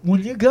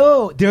 When you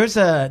go, there's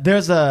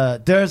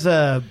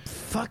a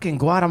fucking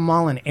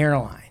Guatemalan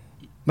airline,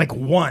 like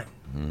one,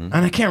 and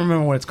I can't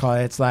remember what it's called.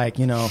 It's like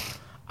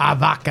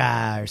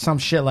Avaca or some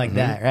shit like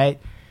that, right?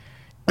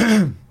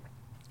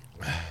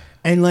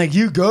 And like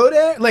you go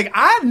there, like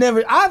I've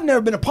never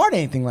been a part of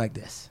anything like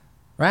this,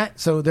 right?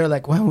 So they're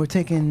like, well, we're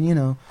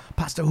taking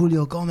Pastor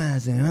Julio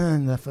Gomez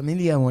and the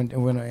familia,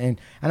 and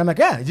I'm like,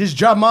 yeah, just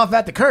drop them off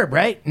at the curb,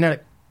 right? And they're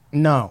like,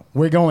 no,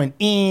 we're going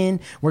in.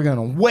 We're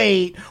gonna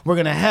wait. We're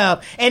gonna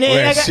help, and then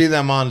we're gonna see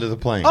them onto the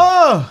plane.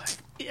 Oh,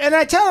 and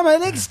I tell them, I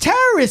think it's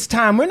terrorist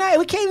time. We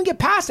can't even get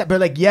past that. They're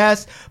like,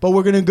 yes, but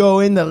we're gonna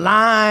go in the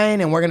line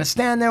and we're gonna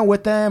stand there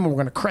with them and we're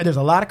gonna cry. There's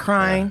a lot of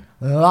crying,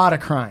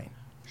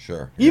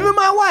 Sure. Even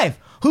my wife,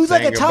 who's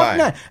Saying like a tough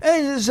goodbye. nut,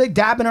 and just like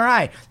dabbing her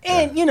eye,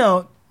 and you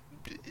know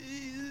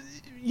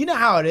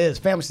how it is.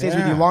 Family stays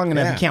with you long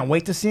enough, you can't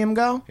wait to see them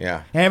go.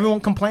 Yeah. And everyone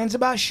complains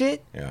about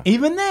shit. Yeah.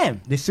 Even them,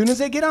 as soon as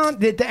they get on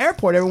the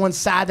airport, everyone's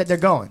sad that they're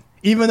going.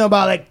 Even though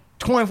about like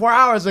 24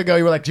 hours ago,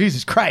 you were like,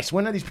 Jesus Christ,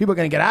 when are these people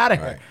going to get out of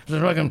here?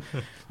 Just fucking,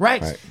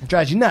 right? It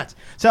drives you nuts.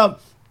 So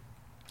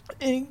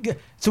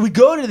we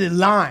go to the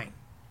line.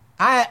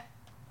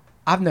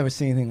 I've never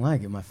seen anything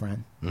like it, my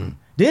friend.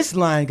 This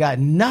line got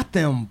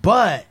nothing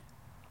but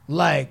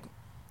like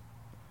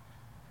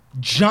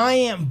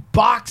giant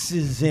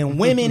boxes and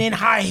women in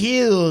high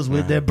heels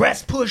with their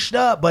breasts pushed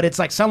up, but it's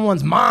like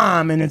someone's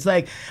mom, and it's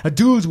like a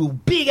dudes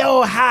with big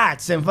old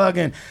hats and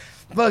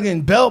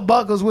fucking belt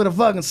buckles with a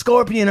fucking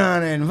scorpion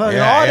on it and fucking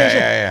all this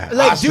shit. Yeah.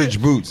 Like, Ostrich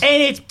dude, boots.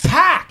 And it's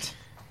packed.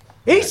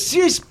 It's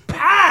just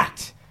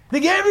packed.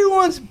 Like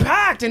everyone's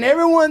packed and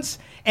everyone's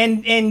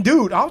and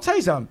dude, I'll tell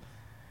you something.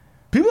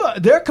 People,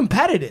 they're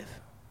competitive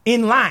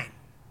in line.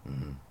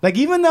 Like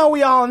even though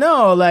we all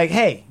know, like,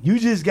 hey, you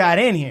just got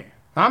in here.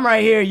 I'm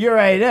right here, you're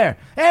right there.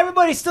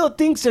 Everybody still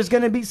thinks there's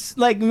going to be,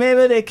 like,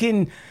 maybe they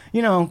can,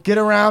 get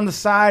around the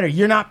side or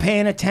you're not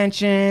paying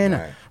attention,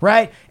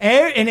 right?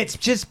 And it's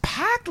just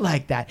packed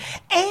like that.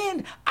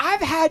 And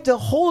I've had to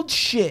hold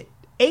shit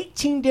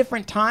 18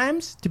 different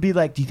times to be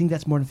like, do you think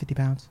that's more than 50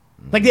 pounds?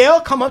 Like, they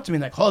all come up to me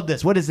like, hold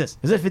this, what is this?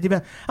 Is it 50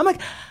 pounds? I'm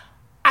like,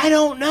 I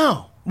don't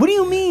know. What do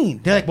you mean?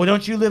 They're like, well,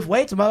 don't you lift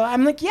weights?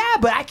 I'm like, yeah,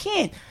 but I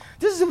can't.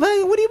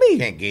 What do you mean?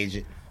 Can't gauge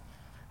it.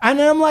 And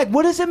then I'm like,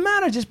 what does it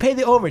matter? Just pay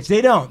the overage.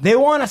 They don't. They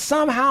want to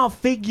somehow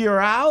figure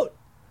out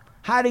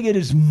how to get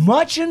as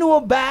much into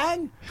a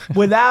bag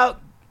without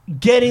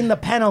getting the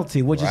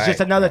penalty, which is just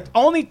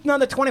only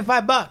another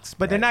 $25,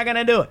 but they're not going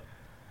to do it.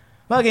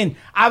 Fucking,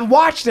 I've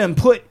watched them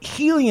put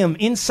helium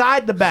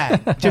inside the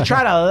bag to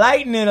try to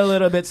lighten it a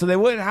little bit so they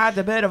wouldn't have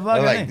to pay the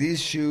fucking Like thing.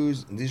 these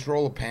shoes, these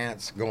roller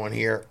pants going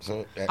here.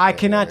 So I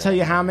cannot tell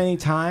you how many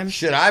times.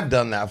 Shit, I've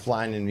done that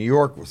flying in New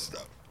York with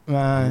stuff.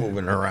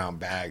 Moving around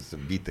bags to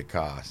beat the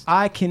cost.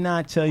 I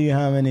cannot tell you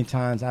how many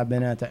times I've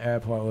been at the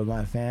airport with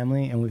my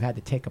family and we've had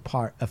to take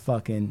apart a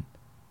fucking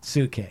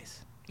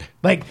suitcase.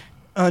 Like,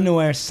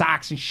 underwear,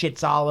 socks, and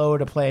shit's all over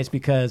the place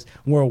because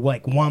we're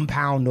like 1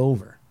 pound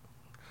over.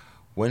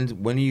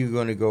 When are you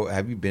going to go?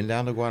 Have you been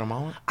down to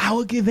Guatemala? I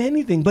would give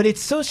anything, but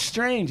it's so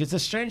strange. It's a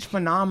strange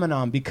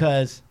phenomenon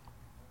because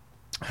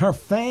her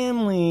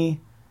family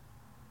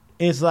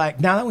is like,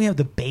 now that we have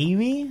the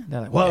baby,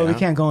 they're like, well, we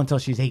can't go until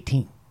she's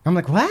 18. I'm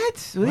like,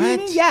 what? What do you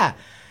mean? Yeah.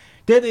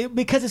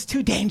 Because it's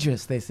too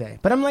dangerous, they say.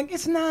 But I'm like,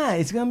 it's not.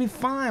 It's going to be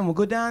fine. We'll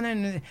go down there.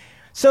 And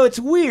so it's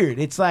weird.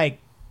 It's like,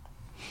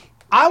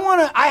 I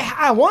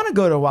want to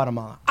go to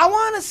Guatemala. I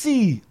want to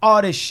see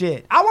all this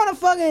shit. I want to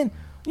fucking,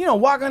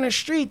 walk on the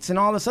streets and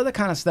all this other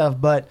kind of stuff.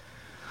 But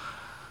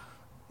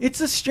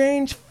it's a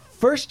strange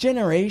first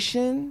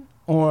generation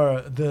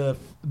or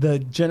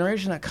the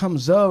generation that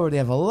comes over. They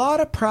have a lot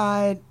of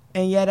pride,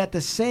 and yet at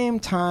the same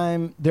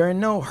time, they're in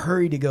no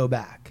hurry to go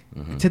back.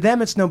 Mm-hmm. To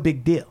them, it's no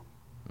big deal.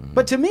 Mm-hmm.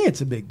 But to me,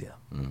 it's a big deal.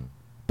 Mm-hmm.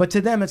 But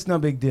to them, it's no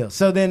big deal.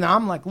 So then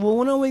I'm like, well,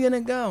 when are we going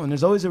to go? And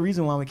there's always a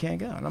reason why we can't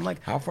go. And I'm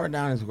like, how far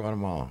down is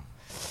Guatemala?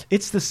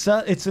 It's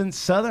it's in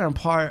southern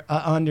part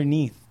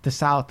underneath the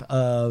south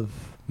of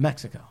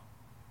Mexico.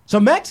 So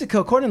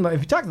Mexico, according to,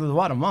 if you talk to the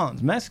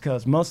Guatemalans, Mexico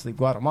is mostly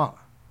Guatemala.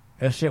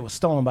 That shit was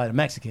stolen by the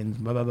Mexicans,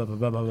 blah, blah, blah, blah,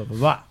 blah, blah, blah,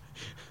 blah.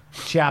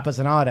 Chiapas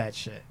and all that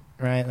shit,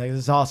 right? Like, this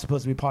is all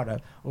supposed to be part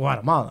of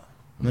Guatemala.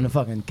 And then the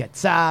fucking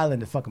quetzal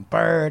and the fucking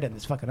bird and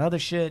this fucking other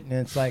shit. And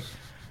it's like,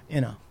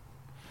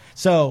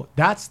 So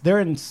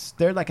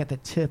they're like at the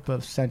tip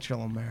of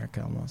Central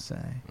America, I want to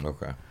say.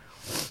 Okay.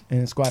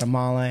 And it's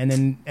Guatemala, and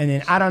then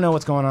I don't know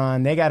what's going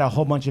on. They got a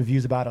whole bunch of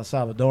views about El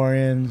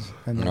Salvadorians.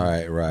 And then,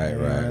 right.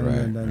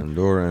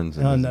 Hondurans.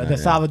 The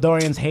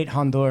Salvadorians hate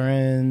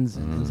Hondurans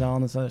and all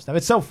this other stuff.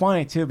 It's so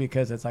funny too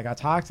because it's like I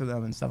talk to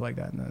them and stuff like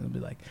that, and they'll be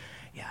like,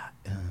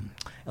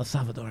 El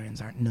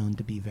Salvadorians aren't known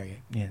to be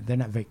they're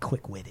not very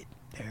quick-witted.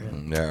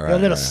 They're a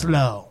little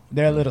slow.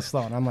 They're a little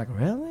slow. And I'm like,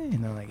 really?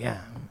 And they're like,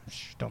 yeah,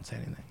 don't say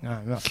anything. No,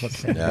 I'm not supposed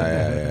to say anything.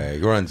 Yeah.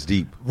 It runs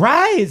deep.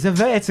 Right.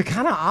 It's a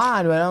kind of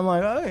odd, but I'm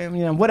like,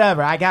 okay,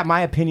 whatever. I got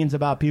my opinions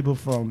about people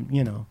from,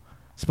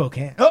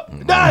 Spokane. Oh,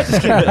 no,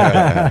 just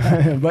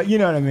kidding. But you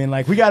know what I mean?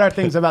 Like, we got our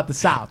things about the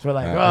South. We're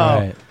like,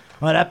 well,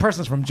 that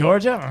person's from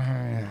Georgia?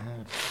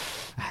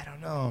 I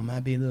don't know.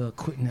 Might be a little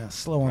quick,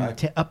 slow on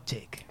the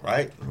uptake.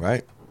 Right.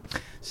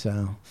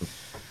 So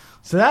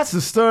that's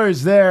the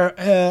stories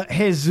there.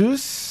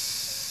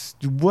 Jesus,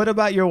 what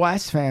about your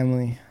wife's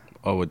family?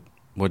 Oh,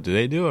 what do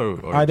they do?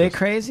 Or are they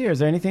crazy? Or is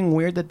there anything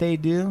weird that they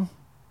do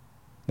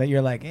that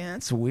you're like, yeah,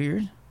 it's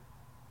weird?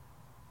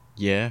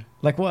 Yeah.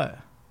 Like what?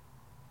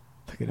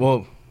 Look at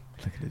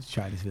his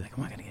try to be like,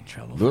 am I going to get in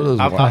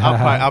trouble?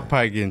 I'll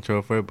probably get in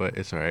trouble for it, but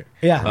it's all right.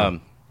 Yeah.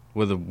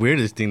 Well, the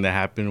weirdest thing that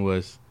happened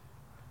was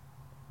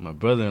my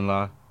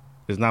brother-in-law.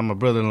 It's not my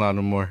brother-in-law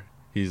no more.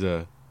 He's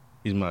my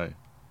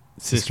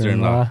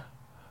sister-in-law.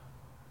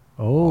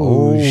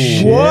 Oh,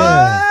 shit. What?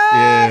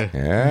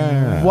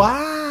 Yeah.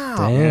 Wow.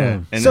 Damn. Yeah.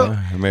 And So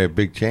it made a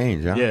big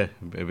change, huh? Yeah,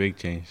 a big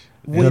change.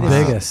 The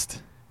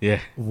biggest. Yeah.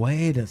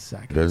 Wait a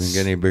second. Doesn't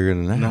get any bigger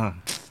than that. No.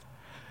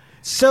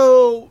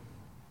 So,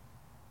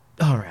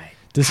 all right.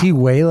 Does he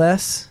weigh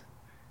less?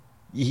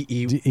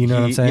 You know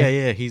what I'm saying?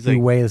 Yeah. He's like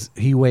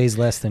he weighs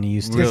less than he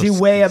used to. Does he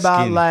weigh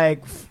about skinny.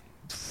 like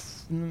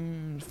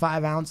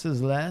 5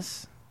 ounces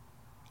less?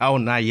 Oh,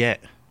 not yet.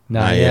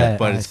 Not yet.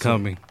 But it's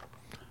coming.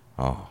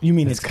 Oh, you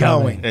mean it's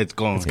going? It's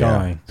going. It's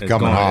going. It's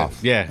coming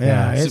off.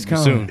 Yeah, it's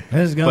coming. Soon.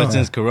 It's going. But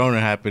since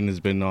Corona happened, it's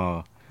been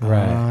all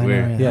right.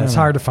 weird. Yeah, it's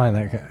hard to find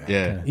that guy.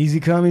 Yeah.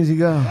 Easy come, easy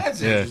go.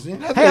 That's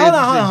interesting. That's Hey, hold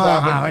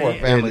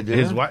on.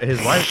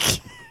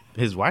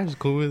 His wife's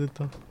cool with it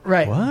though.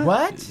 Right.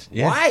 What?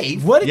 Yeah.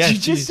 Wife? What did you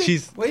just say?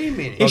 Wait a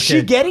minute. Is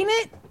she getting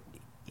it?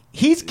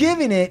 He's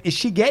giving it. Is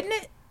she getting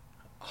it?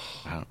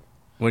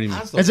 What do you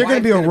mean? Is there going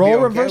to be a role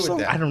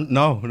reversal? I don't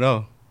know.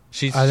 No.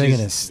 Are they going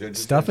to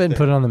stuff it and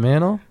put it on the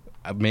mantle?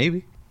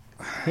 Maybe.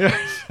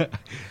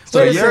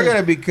 So you're going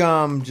to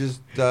become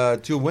just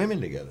 2 women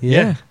together.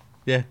 Yeah.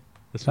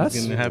 That's what's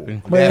going to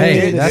happen.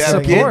 Hey, that's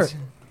have support. kids?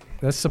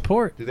 That's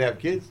support. Do they have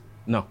kids?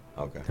 No.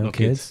 Okay. No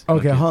kids?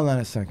 Okay, hold on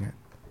a second.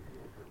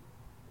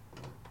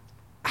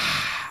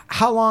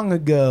 How long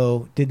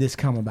ago did this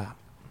come about?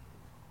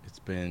 It's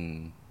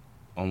been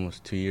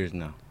almost 2 years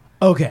now.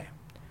 Okay.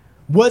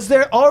 Was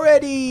there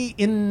already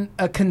in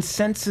a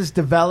consensus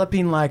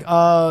developing like,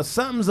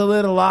 something's a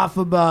little off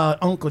about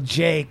Uncle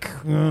Jake?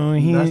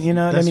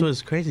 That's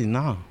what's crazy.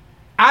 No.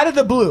 Out of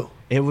the blue.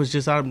 It was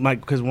just out of my,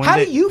 because one How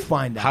day. did you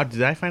find out? How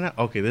did I find out?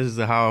 Okay, this is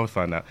how I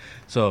found out.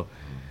 So,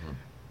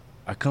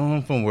 I come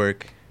home from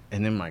work,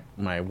 and then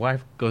my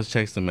wife goes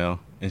checks the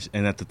mail,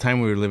 and at the time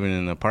we were living in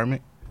an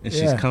apartment, and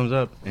she comes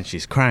up and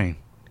she's crying.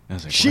 I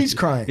was like, she's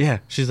crying. Yeah,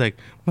 she's like,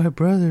 my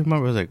brother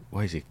was like,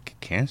 what is he,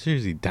 cancer?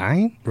 Is he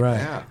dying? Right.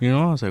 Yeah. You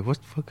know, I was like, what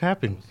the fuck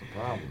happened? What's the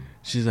problem?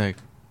 She's like,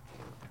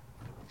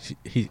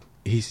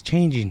 he's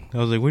changing. I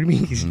was like, what do you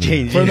mean he's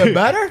changing? For the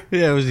better?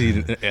 Yeah, was he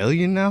an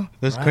alien now?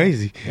 That's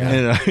crazy.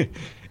 Yeah.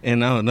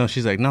 And no,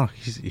 she's like, no,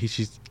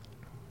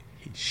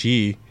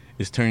 she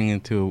is turning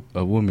into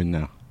a woman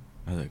now.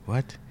 I was like,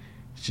 what?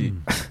 She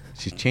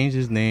changed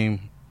his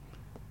name.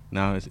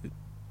 Now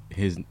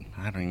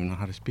I don't even know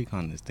how to speak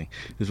on this thing.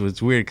 This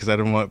was weird because I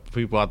don't want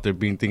people out there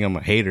thinking I'm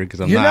a hater because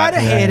I'm You're not a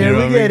hater. You know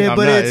We what I get mean? it, I'm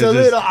but not. it's a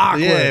little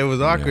awkward. Yeah, it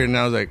was awkward, and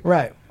I was like,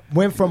 Right.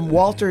 Went from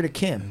Walter to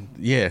Kim.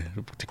 yeah,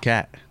 to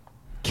cat.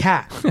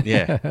 Cat.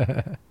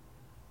 Yeah.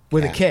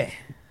 With a K.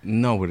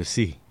 No, with a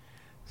C.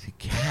 It's a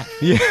cat.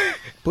 Yeah.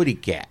 Booty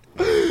cat.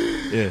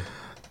 Yeah.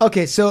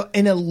 Okay, so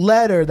in a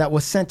letter that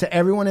was sent to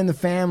everyone in the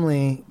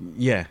family,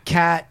 Yeah.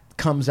 Cat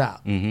comes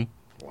out.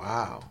 Mm-hmm.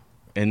 Wow.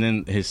 And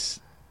then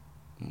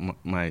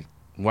my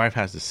wife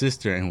has a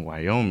sister in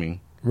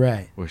Wyoming.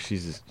 Right. Where she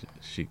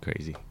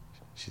crazy.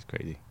 She's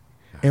crazy.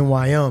 In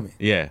Wyoming.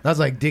 Yeah. That's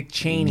like Dick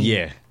Cheney.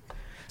 Yeah.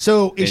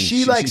 So is And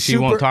she like she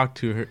super? won't talk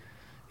to her.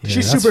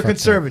 She's super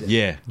conservative.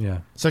 Yeah. Yeah.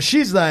 So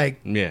she's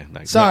like, Yeah.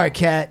 Like, sorry, no,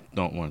 Cat.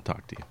 don't want to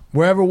talk to you.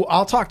 Wherever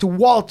I'll talk to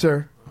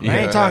Walter. I Yeah.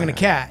 ain't talking to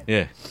Cat.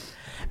 Yeah.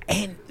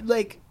 And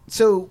like,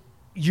 so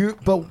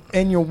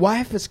and your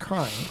wife is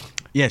crying.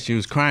 Yeah, she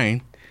was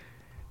crying,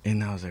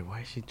 and I was like,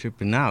 "Why is she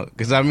tripping out?"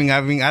 Because I mean,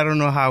 I don't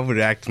know how I would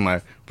react to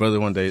my brother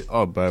one day.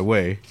 Oh, by the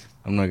way,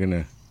 I don't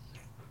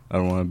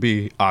want to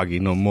be Augie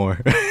no more.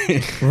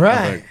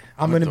 Right. Like,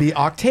 I'm gonna be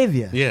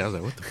Octavia. yeah, I was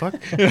like, "What the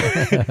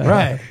fuck?"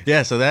 Right.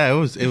 Yeah, so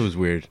it was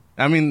weird.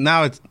 I mean,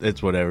 now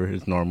it's whatever.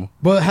 It's normal.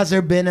 But has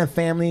there been a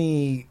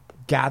family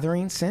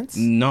gathering since?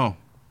 No,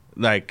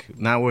 like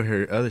not with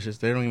her other sisters.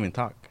 They don't even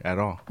talk at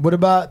all. What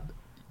about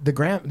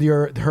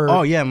her?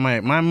 Oh yeah, my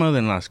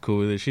mother-in-law's cool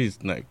with it.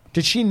 She's like,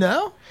 did she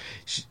know?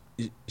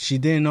 She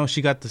didn't know.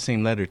 She got the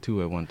same letter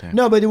too at one time.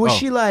 No, but was Oh.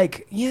 she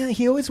like, yeah,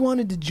 he always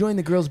wanted to join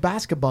the girls'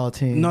 basketball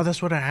team? No,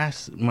 that's what I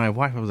asked my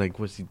wife. I was like,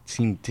 was he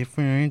seem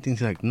different or anything?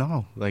 She's like,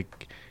 no,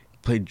 like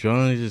played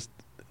drums, just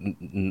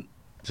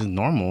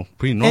normal,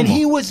 pretty normal. And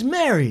he was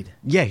married.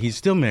 Yeah, he's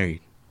still married.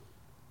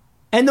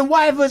 And the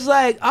wife was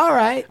like, all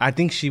right. I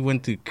think she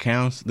went through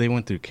They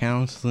went through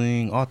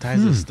counseling, all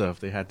types of stuff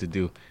they had to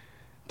do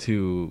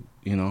to,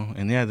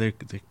 and yeah,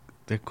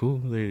 they're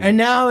cool. And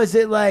now is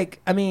it like,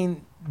 I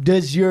mean,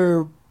 does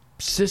your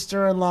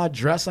sister-in-law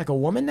dress like a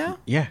woman now?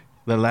 Yeah,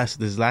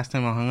 this last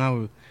time I hung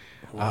out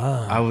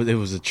with, it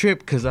was a trip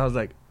because I was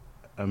like,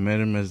 I met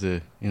him as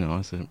a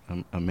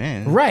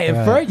man. Right.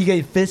 At first, you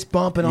get fist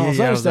bump and all Yeah, this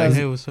I other was like, stuff.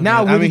 hey, what's up,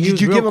 Now, man? I mean, he did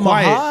was you real give him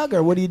quiet. a hug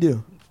or what do you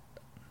do?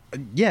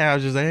 Yeah, I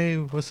was just like, hey,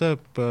 what's up,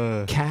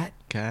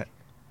 Cat?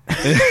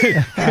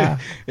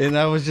 And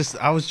I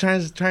was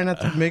trying not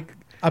to make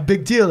a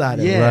big deal out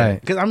of it. Yeah, Right.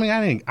 because I mean,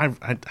 I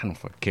don't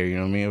fucking care. You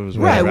know what I mean? It was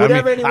Right, whatever.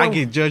 whatever I mean, I anyone-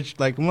 get judged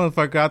like a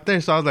motherfucker out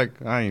there, so I was like,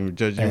 I ain't even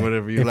judging Hey,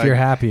 whatever you if like. you're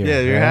happier, yeah,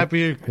 you're right?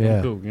 happier.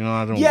 Yeah. Cool. You know,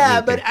 I don't. Yeah,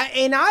 really but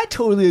care. I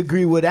totally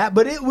agree with that.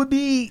 But it would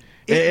be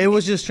It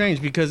was just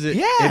strange because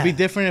Yeah. it'd be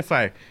different if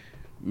I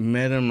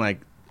met him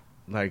like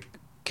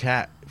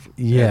Cat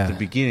Yeah. at the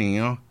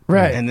beginning,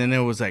 Right. And then it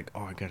was like,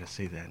 oh, I gotta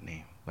say that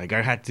name. Like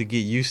I had to get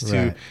used to,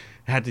 Right.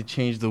 I had to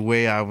change the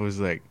way I was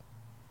like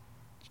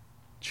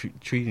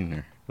treating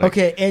her. Like,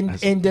 okay.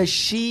 as- And does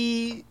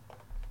she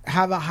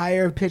have a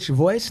higher pitched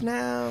voice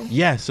now?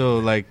 Yeah, so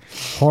like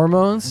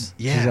Hormones.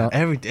 yeah, She's all-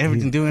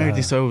 everything doing everything.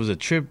 uh, So it was a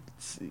trip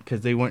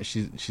because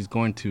she's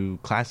going to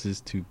classes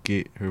to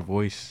get her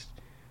voice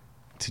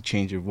to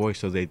change her voice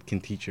so they can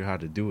teach her how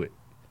to do it.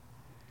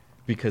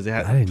 Because they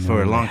I had didn't for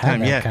know a they long had time,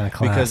 that yeah, kind of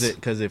class.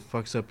 because it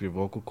fucks up your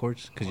vocal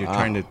cords because you're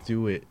trying to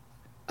do it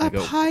Up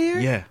higher?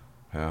 Yeah.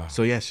 Yeah.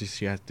 So yeah,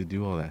 she has to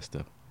do all that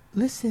stuff.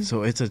 Listen,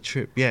 So it's a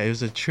trip. Yeah, it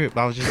was a trip.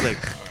 I was just like,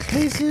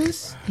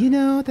 Jesus, you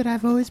know that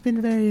I've always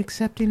been very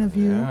accepting of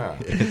you. Yeah.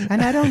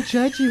 And I don't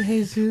judge you,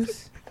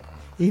 Jesus.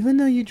 Even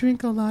though you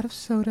drink a lot of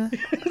soda,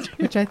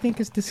 which I think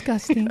is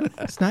disgusting.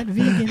 It's not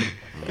vegan.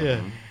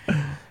 yeah,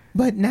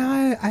 But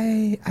now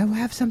I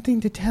have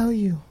something to tell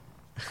you.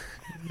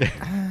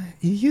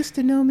 You used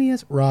to know me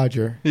as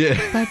Roger. yeah,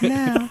 But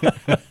now,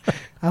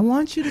 I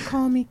want you to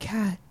call me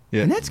Cat.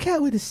 Yeah. And that's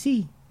Cat with a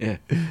C, yeah.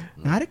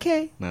 not a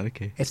K. Not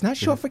okay. It's not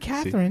short for See?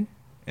 Catherine.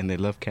 And they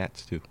love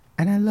cats too.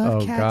 And I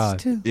love Oh, cats God.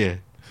 too. Yeah.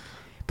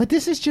 But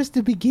this is just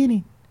the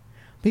beginning.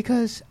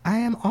 Because I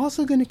am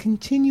also going to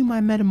continue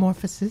my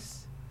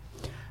metamorphosis.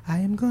 I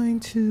am going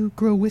to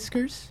grow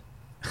whiskers.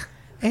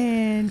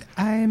 And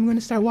I am going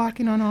to start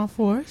walking on all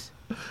fours.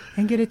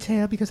 And get a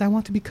tail because I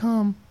want to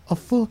become a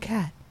full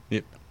cat.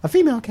 Yep. A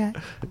female cat.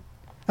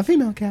 A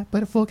female cat,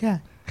 but a full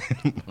cat.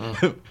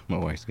 My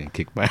wife's gonna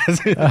kick my ass.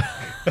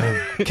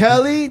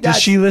 Kelly, Does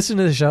she listen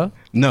to the show?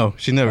 No,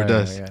 she never Right,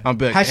 does. right, right. I'm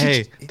like, Has she-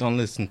 hey, don't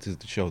listen to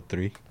the show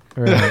 3.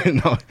 Right.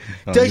 No.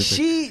 Does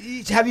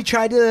she? Have you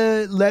tried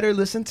to let her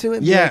listen to it?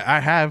 and be Yeah, like- I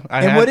have.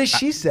 And what does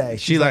she say?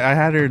 She She's like I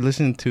had her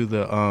listen to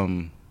the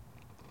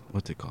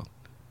what's it called?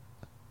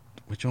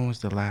 Which one was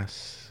the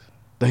last?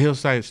 The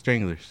Hillside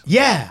Stranglers.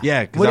 Yeah.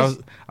 Yeah, What because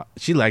is-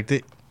 she liked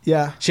it.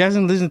 Yeah. She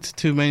hasn't listened to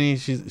too many.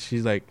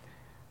 She's like,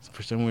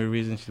 for some weird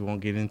reason, she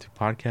won't get into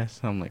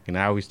podcasts. I'm like, and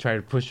I always try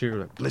to push her,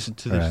 like, listen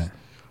to this. Right.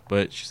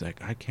 But she's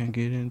like, I can't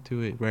get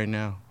into it right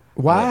now.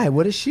 Why?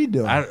 What is she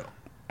doing?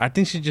 I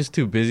think she's just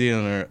too busy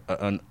on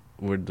her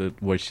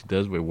what she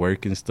does with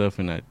work and stuff.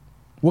 And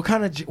What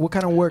kind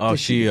of work? oh, does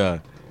she?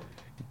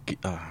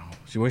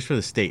 she works for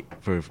the state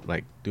for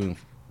like doing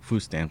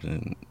food stamps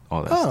and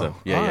all that Oh, stuff.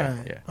 Yeah, all yeah,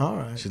 right. yeah. All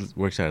right. She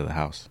works out of the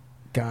house.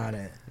 Got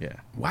it. Yeah.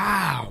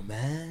 Wow,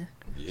 man.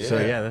 Yeah. So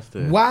yeah, that's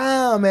the.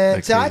 Wow, man.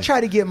 That's So I crazy.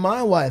 try to get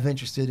my wife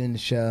interested in the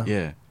show.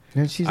 Yeah.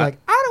 And she's like,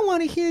 I don't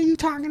want to hear you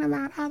talking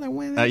about other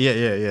women.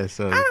 Yeah.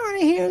 So I don't want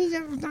to hear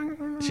you talking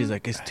about. she's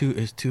like, it's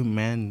too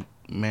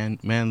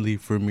manly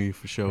for me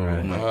for sure. Right.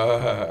 I'm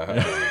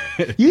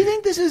like, You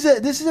think this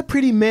is a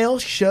pretty male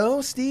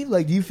show, Steve?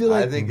 Like, do you feel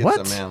like I think it's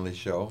what? a manly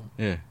show.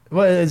 yeah.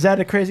 What is that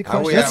a crazy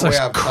question? We That's have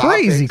a crazy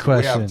topics, We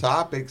question. have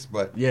topics,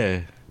 but Yeah.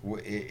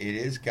 it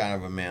is kind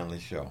of a manly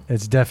show,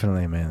 It's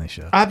definitely a manly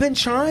show. I've been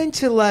trying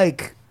to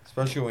like.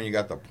 especially when you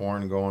got the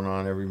porn going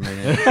on every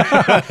minute.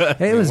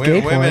 Hey, it was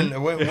gay porn. Women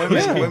on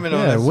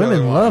Yeah, this women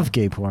show love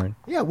gay porn.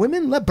 Yeah,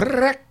 women love.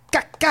 Puss,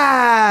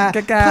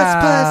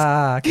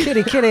 puss.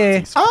 Kitty,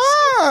 kitty.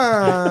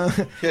 Ah,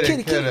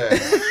 Kitty. Critter.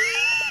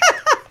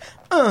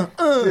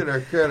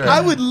 I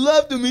would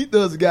love to meet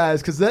those guys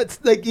because that's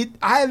like it.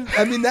 I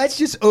mean, that's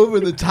just over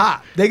the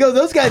top.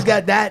 Those guys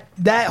got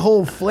that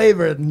whole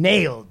flavor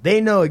nailed.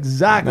 They know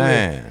exactly.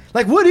 Man.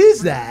 Like, what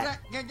is that?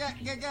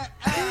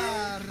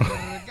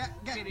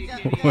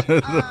 What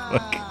the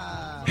fuck?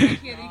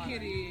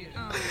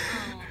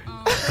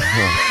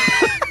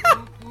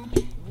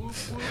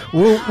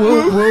 Woo,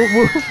 woo, woo,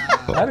 woo.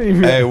 I didn't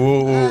even. Hey,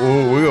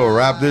 we gonna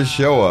wrap this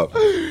show up.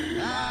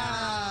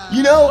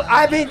 You know,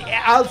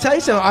 I'll tell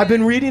you something. I've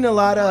been reading a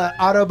lot of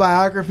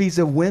autobiographies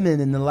of women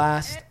in the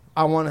last,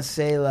 I want to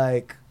say,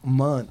 like,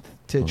 month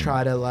to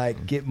try to,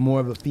 like, get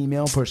more of a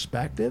female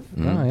perspective.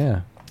 Oh,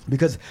 yeah.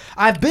 Because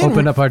I've been...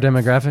 Open up our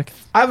demographic.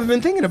 I've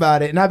been thinking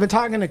about it, and I've been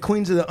talking to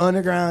Queens of the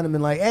Underground and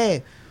been like,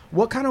 hey,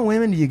 what kind of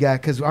women do you got?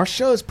 Because our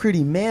show is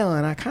pretty male,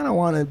 and I kind of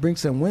want to bring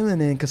some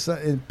women in because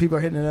people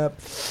are hitting it up.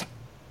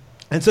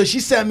 And so she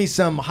sent me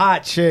some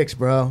hot chicks,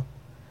 bro.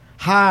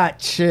 Hot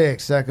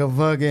chicks. Like a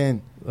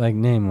fucking... Like,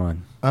 name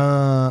one.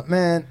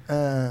 Man,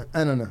 I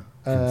don't know.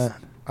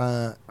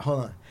 Hold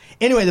on.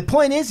 Anyway, the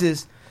point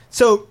is,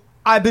 so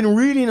I've been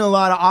reading a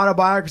lot of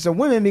autobiographies of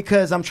women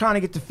because I'm trying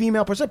to get the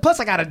female perspective. Plus,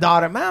 I got a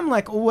daughter. Man, I'm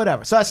like,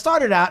 whatever. So I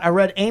started out, I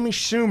read Amy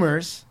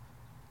Schumer's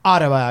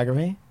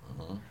autobiography.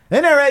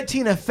 Then I read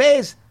Tina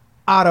Fey's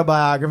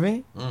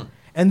autobiography.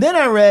 And then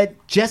I read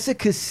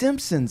Jessica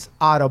Simpson's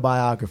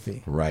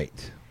autobiography.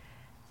 Right.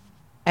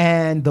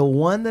 And the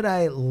one that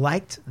I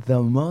liked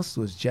the most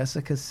was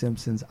Jessica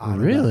Simpson's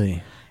autobiography.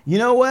 Really? You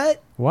know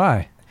what?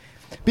 Why?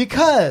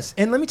 Because,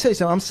 and let me tell you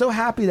something, I'm so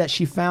happy that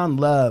she found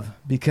love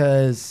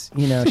because,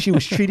 you know, she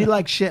was treated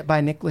like shit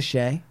by Nick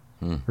Lachey.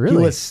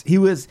 Really? He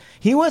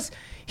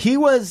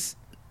was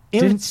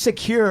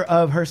insecure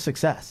of her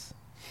success.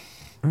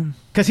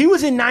 Because he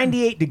was in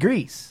 98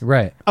 Degrees.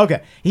 Right.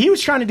 Okay. He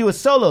was trying to do a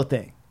solo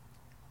thing.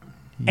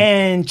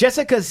 And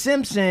Jessica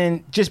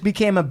Simpson just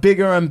became a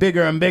bigger and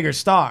bigger and bigger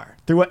star.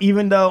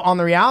 Even though on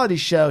the reality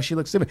show she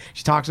looks stupid.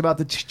 She talks about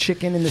the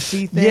chicken in the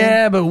sea thing.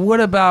 Yeah, but what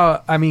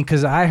about, I mean,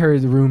 because I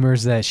heard the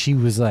rumors that she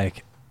was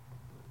like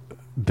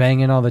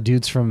banging all the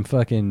dudes from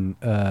fucking,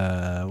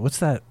 what's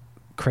that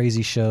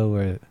crazy show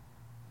where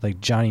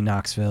like Johnny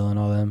Knoxville and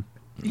all them?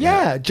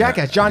 Yeah,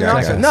 Jackass, Johnny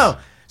Jackass. Knoxville. No.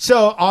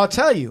 So I'll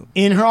tell you,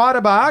 in her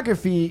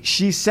autobiography,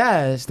 she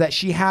says that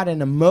she had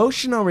an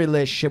emotional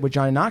relationship with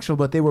Johnny Knoxville,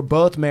 but they were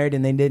both married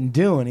and they didn't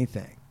do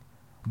anything.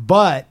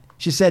 But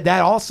she said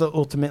that also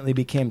ultimately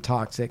became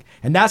toxic,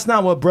 and that's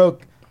not what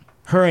broke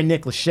her and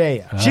Nick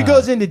Lachey up. She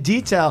goes into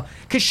detail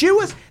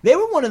because they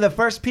were one of the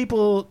first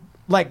people,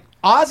 like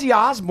Ozzy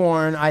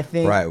Osbourne, I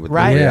think. Right, with the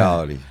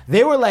reality.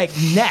 They were like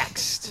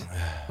next,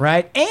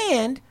 right?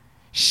 And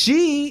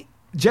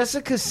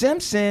Jessica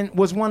Simpson,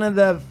 was one of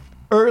the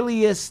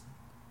earliest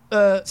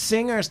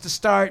singers to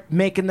start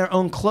making their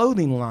own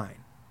clothing line,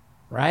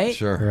 right?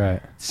 Sure. Right.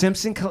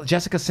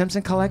 Jessica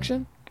Simpson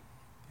collection.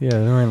 Yeah,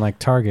 they were in like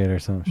Target or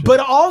something. But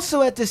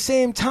also at the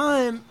same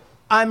time,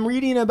 I'm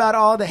reading about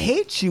all the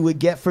hate she would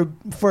get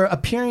for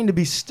appearing to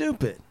be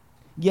stupid.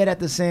 Yet at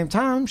the same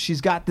time, she's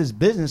got this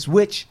business,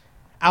 which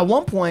at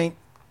one point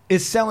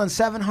is selling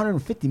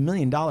 $750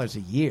 million a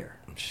year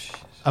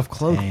of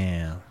clothing.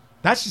 Damn.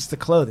 That's just the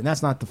clothing.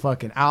 That's not the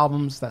fucking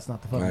albums. That's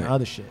not the fucking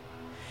other shit.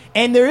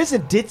 And there is a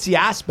ditzy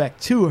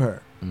aspect to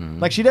her.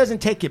 Like, she doesn't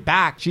take it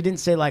back. She didn't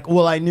say, like,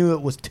 well, I knew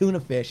it was tuna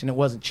fish and it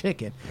wasn't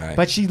chicken. Right.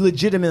 But she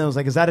legitimately was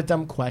like, is that a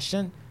dumb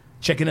question?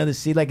 Chicken of the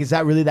sea? Like, is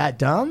that really that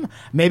dumb?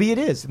 Maybe it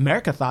is.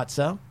 America thought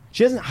so.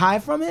 She doesn't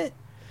hide from it.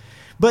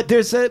 But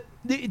there's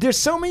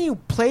so many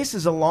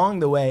places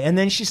along the way. And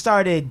then she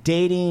started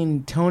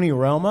dating Tony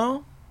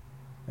Romo.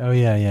 Oh,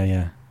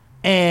 yeah.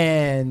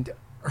 And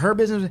her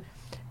business...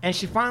 And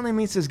she finally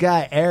meets this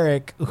guy,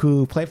 Eric,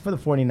 who played for the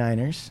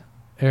 49ers.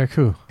 Eric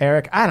who?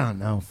 Eric, I don't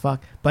know,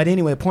 fuck. But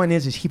anyway, the point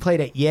is he played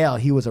at Yale.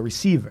 He was a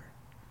receiver.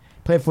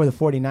 Played for the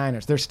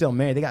 49ers. They're still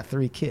married. They got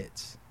 3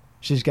 kids.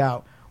 She's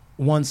got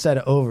one set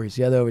of ovaries.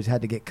 The other ovaries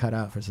had to get cut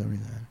out for some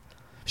reason.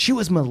 She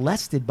was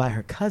molested by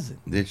her cousin.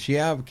 Did she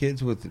have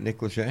kids with Nick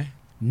Lachey?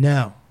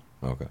 No.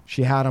 Okay.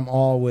 She had them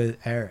all with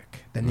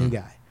Eric, the new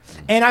guy.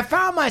 And I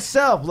found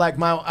myself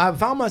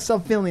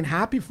feeling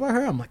happy for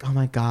her. I'm like, oh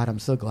my God, I'm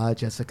so glad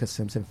Jessica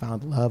Simpson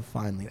found love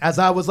finally. As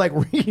I was like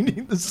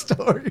reading the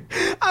story,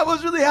 I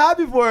was really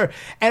happy for her.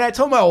 And I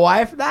told my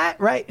wife that,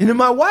 right? And then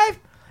my wife,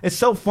 it's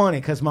so funny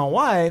because my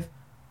wife,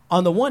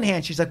 on the one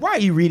hand, she's like, why are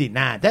you reading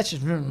that? That's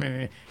just,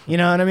 you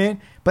know what I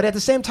mean? But at the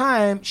same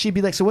time, she'd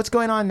be like, so what's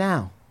going on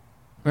now?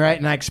 Right?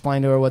 And I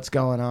explained to her what's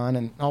going on.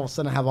 And all of a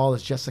sudden, I have all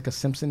this Jessica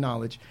Simpson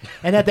knowledge.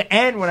 And at the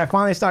end, when I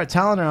finally started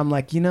telling her, I'm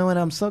like, you know what?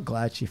 I'm so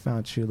glad she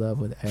found true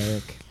love with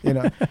Eric. You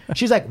know?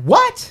 She's like,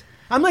 what?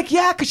 I'm like,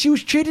 yeah, because she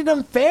was treated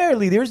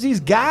unfairly. There's these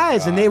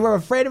guys, and they were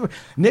afraid of her.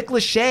 Nick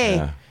Lachey.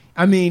 Yeah.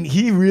 I mean,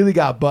 he really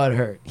got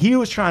butthurt. He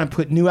was trying to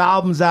put new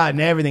albums out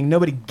and everything.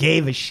 Nobody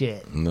gave a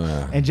shit.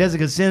 Nah. And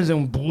Jessica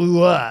Simpson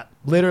blew up,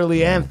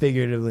 literally and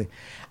figuratively.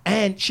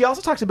 And she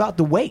also talks about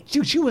the weight.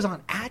 Dude, she was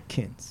on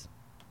Atkins.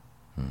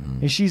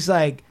 And she's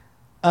like,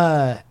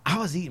 I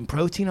was eating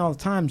protein all the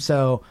time.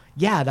 So,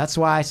 yeah, that's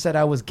why I said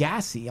I was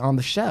gassy on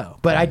the show.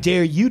 But I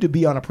dare you to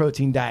be on a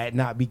protein diet and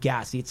not be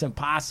gassy. It's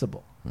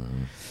impossible.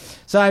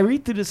 So I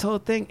read through this whole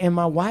thing, and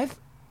my wife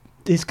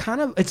is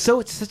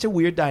it's such a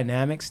weird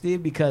dynamic,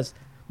 Steve, because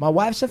my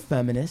wife's a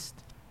feminist.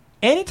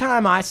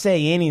 Anytime I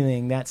say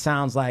anything that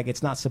sounds like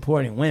it's not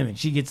supporting women,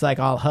 she gets like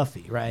all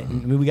huffy, right? I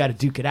mean, we got to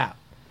duke it out.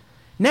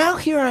 Now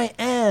here I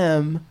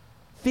am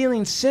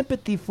feeling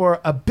sympathy for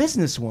a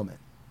businesswoman,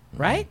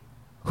 right?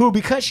 Who,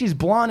 because she's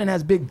blonde and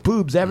has big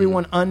boobs,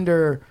 everyone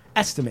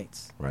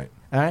underestimates. Right.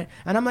 All right?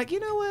 And I'm like, you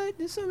know what?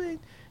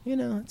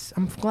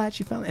 I'm glad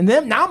she found it. And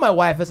then now my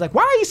wife is like,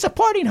 why are you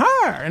supporting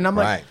her? And I'm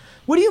like,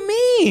 what do you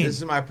mean? This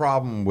is my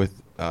problem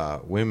with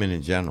women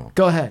in general.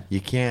 Go ahead.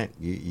 You can't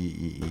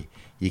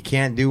you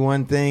can't do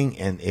one thing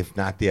and if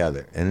not the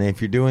other. And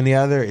if you're doing the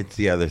other, it's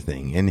the other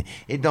thing. And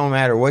it don't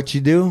matter what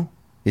you do,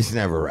 it's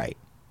never right.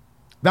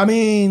 I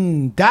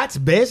mean, that's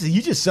basically,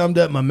 you just summed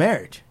up my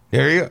marriage.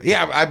 There you go.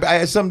 Yeah,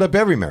 I summed up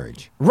every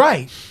marriage.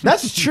 Right.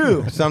 That's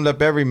true. I summed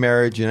up every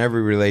marriage and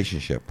every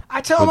relationship. I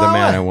tell with my a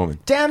man wife, and woman.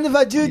 Damned if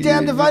I do,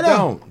 damned if I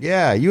don't.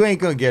 Yeah, you ain't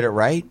going to get it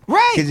right.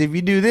 Right. Because if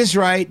you do this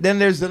right, then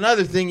there's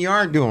another thing you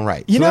aren't doing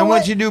right. You know then what?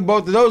 once you do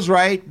both of those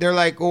right, they're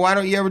like, well, why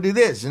don't you ever do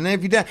this? And then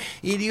if you do,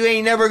 you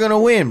ain't never going to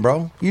win,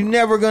 bro. You're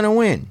never going to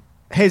win.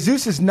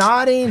 Jesus is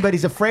nodding, but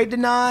he's afraid to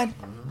nod.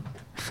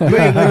 He's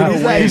like,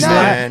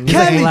 no,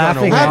 Kelly,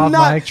 laughing I'm off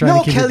not. mic, trying No,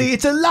 to keep Kelly,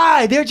 it's a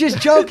lie. They're just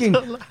joking.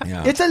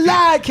 It's a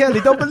lie,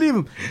 Kelly. Don't believe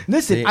him.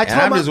 Listen, See, I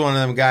told I'm just one of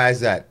them guys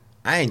that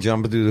I ain't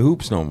jumping through the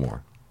hoops no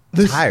more.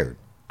 Tired.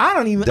 I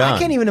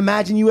can't even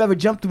imagine you ever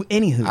jumped through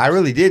any hoops. I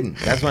really didn't.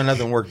 That's why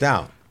nothing worked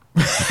out.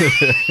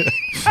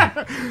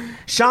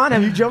 Sean,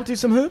 have you jumped through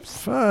some hoops?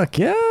 Fuck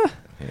yeah.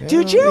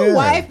 Dude, your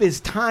wife is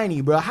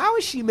tiny, bro. How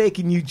is she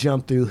making you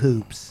jump through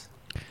hoops?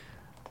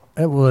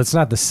 Well, it's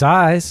not the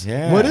size.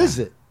 Yeah. What is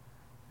it?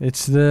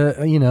 It's the,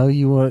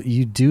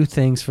 you do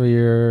things for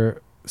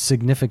your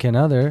significant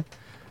other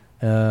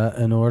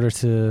in order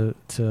to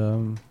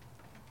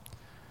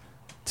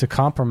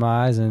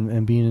compromise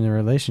and be in a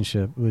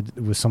relationship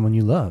with someone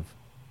you love.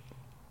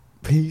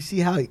 You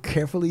see how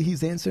carefully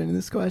he's answering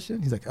this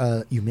question? He's like,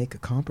 you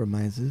make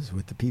compromises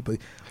with the people.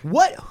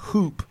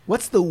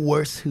 What's the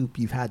worst hoop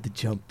you've had to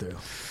jump through?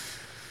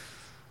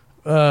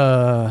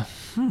 I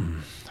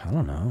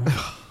don't know.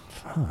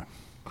 Fuck.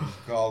 It's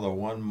called a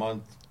 1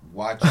 month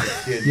watch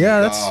the kid.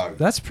 Yeah, dog.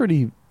 that's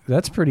pretty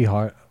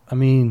hard. I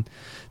mean,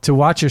 to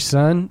watch your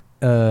son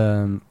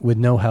with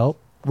no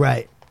help.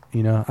 Right.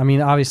 I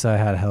mean, obviously I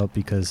had help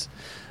because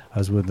I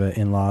was with the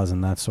in-laws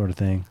and that sort of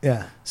thing.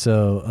 Yeah.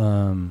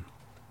 So,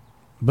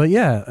 but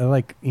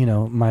yeah,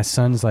 my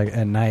son's like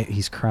at night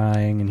he's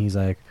crying and he's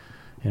like,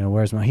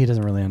 where's mom? He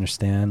doesn't really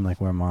understand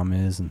like where mom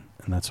is and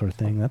that sort of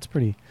thing. That's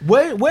pretty.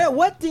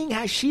 What thing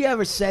has she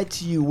ever said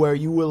to you where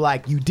you were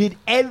like, you did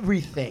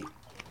everything,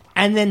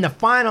 and then the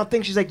final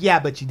thing she's like, yeah,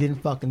 but you didn't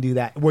fucking do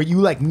that, where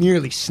you like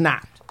nearly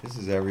snapped? This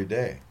is every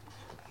day.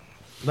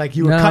 Like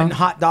you were cutting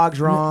hot dogs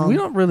wrong. We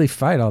don't really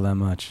fight all that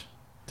much,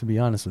 to be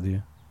honest with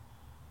you.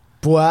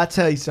 Boy, I'll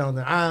tell you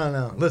something. I don't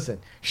know. Listen,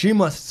 she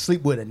must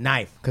sleep with a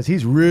knife because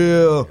he's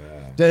real.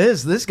 Yeah.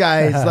 This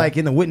guy is like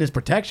in the witness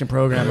protection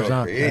program or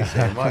something.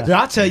 Dude,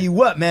 I'll tell you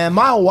what, man.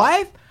 My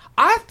wife,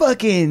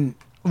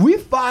 we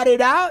fought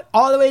it out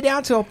all the way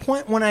down to a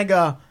point when I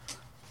go,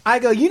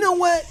 you know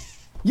what?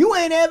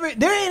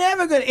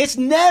 It's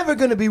never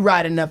gonna be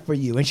right enough for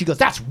you. And she goes,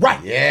 that's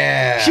right.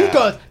 Yeah. She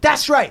goes,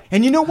 that's right.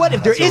 And you know what?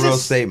 If there That's a real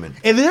statement.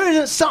 If there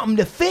isn't something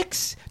to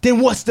fix, then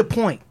what's the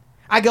point?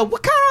 I go,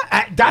 what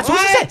kind of... That's what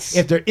she said.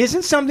 If there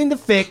isn't something to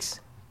fix,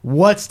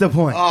 what's the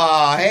point?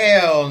 Oh,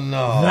 hell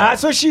no.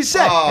 That's what she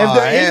said. Oh, if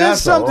there isn't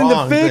that's something the to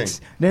wrong fix,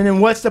 thing. then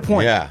what's the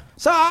point? Yeah.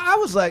 So I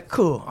was like,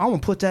 cool. I'm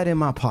going to put that in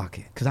my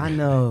pocket because I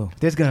know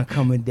there's going to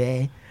come a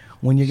day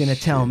when you're going to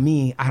tell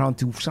me I don't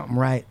do something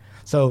right.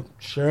 So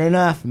sure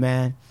enough,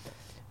 man,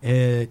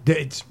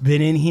 it's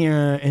been in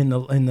here in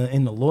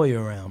the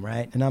lawyer realm,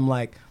 right? And I'm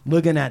like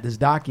looking at this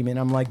document.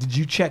 I'm like, did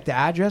you check the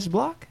address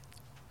block?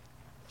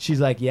 She's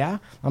like, yeah.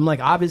 I'm like,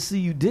 obviously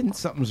you didn't.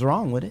 Something's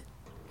wrong with it.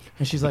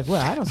 And she's like, well,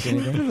 I don't see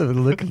anything. The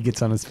look he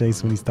gets on his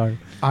face when he starts.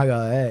 I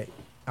go, hey,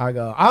 I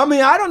go, I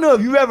mean, I don't know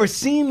if you ever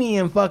seen me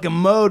in fucking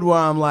mode where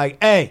I'm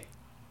like, hey,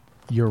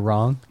 You're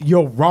wrong.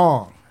 you're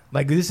wrong.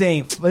 Like this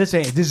ain't.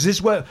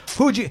 This what?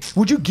 Would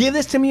you give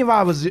this to me if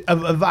I was if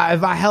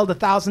I held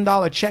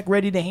 $1,000 check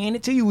ready to hand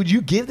it to you? Would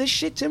you give this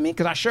shit to me?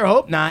 Because I sure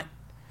hope not.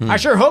 I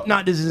sure hope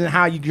not. This isn't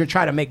how you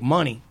try to make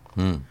money.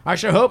 I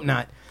sure hope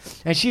not.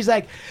 And she's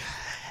like,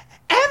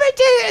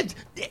 everything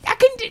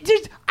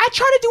I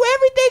try to do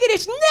everything, and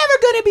it's never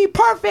gonna be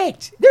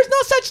perfect. There's no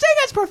such thing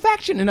as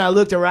perfection. And I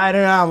looked her right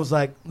in her eye and was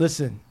like,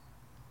 listen,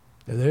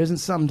 if there isn't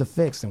something to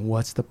fix, then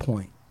what's the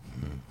point?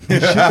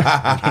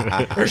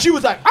 Or she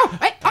was like, oh,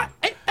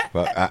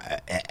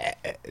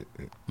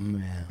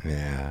 man.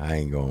 Yeah, I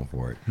ain't going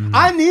for it.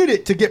 I need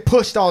it to get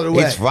pushed all the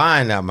way. It's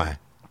fine that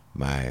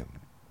my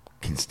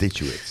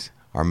constituents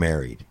are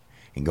married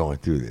and going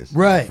through this.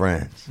 Right. My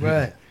friends.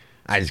 Right.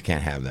 I just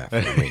can't have that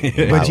for me.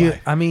 in But my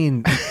life. I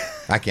mean,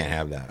 I can't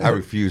have that. I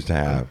refuse to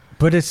have.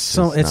 but it's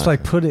not-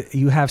 like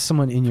you have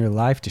someone in your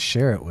life to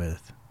share it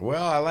with.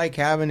 Well, I like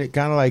having it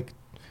kind of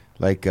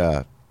like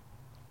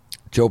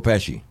Joe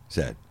Pesci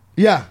said.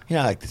 Yeah. You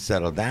know, I like to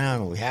settle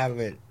down. We have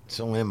it.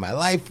 Someone in my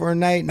life for a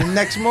night, and the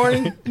next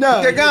morning,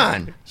 No. they're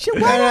gone. Shit,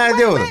 What did I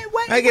do with them?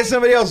 I guess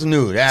somebody else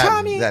knew that.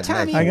 Tommy,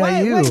 I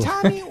got you.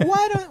 Tommy,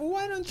 why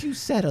don't you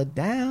settle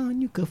down?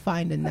 You could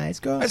find a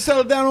nice girl. I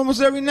settle down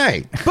almost every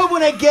night. But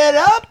when I get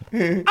up,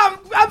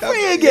 I'm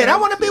free again. I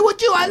want to be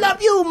with you. I love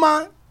you,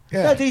 man.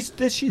 Yeah.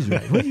 She's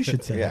right. What you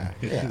should say.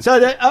 Yeah. So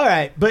all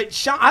right, but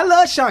Sean, I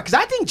love Sean because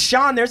I think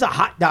Sean, there's a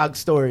hot dog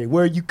story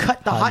where you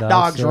cut the hot dog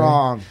dogs story.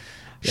 wrong.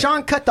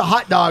 Sean cut the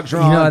hot dogs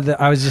wrong. You know,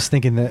 I was just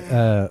thinking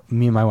that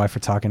me and my wife were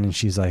talking, and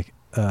she's like,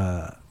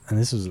 and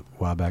this was a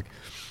while back.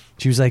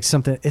 She was like,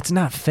 something. It's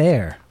not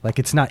fair. Like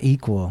it's not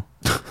equal.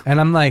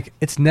 And I'm like,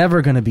 it's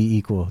never going to be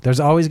equal. There's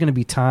always going to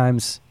be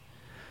times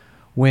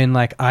when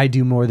like I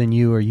do more than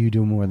you or you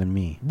do more than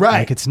me. Right.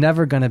 Like it's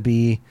never going to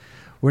be.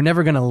 We're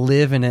never going to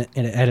live at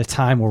a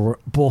time where we're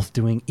both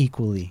doing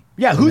equally.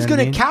 Yeah, You who's know what I going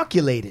to mean?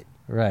 calculate it?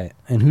 Right.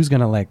 And who's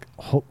going to like,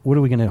 what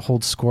are we going to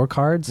hold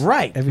scorecards?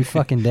 Right. Every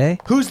fucking day?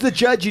 Who's the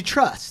judge you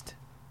trust?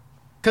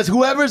 Because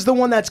whoever's the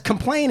one that's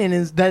complaining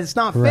is that it's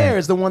not fair Right.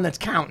 is the one that's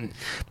counting.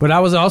 But I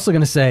was also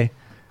going to say,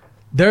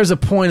 there's a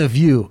point of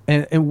view.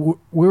 And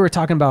we were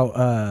talking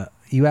about,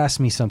 you asked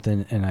me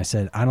something, and I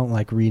said, I don't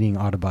like reading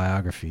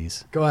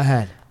autobiographies. Go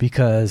ahead.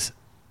 Because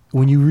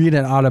when you read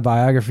an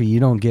autobiography, you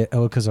don't get,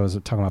 because I was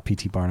talking about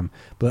P.T. Barnum.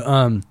 But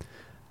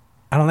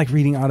I don't like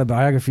reading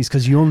autobiographies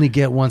because you only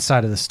get one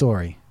side of the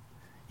story.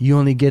 You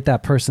only get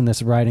that person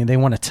that's writing. They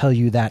want to tell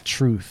you that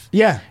truth.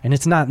 Yeah. And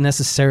it's not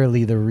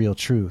necessarily the real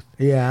truth.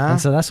 Yeah. And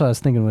so that's what I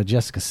was thinking with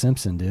Jessica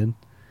Simpson, dude.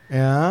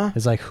 Yeah.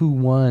 It's like, who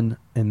won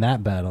in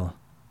that battle?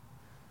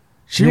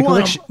 She Nick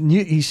won.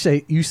 you say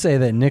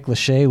that Nick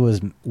Lachey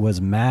was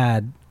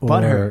mad or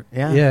Butthurt,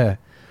 yeah.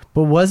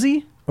 But was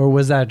he, or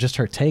was that just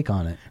her take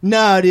on it?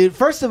 No, dude.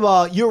 First of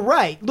all, you're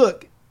right.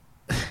 Look.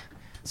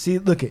 See,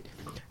 look at.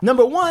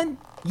 Number one,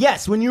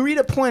 yes, when you read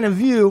a point of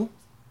view,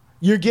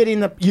 you're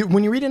getting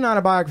when you read an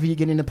autobiography, you're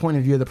getting the point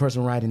of view of the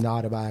person writing the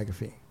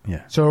autobiography.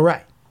 Yeah. So,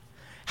 right.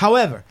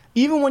 However,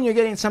 even when you're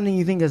getting something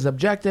you think is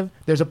objective,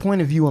 there's a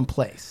point of view in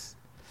place.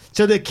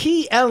 So the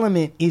key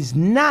element is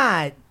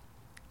not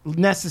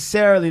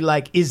necessarily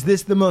like, is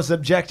this the most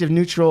objective,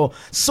 neutral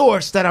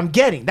source that I'm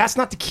getting? That's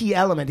not the key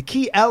element. The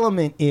key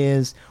element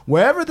is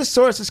wherever the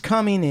source is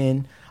coming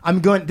in,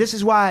 this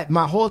is why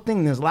my whole thing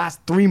in this last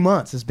 3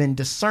 months has been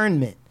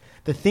discernment.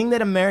 The thing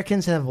that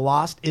Americans have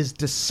lost is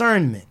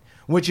discernment,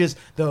 which is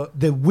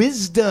the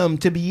wisdom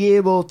to be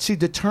able to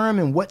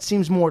determine what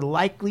seems more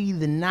likely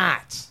than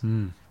not,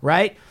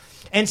 right?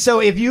 And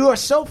so if you are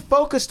so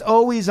focused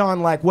always on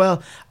like,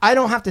 well, I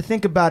don't have to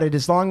think about it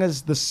as long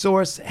as the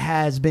source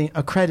has been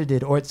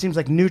accredited or it seems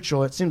like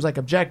neutral, it seems like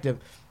objective,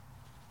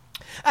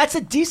 that's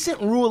a decent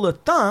rule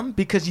of thumb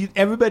because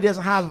everybody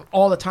doesn't have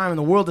all the time in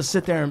the world to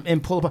sit there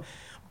and pull up.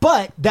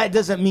 But that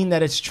doesn't mean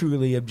that it's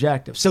truly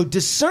objective. So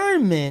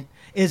discernment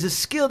is a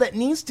skill that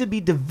needs to be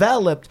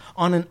developed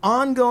on an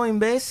ongoing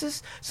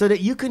basis so that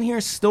you can hear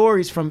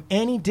stories from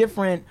any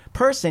different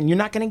person. You're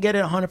not going to get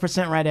it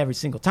 100% right every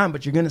single time,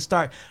 but you're going to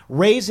start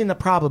raising the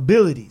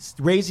probabilities,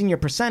 raising your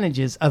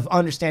percentages of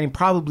understanding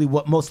probably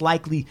what most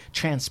likely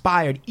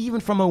transpired, even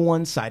from a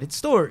one-sided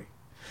story.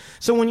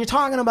 So when you're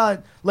talking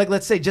about, like,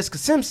 let's say Jessica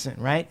Simpson,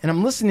 right? And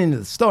I'm listening to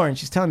the story and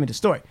she's telling me the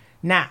story.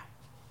 Now,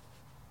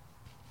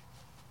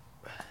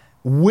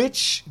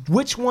 which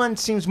one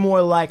seems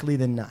more likely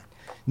than not?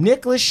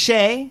 Nick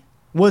Lachey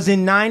was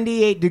in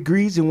 98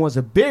 Degrees and was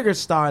a bigger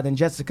star than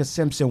Jessica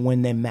Simpson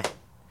when they met.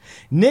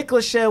 Nick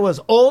Lachey was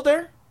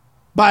older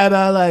by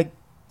about like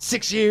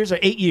 6 years or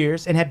 8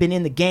 years and had been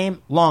in the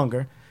game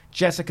longer.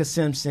 Jessica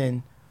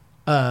Simpson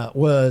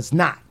was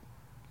not,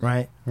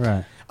 right?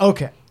 Right.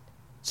 Okay.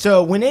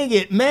 So when they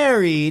get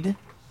married,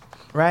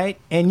 right,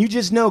 and you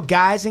just know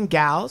guys and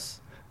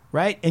gals,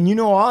 right, and you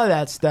know all of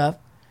that stuff,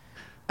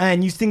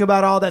 and you think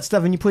about all that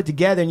stuff and you put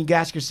together and you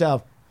ask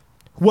yourself,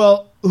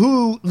 well,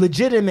 who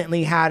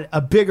legitimately had a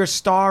bigger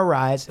star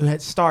rise, who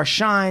had star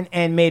shine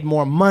and made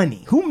more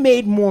money? Who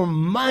made more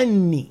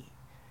money?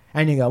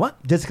 And you go,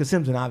 what? Jessica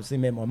Simpson obviously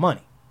made more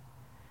money.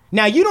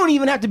 Now, you don't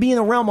even have to be in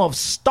the realm of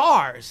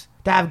stars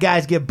to have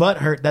guys get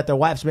butthurt that their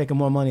wife's making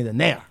more money than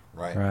they are.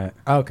 Right.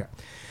 Okay.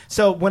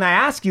 So when I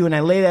ask you and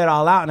I lay that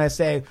all out and I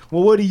say,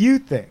 well, what do you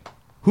think?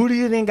 Who do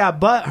you think got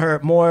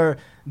butthurt more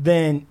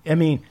than,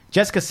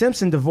 Jessica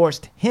Simpson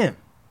divorced him.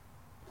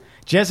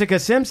 Jessica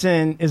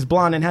Simpson is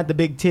blonde and had the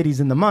big titties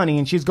and the money,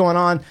 and she's going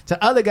on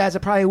to other guys that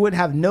probably would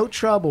have no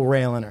trouble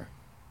railing her.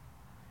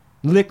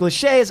 Nick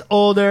Lachey is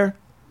older.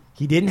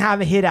 He didn't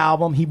have a hit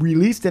album. He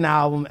released an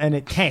album and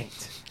it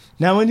tanked.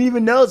 No one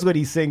even knows what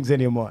he sings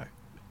anymore.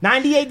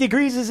 98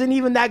 Degrees isn't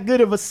even that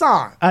good of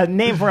a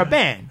name for a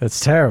band. That's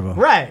terrible.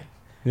 Right.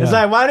 Yeah. It's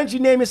like, why don't you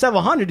name yourself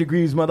 100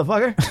 Degrees,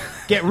 motherfucker?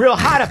 Get real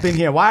hot up in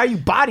here. Why are you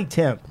Body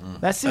Temp?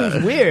 That seems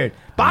weird.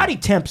 Body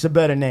Temp's a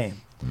better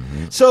name.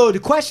 So the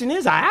question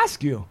is, I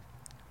ask you,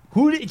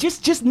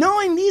 just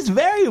knowing these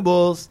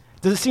variables,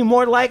 does it seem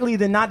more likely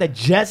than not that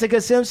Jessica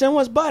Simpson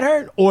was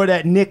butthurt or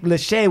that Nick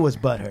Lachey was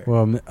butthurt?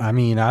 Well, I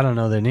don't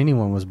know that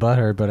anyone was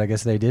butthurt, but I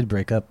guess they did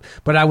break up.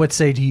 But I would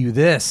say to you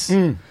this.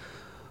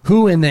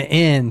 Who in the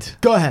end...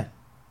 Go ahead.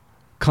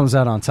 ...comes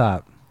out on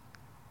top?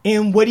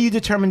 And what do you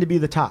determine to be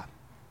the top?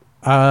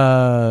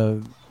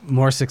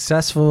 More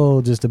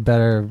successful, just a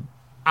better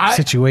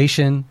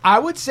situation. I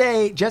would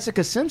say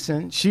Jessica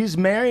Simpson. She's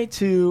married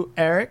to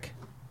Eric.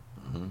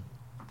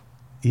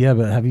 Yeah,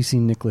 but have you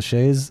seen Nick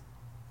Lachey's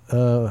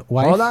wife?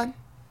 Hold on.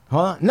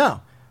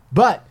 No.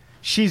 But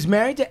she's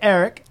married to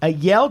Eric, a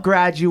Yale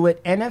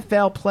graduate,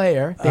 NFL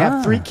player. They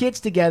have 3 kids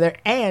together,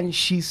 and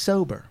she's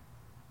sober.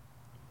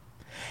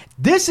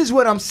 This is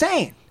what I'm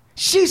saying.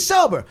 She's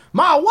sober.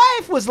 My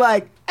wife was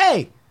like,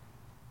 hey,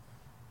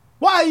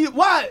 why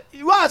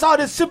is all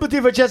this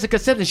sympathy for Jessica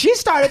Simpson? She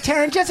started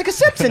tearing Jessica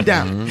Simpson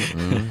down. And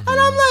I'm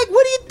like,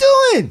 what are you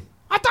doing?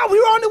 I thought we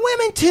were on the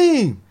women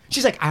team.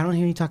 She's like, I don't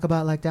hear you talk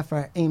about it like that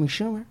for Amy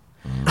Schumer.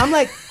 I'm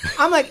like,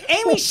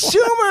 Amy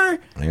Schumer.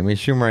 Amy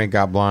Schumer ain't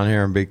got blonde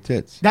hair and big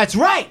tits. That's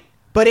right.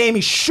 But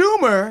Amy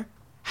Schumer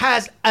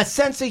has a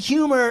sense of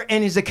humor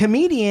and is a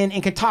comedian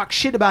and can talk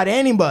shit about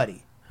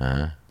anybody.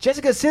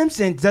 Jessica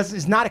Simpson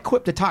is not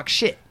equipped to talk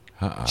shit.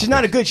 She's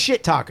not a good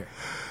shit talker.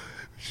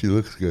 She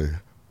looks good.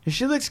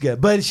 She looks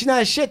good, but she's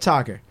not a shit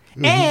talker.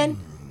 And,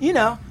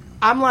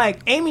 I'm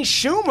like, Amy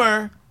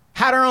Schumer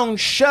had her own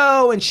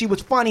show and she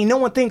was funny. No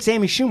one thinks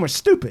Amy Schumer's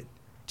stupid.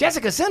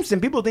 Jessica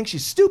Simpson, people think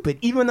she's stupid,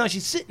 even though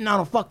she's sitting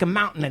on a fucking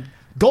mountain of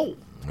gold.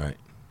 Right.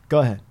 Go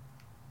ahead.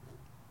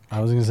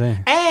 I was going to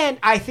say. And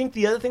I think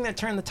the other thing that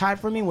turned the tide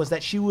for me was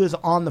that she was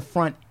on the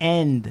front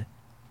end.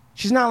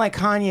 She's not like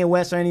Kanye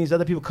West or any of these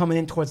other people coming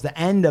in towards the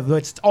end of it.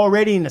 It's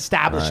already an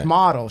established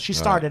model. She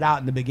started out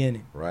in the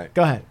beginning. Right.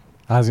 Go ahead.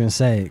 I was going to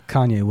say,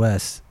 Kanye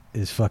West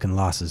is fucking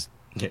lost his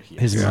mind.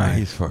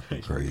 He's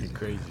fucking crazy.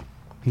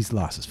 He's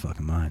lost his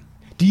fucking mind.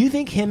 Do you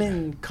think him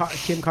and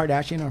Kim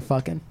Kardashian are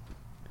fucking?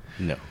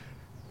 No.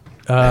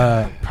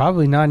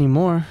 Probably not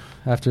anymore.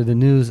 After the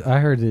news, I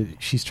heard that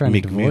she's trying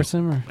to divorce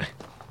him. Or?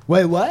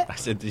 Wait, what? I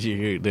said, did you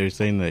hear? They're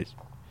saying that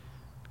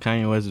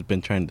Kanye West has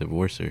been trying to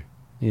divorce her.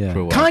 Yeah. For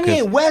a while,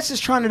 Kanye West is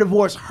trying to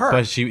divorce her.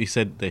 But he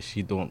said that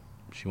she won't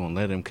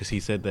let him because he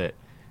said that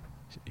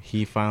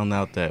he found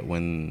out that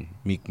when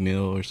Meek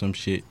Mill or some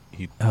shit.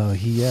 He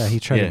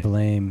tried to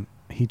blame.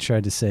 He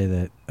tried to say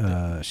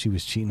that she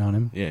was cheating on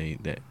him. Yeah,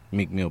 that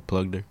Meek Mill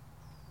plugged her.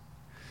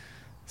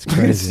 It's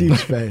crazy.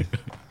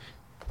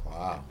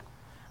 Wow.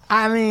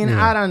 I mean,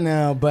 I don't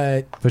know,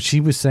 but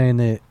she was saying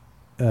that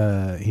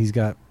he's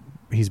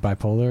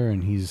bipolar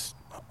and he's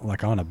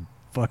like on a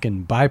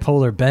fucking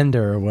bipolar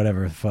bender or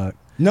whatever the fuck.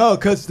 No,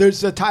 because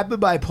there's a type of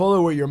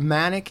bipolar where you're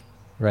manic,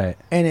 right?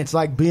 And it's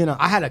like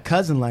I had a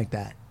cousin like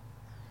that.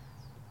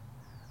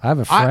 I have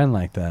a friend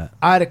like that.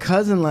 I had a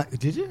cousin like.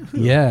 Did you?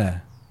 Who? Yeah.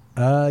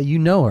 You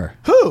know her.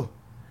 Who?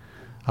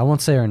 I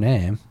won't say her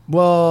name.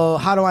 Well,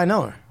 how do I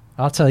know her?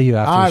 I'll tell you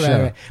after the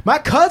show. Right. My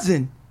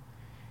cousin,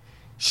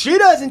 she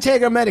doesn't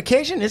take her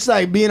medication. It's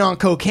like being on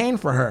cocaine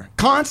for her.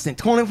 Constant,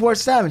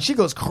 24/7. She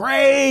goes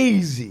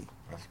crazy.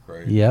 That's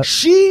crazy. Yep.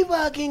 She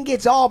fucking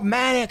gets all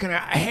manic and her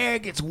hair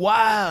gets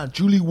wild.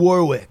 Julie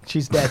Warwick.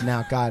 She's dead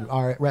now. God,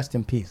 all right, rest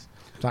in peace.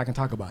 So I can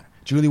talk about her.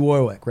 Julie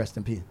Warwick, rest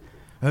in peace.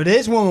 Now,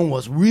 this woman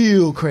was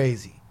real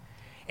crazy.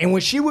 And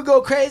when she would go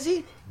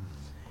crazy,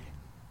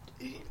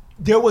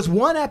 there was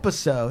one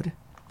episode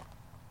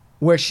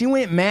where she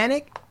went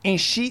manic and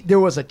there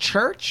was a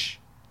church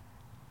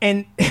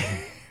and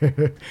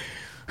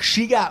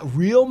she got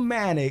real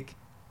manic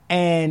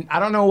and I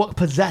don't know what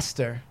possessed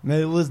her.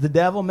 Maybe it was the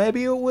devil.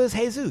 Maybe it was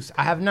Jesus.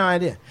 I have no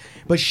idea.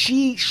 But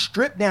she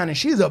stripped down and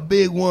she's a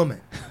big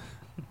woman,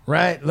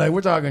 right? Like we're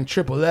talking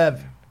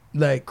 11,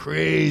 like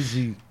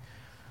crazy.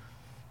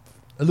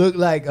 It looked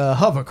like a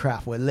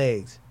hovercraft with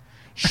legs.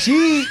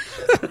 She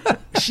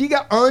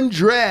got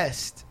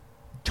undressed,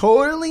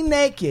 totally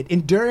naked,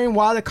 and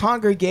while the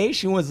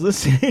congregation was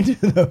listening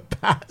to the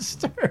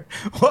pastor,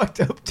 walked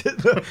up to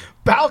the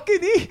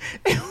balcony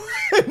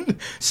and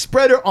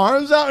spread her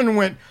arms out and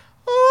went,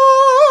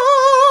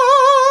 oh,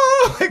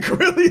 like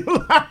really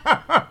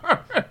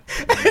loud.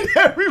 And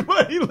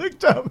everybody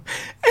looked up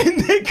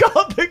and they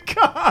called the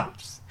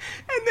cops.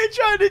 when they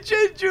tried to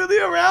chase Julie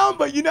around,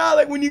 but you know how,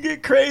 like, when you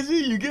get crazy,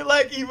 you get,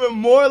 like, even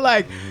more,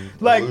 like,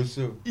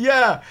 Elusive.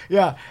 yeah.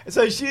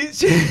 So she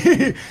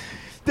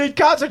the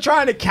cops are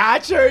trying to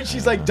catch her, and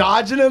she's, like,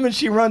 dodging them, and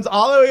she runs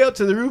all the way up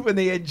to the roof, and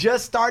they had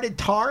just started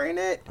tarring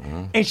it,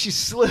 and she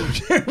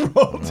slipped and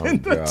rolled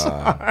in the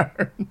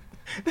tar.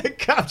 The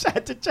cops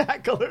had to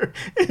tackle her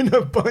in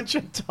a bunch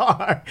of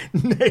tar,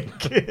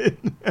 naked.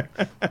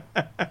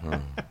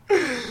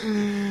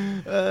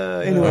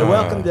 Anyway,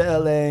 welcome to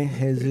LA,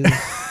 Jesus.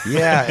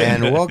 Yeah,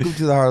 and welcome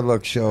to the Hard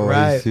Luck Show.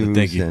 Right. Jesus,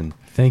 Thank you. and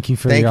Thank you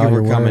for thank all you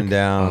your for coming work.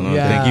 down.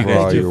 Yeah, Thank you for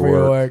all thank you your for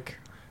your work. work.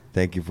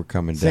 Thank you for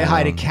coming Say down.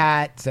 hi to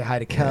Kat. Say hi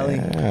to Kelly.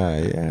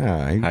 Yeah.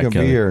 He's Hi, gonna be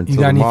Kelly. here until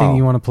You got anything tomorrow.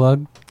 you want to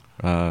plug?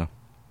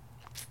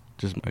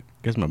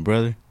 Just my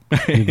brother.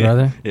 Your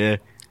brother? Yeah.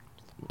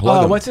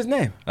 Plug him. What's his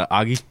name?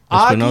 Augie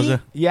Augie?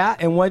 Espinoza. Yeah,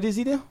 and what does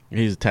he do?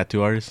 He's a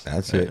tattoo artist.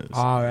 That's it.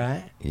 All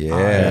right. Yeah.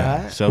 All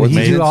right. Did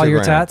Self-made. you do all your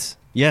Instagram? tats?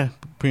 Yeah,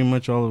 pretty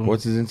much all of them.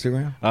 What's his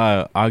Instagram?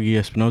 Augie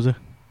Espinoza.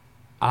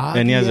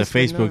 And he has a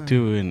Augie Facebook Espinoza.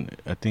 too, and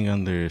I think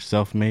under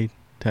self-made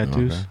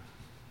tattoos. Okay.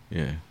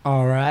 Yeah,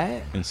 All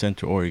right. in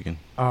Central Oregon.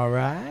 All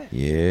right.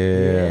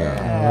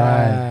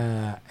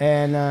 Yeah.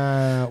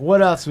 And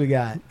what else we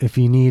got? If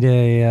you need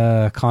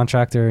a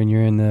contractor and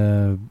you're in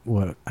the,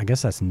 I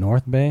guess that's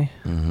North Bay,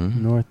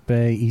 North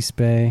Bay, East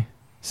Bay,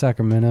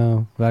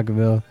 Sacramento,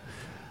 Vacaville.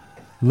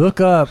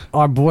 Look up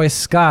our boy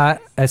Scott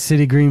at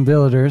City Green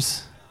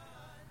Builders.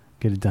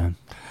 Get it done.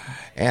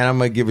 And I'm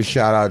going to give a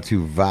shout out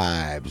to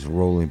Vibes,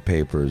 Rolling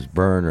Papers,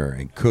 Burner,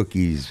 and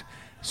Cookies,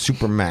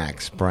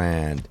 Supermax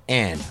brand,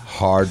 and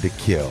Hard to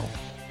Kill.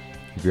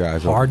 Keep your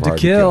eyes Hard open to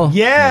for Kill.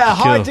 Yeah,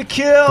 Hard to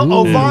Kill.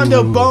 Ooh.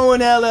 Ovando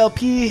Bowen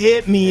LLP,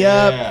 hit me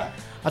up.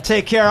 I'll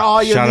take care of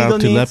all your Shout legal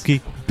out to needs.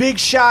 Lepke. Big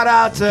shout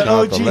out to Shout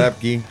OG. out to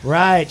Lepke,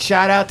 Right.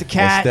 Shout out to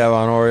Cat.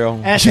 Esteban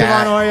Oreo.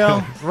 Esteban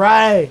Oreo.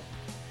 Right.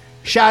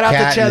 Shout out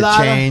Cat to and the Chelada.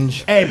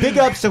 Change. Hey, big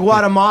ups to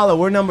Guatemala.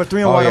 We're number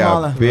 3 in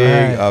Guatemala. Yeah,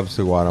 big Right. ups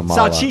to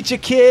Guatemala.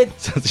 Salchicha Kid.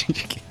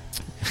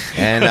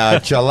 And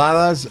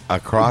cheladas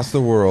across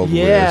the world.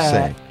 Yeah. We're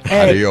saying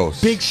Hey,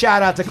 adios. big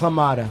shout out to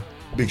Clamada.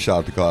 Big shout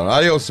out to Clamada.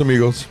 Adios,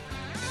 amigos.